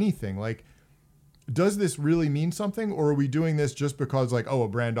for anything? Like, does this really mean something, or are we doing this just because like, oh, a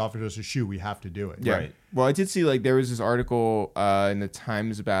brand offered us a shoe, we have to do it? Yeah. Right. Well, I did see like there was this article in the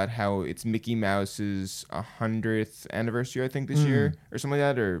Times about how it's Mickey Mouse's 100th anniversary, I think, this year or something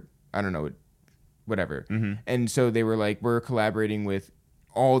like that, or I don't know, whatever. And so they were like, we're collaborating with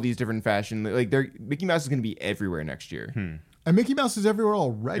all these different fashion, like Mickey Mouse is going to be everywhere next year. And Mickey Mouse is everywhere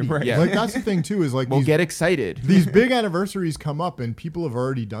already. Right. Yeah. Like that's the thing too, is like Well, get excited. these big anniversaries come up and people have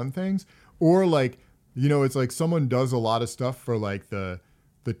already done things, or like, it's like someone does a lot of stuff for like the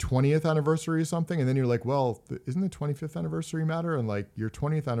 20th anniversary or something, and then you're like, well, isn't the 25th anniversary matter? And like your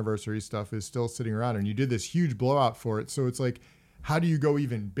 20th anniversary stuff is still sitting around, and you did this huge blowout for it. So it's like, how do you go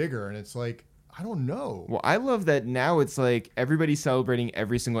even bigger? And it's like, I don't know. Well, I love that now it's like everybody's celebrating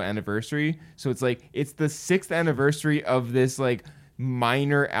every single anniversary. So it's like it's the 6th anniversary of this like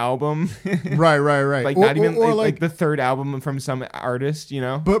minor album. Right. Like not even like the 3rd album from some artist,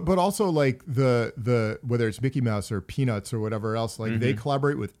 But also like the whether it's Mickey Mouse or Peanuts or whatever else, like they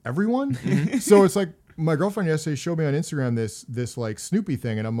collaborate with everyone. So it's like my girlfriend yesterday showed me on Instagram this like Snoopy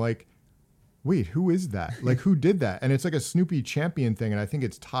thing, and I'm like, wait, who is that? Like, who did that? And it's like a Snoopy champion thing, and I think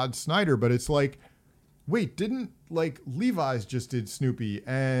it's Todd Snyder, but it's like, wait, didn't like Levi's just did Snoopy,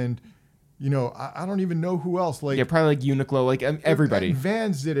 and I don't even know who else. Like, yeah, probably like Uniqlo, like everybody. And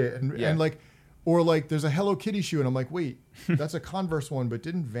Vans did it, and like, or like there's a Hello Kitty shoe, and I'm like, wait, that's a Converse one, but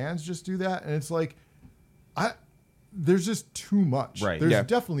didn't Vans just do that? And it's like, there's just too much. Right. There's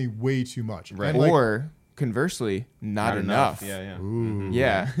definitely way too much. Right. And Or conversely, not enough. Yeah. Ooh.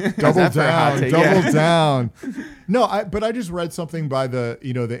 Yeah. Double That's a hot down, take. double down. No, but I just read something by the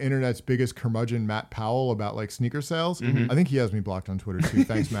internet's biggest curmudgeon, Matt Powell, about like sneaker sales. I think he has me blocked on Twitter too.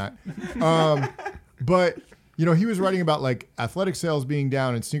 Thanks, Matt. But he was writing about like athletic sales being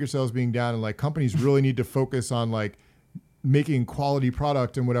down and sneaker sales being down, and like companies really need to focus on like making quality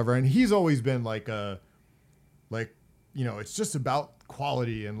product and whatever. And he's always been like it's just about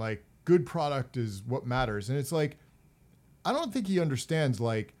quality, and like good product is what matters. And it's like, I don't think he understands,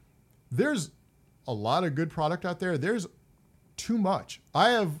 like, there's a lot of good product out there. There's too much. I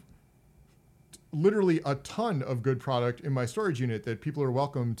have literally a ton of good product in my storage unit that people are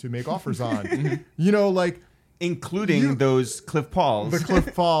welcome to make offers on. Like, including those Cliff Pauls. The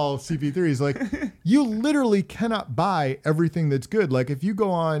Cliff Paul CP3s. Like, you literally cannot buy everything that's good. Like, if you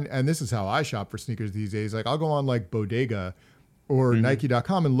go on, and this is how I shop for sneakers these days, like, I'll go on like Bodega or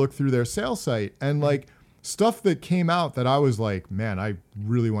Nike.com and look through their sales site, and like stuff that came out that I was like, man, I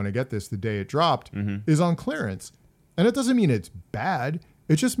really want to get this the day it dropped is on clearance. And it doesn't mean it's bad.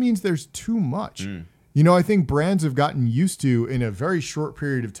 It just means there's too much. I think brands have gotten used to, in a very short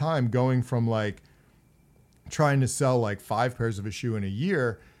period of time, going from like trying to sell like 5 pairs of a shoe in a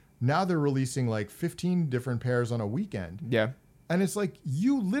year. Now they're releasing like 15 different pairs on a weekend. Yeah. And it's like,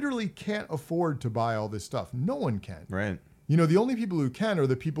 you literally can't afford to buy all this stuff. No one can. Right. The only people who can are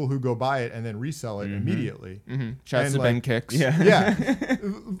the people who go buy it and then resell it immediately. Shouts to like, Ben Kicks. Yeah.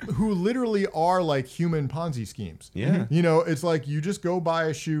 Who literally are like human Ponzi schemes. Yeah. It's like you just go buy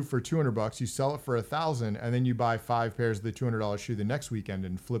a shoe for $200, you sell it for $1,000, and then you buy 5 pairs of the $200 shoe the next weekend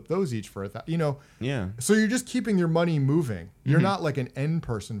and flip those each for $1,000. Yeah. So you're just keeping your money moving. You're not like an end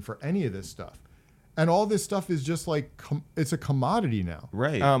person for any of this stuff. And all this stuff is just like, it's a commodity now.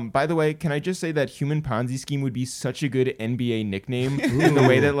 Right. By the way, can I just say that human Ponzi scheme would be such a good NBA nickname in the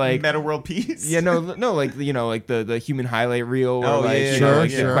way that like Meta World Peace. Yeah, no, like like the human highlight reel, or like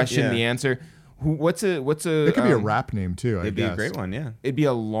the question, the answer. What's a? It could be a rap name too. It'd be a great one. Yeah. It'd be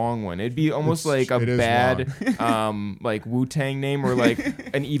a long one. It'd be almost like a bad like Wu-Tang name, or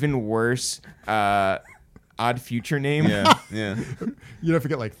like an even worse Odd Future name. Yeah. You'd have to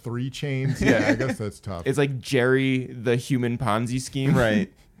get like 3 chains. Yeah, I guess that's tough. It's like Jerry the Human Ponzi Scheme.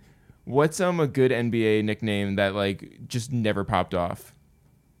 Right. What's a good NBA nickname that like just never popped off?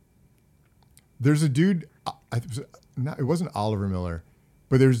 There's a dude. It wasn't Oliver Miller,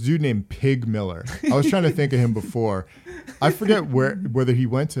 but there's a dude named Pig Miller. I was trying to think of him before. I forget whether he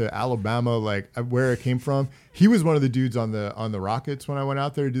went to Alabama, like where it came from. He was one of the dudes on the Rockets when I went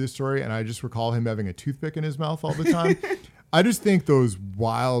out there to do the story, and I just recall him having a toothpick in his mouth all the time. I just think those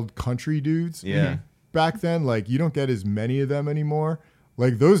wild country dudes back then, like, you don't get as many of them anymore.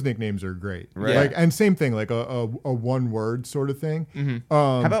 Like, those nicknames are great. Right. Like, and same thing, like a one word sort of thing.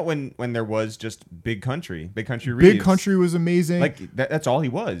 How about when there was just Big Country? Big Country Reeves. Big Country was amazing. Like, that's all he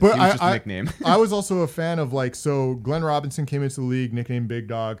was. But he was just a nickname. I was also a fan of, like, so Glenn Robinson came into the league, nicknamed Big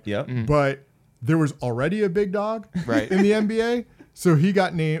Dog. Yep. But there was already a big dog in the NBA. So he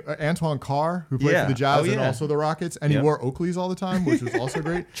got named Antoine Carr, who played for the Jazz and also the Rockets, and he wore Oakleys all the time, which was also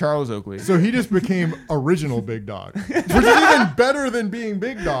great. Charles Oakley. So he just became original Big Dog, which is even better than being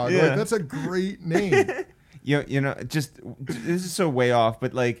Big Dog. Yeah. Like, that's a great name. Just this is so way off,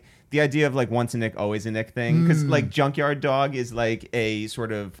 but like the idea of like once a Nick, always a Nick thing, because like Junkyard Dog is like a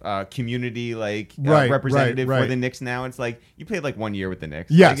sort of community like representative for the Knicks now. It's like you played like 1 year with the Knicks,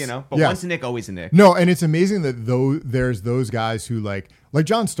 yes, but once a Nick, always a Nick. No, and it's amazing that there's those guys who like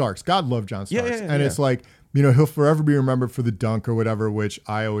John Starks. God love John Starks, and it's like, he'll forever be remembered for the dunk or whatever, which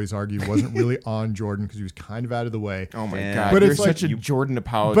I always argue wasn't really on Jordan because he was kind of out of the way. Oh my God, but you're it's such like, a Jordan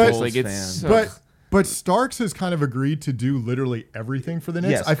apologist. Like it's But Starks has kind of agreed to do literally everything for the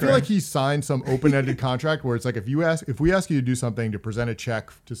Knicks. Yes, I feel like he signed some open-ended contract where it's like, if we ask you to do something, to present a check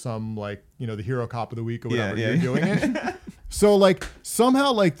to some, like, the Hero Cop of the Week or whatever, you're doing it. So like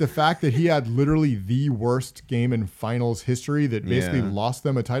somehow, like, the fact that he had literally the worst game in finals history that basically lost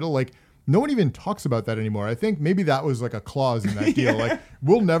them a title, like, no one even talks about that anymore. I think maybe that was like a clause in that deal. Like,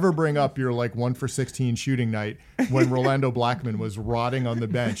 we'll never bring up your like 1 for 16 shooting night when Rolando Blackman was rotting on the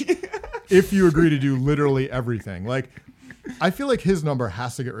bench if you agree to do literally everything. Like, I feel like his number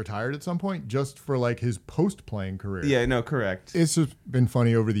has to get retired at some point just for like his post-playing career. Yeah, no, correct. It's just been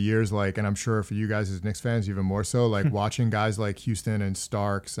funny over the years, like, and I'm sure for you guys as Knicks fans even more so, like watching guys like Houston and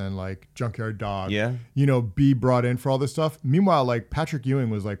Starks and like Junkyard Dog, be brought in for all this stuff. Meanwhile, like Patrick Ewing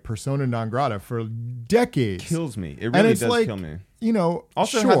was like persona non grata for decades. Kills me. It really does kill me.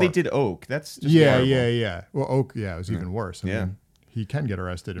 Also how they did Oak. That's just horrible. Yeah. Well, Oak, it was even worse. I mean, he can get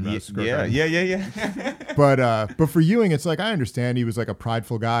arrested in Madison Square Garden. Yeah. But for Ewing, it's like, I understand he was like a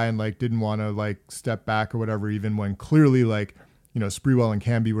prideful guy and like didn't want to like step back or whatever, even when clearly like, Sprewell and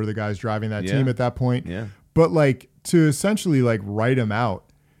Camby were the guys driving that team at that point. Yeah. But like to essentially like write him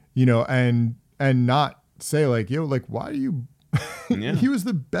out, and not say like, like, why are you, he was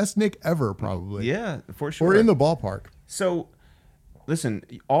the best Knick ever probably. Yeah, for sure. Or in the ballpark. So, listen,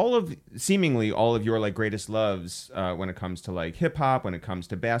 seemingly all of your like greatest loves when it comes to like hip hop, when it comes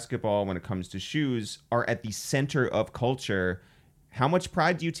to basketball, when it comes to shoes, are at the center of culture. How much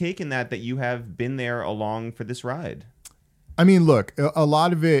pride do you take in that you have been there along for this ride? I mean, look, a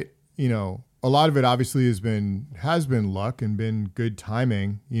lot of it, obviously has been luck and been good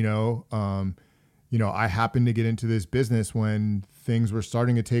timing. I happened to get into this business when things were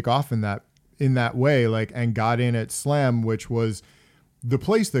starting to take off in that way, like, and got in at Slam, which was the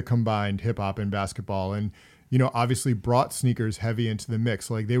place that combined hip hop and basketball, and obviously brought sneakers heavy into the mix.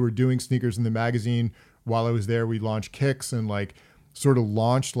 Like they were doing sneakers in the magazine while I was there. We launched Kicks and like sort of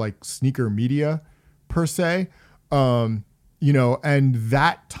launched like sneaker media per se. And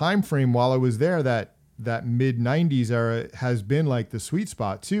that time frame while I was there, that mid 90s era has been like the sweet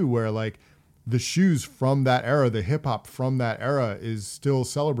spot too, where like the shoes from that era, the hip hop from that era is still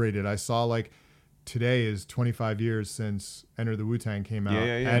celebrated. I saw like today is 25 years since Enter the Wu-Tang came out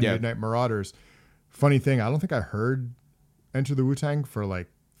and Midnight Marauders. Funny thing, I don't think I heard Enter the Wu-Tang for like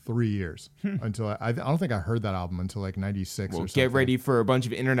 3 years until I don't think I heard that album until like 96 or something. Get ready for a bunch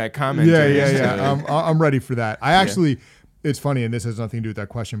of internet comments. Yeah. I'm ready for that. I actually, it's funny, and this has nothing to do with that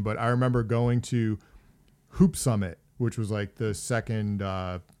question, but I remember going to Hoop Summit, which was like the second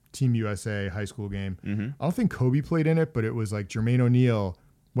Team USA high school game. Mm-hmm. I don't think Kobe played in it, but it was like Jermaine O'Neal.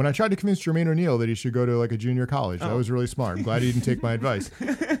 When I tried to convince Jermaine O'Neal that he should go to like a junior college, that was really smart. I'm glad he didn't take my advice.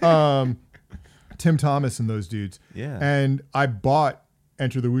 Tim Thomas and those dudes. Yeah. And I bought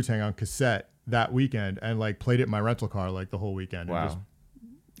Enter the Wu-Tang on cassette that weekend and like played it in my rental car like the whole weekend. Wow. And just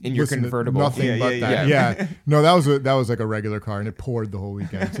in your convertible. Nothing but that. Yeah. No, that was like a regular car and it poured the whole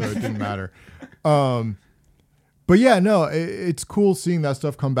weekend, so it didn't matter. But yeah, no, it's cool seeing that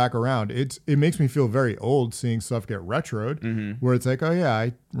stuff come back around. It makes me feel very old seeing stuff get retroed, where it's like, oh yeah,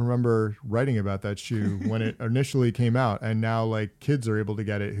 I remember writing about that shoe when it initially came out, and now like kids are able to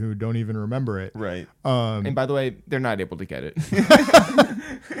get it who don't even remember it. Right. And by the way, they're not able to get it.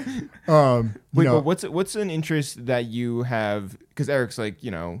 But what's an interest that you have? Because Eric's like,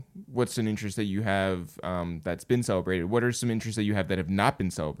 what's an interest that you have that's been celebrated? What are some interests that you have that have not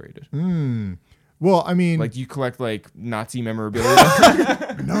been celebrated? Well, I mean, like, do you collect like Nazi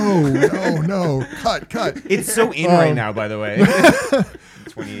memorabilia? No. Cut. It's so in right now, by the way.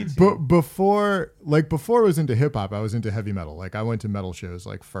 2018. But before I was into hip hop, I was into heavy metal. Like I went to metal shows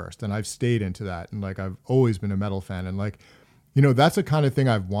like first, and I've stayed into that. And like I've always been a metal fan. And like, that's the kind of thing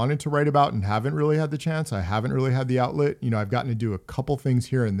I've wanted to write about and haven't really had the chance. I haven't really had the outlet. I've gotten to do a couple things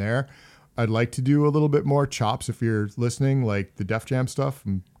here and there. I'd like to do a little bit more chops if you're listening, like the Def Jam stuff.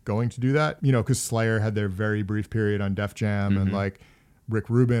 I'm going to do that, because Slayer had their very brief period on Def Jam, and like Rick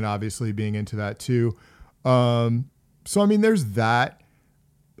Rubin obviously being into that too. So I mean, there's that.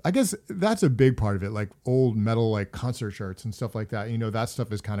 I guess that's a big part of it, like old metal, like concert shirts and stuff like that. That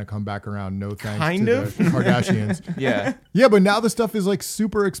stuff has kind of come back around. No thanks to the Kardashians. Yeah, but now the stuff is like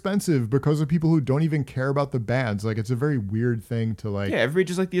super expensive because of people who don't even care about the bands. Like it's a very weird thing to like. Yeah, everybody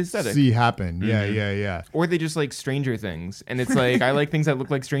just like the aesthetic. See happen. Yeah. Or they just like Stranger Things, and it's like I like things that look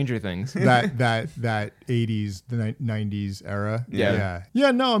like Stranger Things. that 80s, the 90s era. Yeah.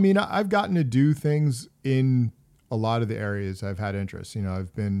 No, I mean I've gotten to do things in a lot of the areas I've had interest.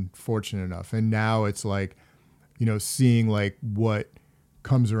 I've been fortunate enough. And now it's like, seeing like what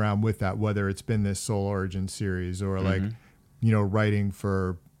comes around with that, whether it's been this Soul Origin series or like, writing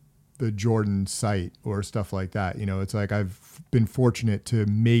for the Jordan site or stuff like that. It's like I've been fortunate to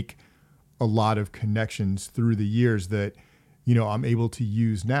make a lot of connections through the years that, I'm able to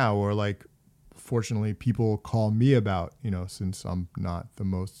use now, or like, fortunately people call me about, since I'm not the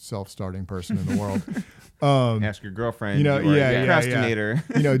most self-starting person in the world. Ask your girlfriend. Procrastinator.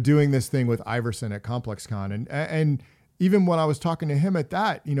 Doing this thing with Iverson at ComplexCon, and even when I was talking to him at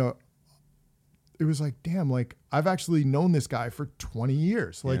that, it was like, damn, like I've actually known this guy for 20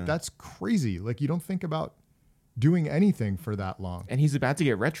 years. Like that's crazy. Like you don't think about doing anything for that long. And he's about to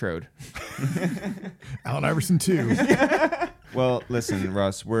get retroed. Allen Iverson too. Well, listen,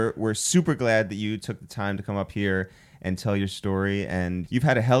 Russ, we're super glad that you took the time to come up here and tell your story, and you've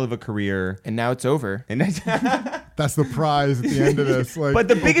had a hell of a career. And now it's over. And That's the prize at the end of this. Like, but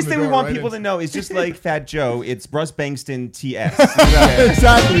the biggest thing we want right people to know is just like Fat Joe, it's Russ Bengtson TS.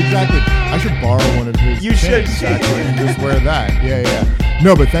 Exactly. I should borrow one of his. You should. Exactly, and just wear that. Yeah.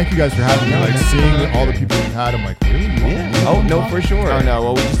 No, but thank you guys for having me. Like seeing all the people you've had, I'm like, really? Yeah. Oh no, for sure. Oh no,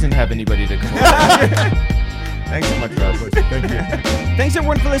 well we just didn't have anybody to come over. Thanks so much, Russ. Thank you. Thanks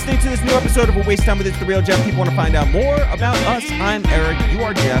everyone for listening to this new episode of A Waste of Time with It's the Real Jeff. People want to find out more about us. I'm Eric. You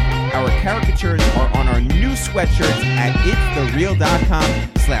are Jeff. Our caricatures are on our new sweatshirts at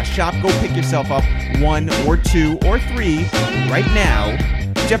itsthereal.com/shop. Go pick yourself up 1 or 2 or 3 right now.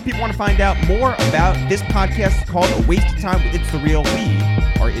 Jeff, people want to find out more about this podcast called A Waste of Time with It's the Real. We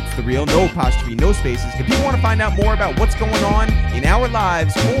are It's the Real, no apostrophe, no spaces. If people want to find out more about what's going on in our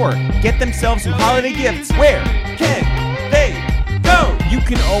lives or get themselves some holiday gifts, where can they go? You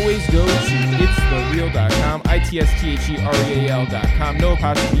can always go to itsthereal.com, itsthereal.com. No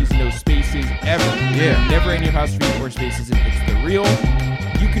apostrophes, no spaces, ever. Yeah. Never any apostrophes or spaces in It's the Real.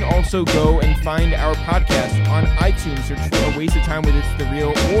 You can also go and find our podcast on iTunes. Search for A Waste of Time with It's the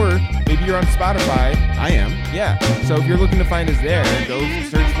Real, or maybe you're on Spotify. I am. Yeah. So if you're looking to find us there, go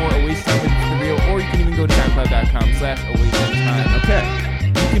search for A Waste of Time with It's the Real, or you can even go to soundcloud.com/awastedtime. Okay.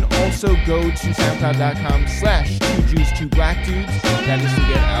 You can also go to soundcloud.com/2Jews2Blackdudes. That is to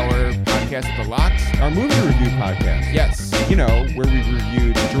get our podcast The Locks. Our movie review podcast. Yes. You know, where we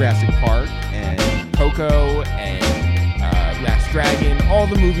reviewed Jurassic Park and Coco and Last Dragon, all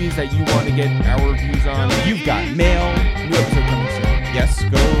the movies that you want to get our reviews on. You've Got Mail. New episode coming soon. Yes,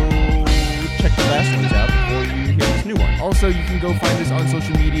 go check the last ones out before you hear this new one. Also, you can go find us on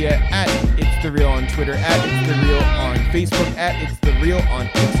social media at It's The Real on Twitter, at It's The Real on Facebook, at It's The Real on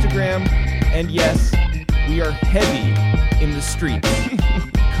Instagram. And yes, we are heavy in the streets.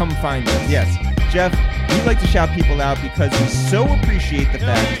 Come find us. Yes. Jeff, we like to shout people out because we so appreciate the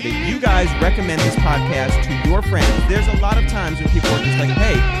fact that you guys recommend this podcast to your friends. There's a lot of times when people are just like,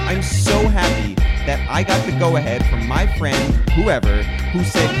 hey, I'm so happy that I got the go-ahead from my friend, whoever, who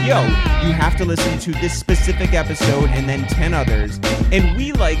said, yo, you have to listen to this specific episode and then 10 others. And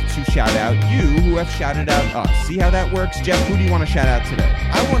we like to shout out you who have shouted out us. See how that works? Jeff, who do you want to shout out today?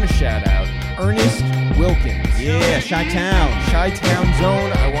 I want to shout out Ernest Wilkins. Yeah, Chi-Town. Chi-Town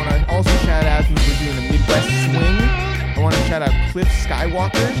Zone. I want to also shout out, since we're doing a Midwest swing, I want to shout out Cliff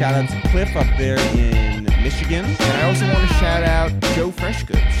Skywalker. Shout out to Cliff up there in Michigan. And I also want to shout out Joe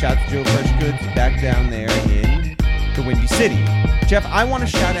Freshgoods. Shout out to Joe Freshgoods back down there in the Windy City. Jeff, I want to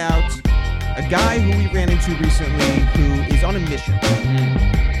shout out a guy who we ran into recently who is on a mission.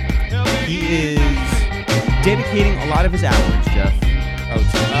 He is dedicating a lot of his hours, Jeff. Oh, to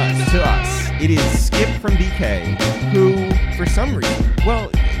us. To us. It is Skip from BK, who, For some reason. well,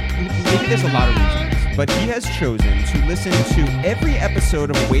 maybe there's a lot of reasons, but he has chosen to listen to every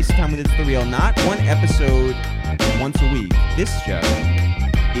episode of A Waste of Time with It's the Real, not one episode once a week. This, Jeff,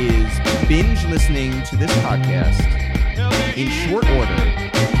 is binge listening to this podcast in short order.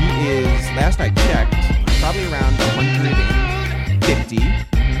 He is, last I checked, probably around 150.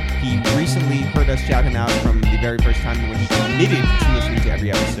 He recently heard us shout him out from the very first time when he committed to listening to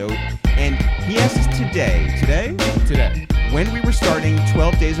every episode. And he asked us today, when we were starting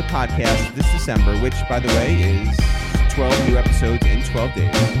 12 days of podcasts this December, which, by the way, is 12 new episodes in 12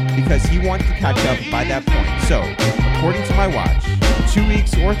 days, because he wanted to catch up by that point. So, according to my watch, 2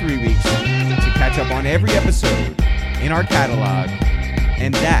 weeks or 3 weeks to catch up on every episode in our catalog.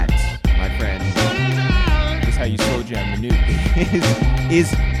 And that, my friend, Is how you slow jam the news.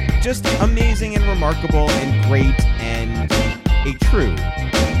 is just amazing and remarkable and great and a true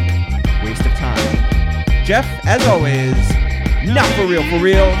waste of time. Jeff, as always, not for real, for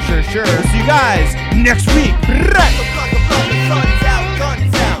real. Sure. See you guys next week.